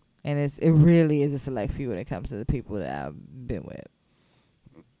 And it really is a select few when it comes to the people that I've been with.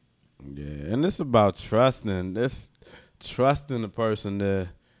 Yeah, and it's about trusting. Trusting the person to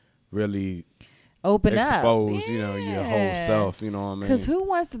really Open expose, up. your whole self. You know what I mean? Because who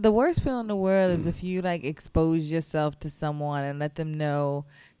wants to, the worst feeling in the world is if you like expose yourself to someone and let them know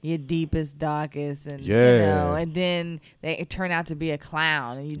your deepest, darkest, and and then they turn out to be a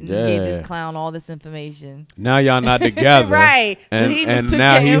clown, and you gave this clown all this information. Now y'all not together, right? And, so he just and took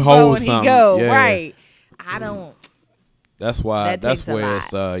now your he info holds and something. he go Yeah. right. I don't. That's why. That That's takes a where lot.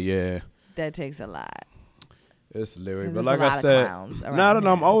 it's That takes a lot. It's lyric. 'Cause But there's like a I lot of said, clowns around now that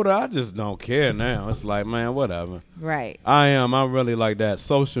I'm here. older, I just don't care now. It's like, man, whatever. Right. I'm really like that.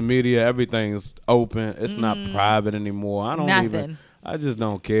 Social media, everything's open. It's not private anymore. I don't even. Nothing. I just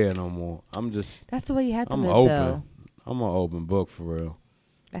don't care no more. That's the way you have to I'm live, open. though. I'm an open book for real.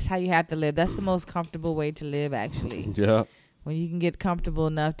 That's how you have to live. That's the most comfortable way to live, actually. Yeah. When you can get comfortable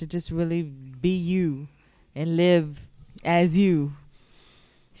enough to just really be you and live as you.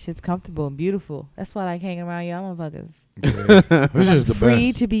 Shit's comfortable and beautiful. That's why I like hanging around y'all motherfuckers. This is the Free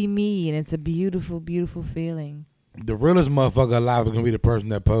best. to be me, and it's a beautiful, beautiful feeling. The realest motherfucker alive is gonna be the person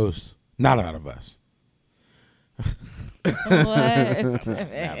that posts. Not out of us. What?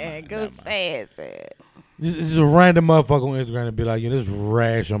 Man, go say it. This is a random motherfucker on Instagram and be like, this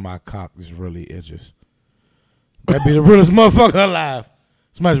rash on my cock is really itches. That'd be the realest motherfucker alive.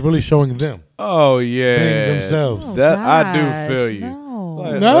 Somebody's really showing them. Oh yeah. Being themselves. Oh, That I gosh, do feel you. No.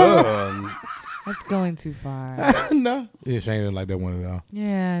 Like, No. That's going too far. No. Yeah, Shane didn't like that one at all.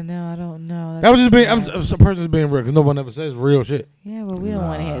 Yeah, no, I don't know. That was just being, some person's being real because no one ever says real shit. Yeah, but we don't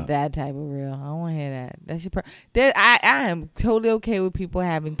want to hear that type of real. I don't want to hear that. That's your I am totally okay with people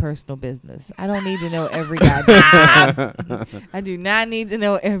having personal business. I don't need to know every goddamn I do not need to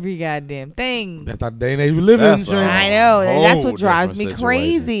know every goddamn thing. That's not the day and age we live in. Shane. I know. That's what Whole drives me different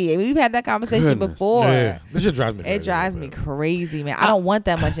crazy. We've had that conversation before. Yeah, this shit drives me crazy. It drives me crazy, man. I don't want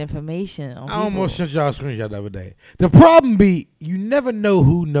that much information on I people. almost sent y'all a screenshot the other day. The problem be you never know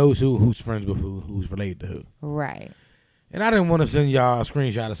who knows who's friends with who's related to who. Right. And I didn't want to send y'all a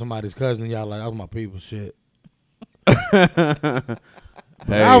screenshot of somebody's cousin. Y'all like, oh, my people, shit. Hey.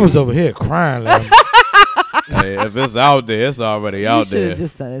 I was over here crying. Like, Hey, if it's out there, it's already out You there. should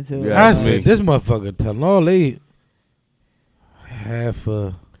just send it to Yeah. us. I said, this motherfucker telling all they half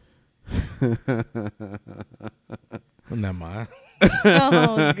never mind.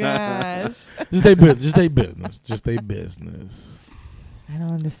 Oh gosh. Just they business. Just they business. Just they business. I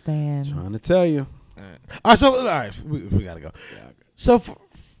don't understand. Trying to tell you. All right, so we gotta go. So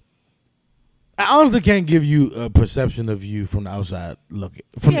I honestly can't give you a perception of you from the outside looking.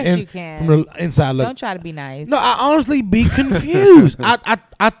 From Yes, the you can. From the inside looking. Don't try to be nice. No, I honestly be confused.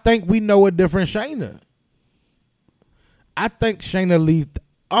 I think we know a different Shayna. I think Shayna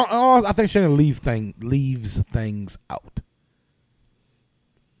leaves things out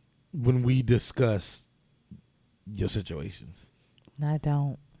when we discuss your situations. I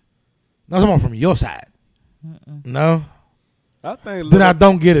don't. No, I'm talking about from your side. No, I think. then I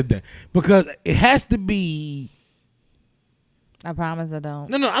don't get it then because it has to be. I promise I don't.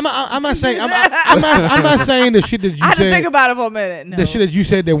 No, I'm not saying. I'm not saying the shit that you I had said. to think about it for a minute. No. The shit that you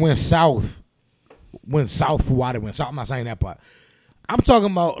said that went south for why they went south. I'm not saying that part. I'm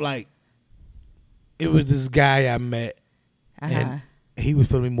talking about like it was this guy I met and he was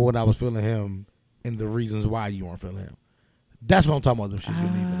feeling me more than I was feeling him, and the reasons why you weren't feeling him. That's what I'm talking about. Them shit you're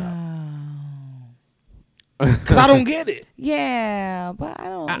leaving out. Because I don't get it. Yeah, but I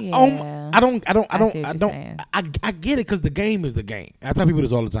don't. I get it because the game is the game. I tell people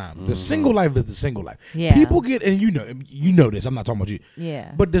this all the time. Mm-hmm. The single life is the single life. Yeah. People get, and you know this. I'm not talking about you.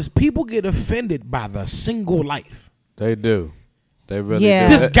 Yeah. But does people get offended by the single life? They do. They really Yeah.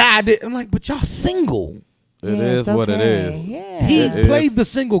 do. This guy did. I'm like, but y'all single. It is what it is. Yeah. He It played is. the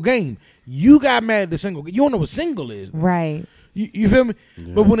single game. You got mad at the single. You don't know what single is. Right. You feel me?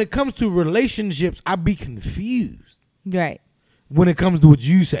 Yeah. But when it comes to relationships, I be confused. Right. When it comes to what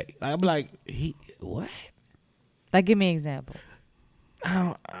you say, I'm like, what? Like, give me an example.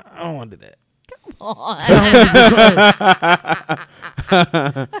 I don't want to do that.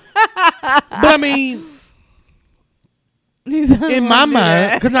 But I mean, in my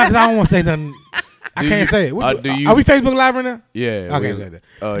mind, because I don't want to say nothing. I can't say it. Are we Facebook Live right now? Yeah. I can't say that.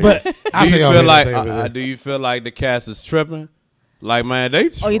 Yeah. But do you feel like? Do you feel like the cast is tripping? Like, man, they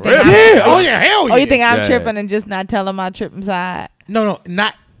tripping. Oh, you think I'm hell yeah. Oh, you think I'm Yeah. tripping and just not telling my tripping side? No,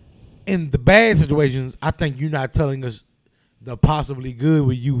 not in the bad situations. I think you're not telling us the possibly good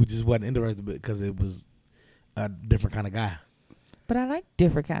where you just wasn't interested because it was a different kind of guy. But I like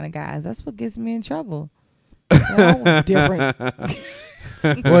different kind of guys. That's what gets me in trouble. They're all different.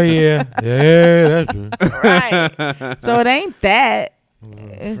 Well, yeah, that's true. Right. So it ain't that.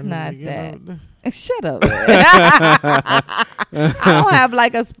 It's not that. Shut up. I don't have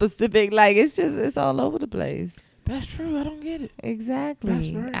like a specific, like, it's all over the place. That's true. I don't get it. Exactly. That's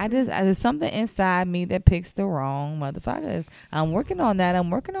very There's something inside me that picks the wrong motherfuckers. I'm working on that.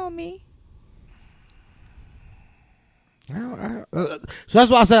 I'm working on me. So that's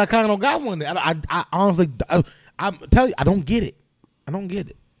why I said I kind of don't got one. I honestly, I'm telling you, I don't get it. I don't get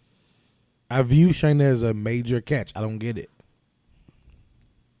it. I view Shayna as a major catch. I don't get it.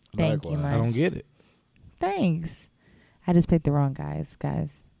 Thank you much. I don't get it. Thanks. I just picked the wrong guys.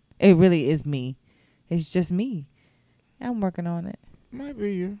 It really is me. It's just me. I'm working on it. Might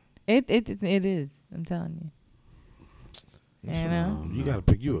be you. It is. I'm telling you. You know? You got to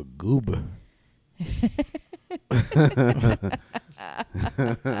pick you a goober.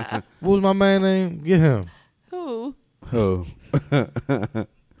 What was my man name? Get him. Who?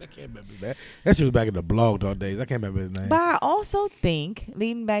 I can't remember that. That shit was back in the blog dog days. I can't remember his name. But I also think,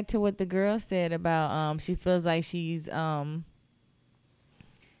 leading back to what the girl said about she feels like she's not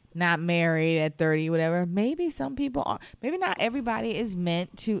married at 30, whatever. Maybe some people are. Maybe not everybody is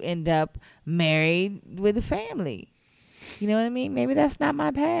meant to end up married with a family. You know what I mean? Maybe that's not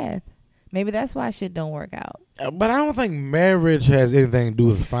my path. Maybe that's why shit don't work out. But I don't think marriage has anything to do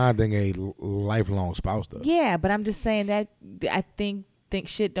with finding a lifelong spouse, though. Yeah, but I'm just saying that I think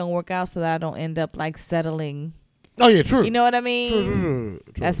shit don't work out so that I don't end up like settling. Oh yeah, true. You know what I mean? True.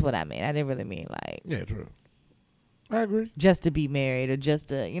 That's what I mean. I didn't really mean like Yeah, true. I agree. just to be married or just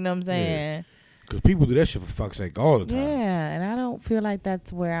to, you know what I'm saying? Because people do that shit for fuck's sake all the time. Yeah, and I don't feel like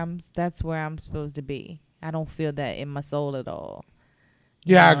that's where I'm supposed to be. I don't feel that in my soul at all.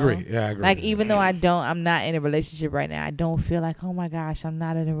 Yeah, I You know? agree. Yeah, I agree. Like even though I'm not in a relationship right now, I don't feel like, oh my gosh, I'm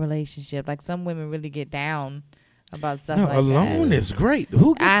not in a relationship. Like some women really get down about stuff like alone that. is great.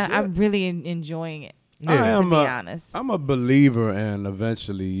 Who? I'm really enjoying it. Yeah. To be honest. I'm a believer, and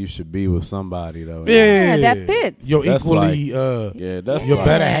eventually you should be with somebody though. Yeah, that fits. You're That's equally. Yeah, that's your like,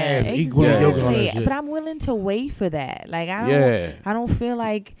 better half equally yoking on that shit. But I'm willing to wait for that. Like I don't feel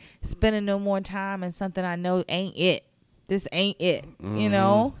like spending no more time in something I know ain't it. This ain't it. You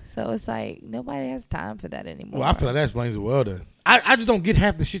know? So it's like nobody has time for that anymore. Well, I feel like that explains it well then. I just don't get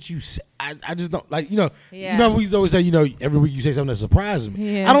half the shit you say. I just don't like, you know, we always say, you know, every week you say something that surprises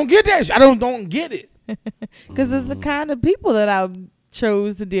me. Yeah. I don't get that shit. I don't get it. Because it's the kind of people that I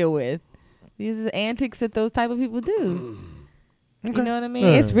chose to deal with. These are the antics that those type of people do. Okay. You know what I mean?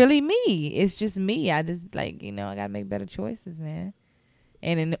 Yeah. It's really me. It's just me. I just like, you know, I got to make better choices, man.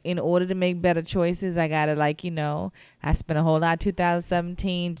 And in order to make better choices, I got to like, you know, I spent a whole lot of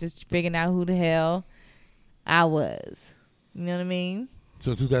 2017 just figuring out who the hell I was. You know what I mean?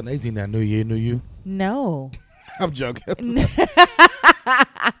 So 2018, that new year, new you? No. I'm joking.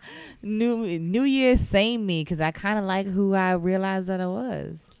 New Year, same me, because I kind of like who I realized that I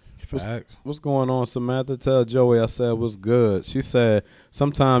was. What's going on, Samantha? Tell Joey I said what's good. She said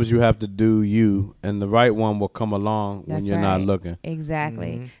sometimes you have to do you, and the right one will come along when you're not looking.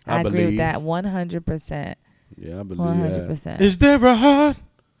 Exactly. Mm-hmm. I agree with that 100%. Yeah, I believe 100%. that. Is there a heart?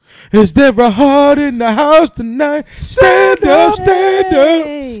 Is there a heart in the house tonight? Stand up, stand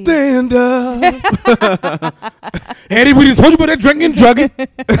up, stand up. Eddie, we done told you about that drinking, drugging.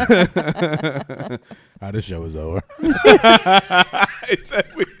 This show is over. It's all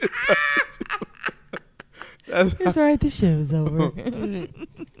right. The show's over.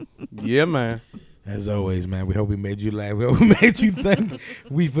 Yeah, man. As always, man, we hope we made you laugh. We hope we made you think.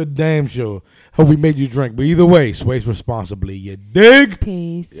 We for damn sure hope we made you drink. But either way, sway responsibly. You dig?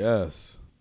 Peace. Yes.